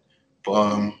yet.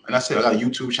 And that's it. I got a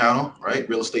YouTube channel, right?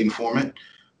 Real Estate Informant.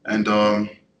 And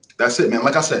that's it, man.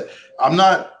 Like I said,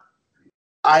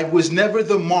 I was never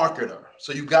the marketer.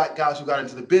 So you got guys who got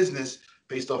into the business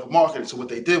based off of marketing. So what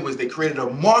they did was they created a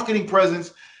marketing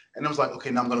presence, and I was like, okay,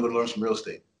 now I'm going to go learn some real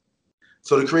estate.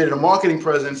 So they created a marketing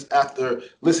presence after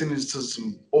listening to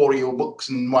some audio books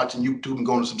and watching YouTube and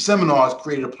going to some seminars,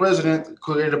 created a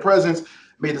presence,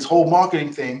 made this whole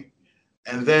marketing thing.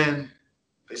 And then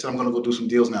they said, I'm going to go do some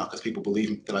deals now because people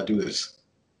believe that I do this.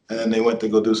 And then they went to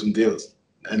go do some deals.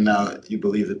 And now you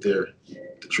believe that they're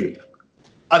the truth.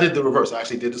 I did the reverse. I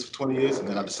actually did this for 20 years, and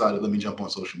then I decided, let me jump on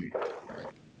social media.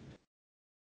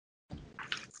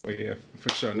 Well, yeah, for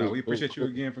sure. No, we appreciate you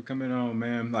again for coming on,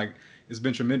 man. Like, it's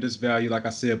been tremendous value, like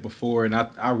I said before, and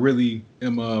I really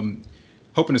am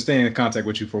hoping to stay in contact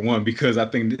with you for one, because I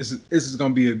think this is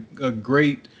going to be a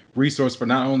great resource for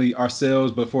not only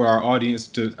ourselves but for our audience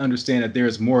to understand that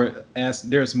there's more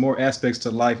aspects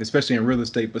to life, especially in real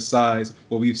estate, besides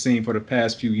what we've seen for the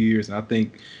past few years. And I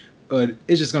think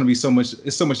it's just going to be so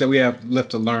much that we have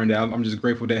left to learn that I'm just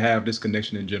grateful to have this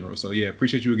connection in general. So yeah,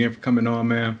 appreciate you again for coming on,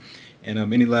 man. And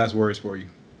any last words for you?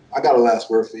 I got a last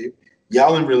word for you.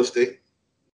 Y'all in real estate,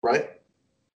 right?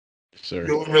 Sure.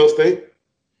 You're in real estate.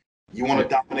 You want to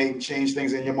dominate and change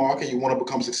things in your market. You want to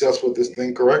become successful with this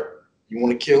thing, correct? You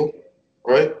want to kill,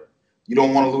 right? You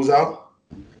don't want to lose out.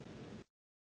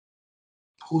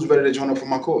 Who's ready to join up for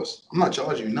my course? I'm not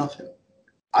charging you nothing.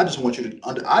 I just want you to.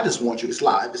 It's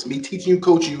live. It's me teaching you,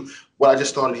 coaching you what I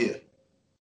just started here.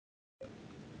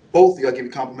 Both of you, I give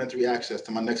you complimentary access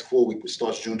to my next 4 week, which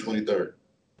starts June 23rd.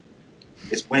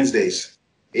 It's Wednesdays,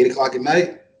 8 o'clock at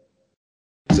night.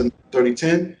 It's a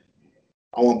 30-10.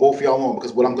 I want both of y'all on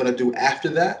because what I'm going to do after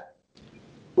that,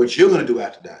 what you're going to do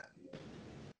after that,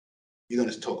 you're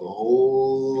going to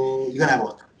you're going to have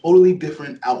a totally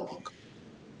different outlook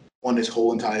on this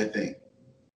whole entire thing.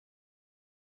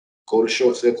 Go to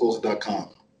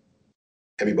shortsalecloser.com.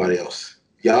 Everybody else.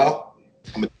 Y'all,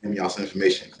 I'm going to give y'all some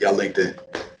information. Y'all LinkedIn.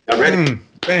 Y'all ready?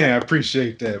 Man, I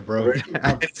appreciate that, bro.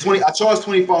 I charge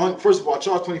 $2,500. First of all, I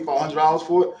charge $2,500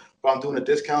 for it, but I'm doing a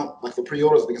discount. Like for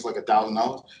pre-orders, I think it's like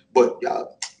 $1,000. But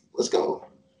y'all, let's go.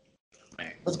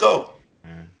 Man, let's go.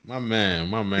 My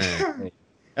man.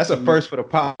 That's a first for the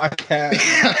podcast.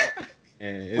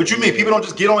 What you mean? People don't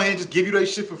just get on here and just give you that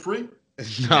shit for free?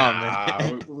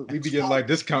 Man. We be getting like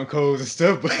discount codes and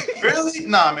stuff, but really?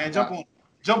 Nah, man. Jump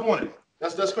on it.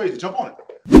 That's crazy. Jump on it.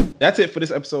 That's it for this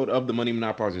episode of the Money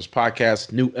Monopolizers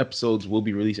podcast. New episodes will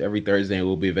be released every Thursday and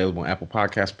will be available on Apple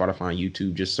Podcasts, Spotify, and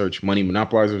YouTube. Just search Money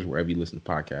Monopolizers wherever you listen to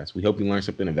podcasts. We hope you learned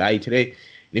something of value today. And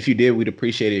if you did, we'd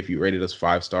appreciate it if you rated us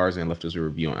 5 stars and left us a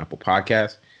review on Apple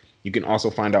Podcasts. You can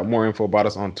also find out more info about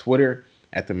us on Twitter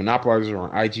at the Monopolizers or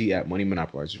on IG at Money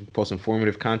Monopolizers. We post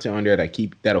informative content on there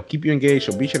that'll keep you engaged,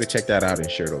 so be sure to check that out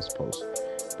and share those posts.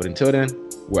 But until then,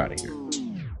 we're out of here.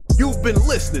 You've been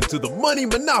listening to the Money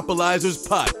Monopolizers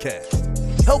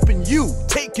podcast, helping you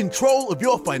take control of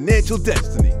your financial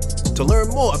destiny. To learn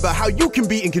more about how you can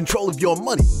be in control of your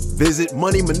money, visit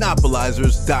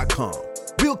moneymonopolizers.com.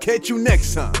 We'll catch you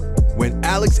next time when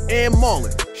Alex and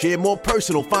Marlon share more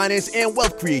personal finance and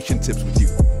wealth creation tips with you.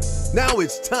 Now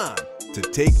it's time to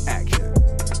take action.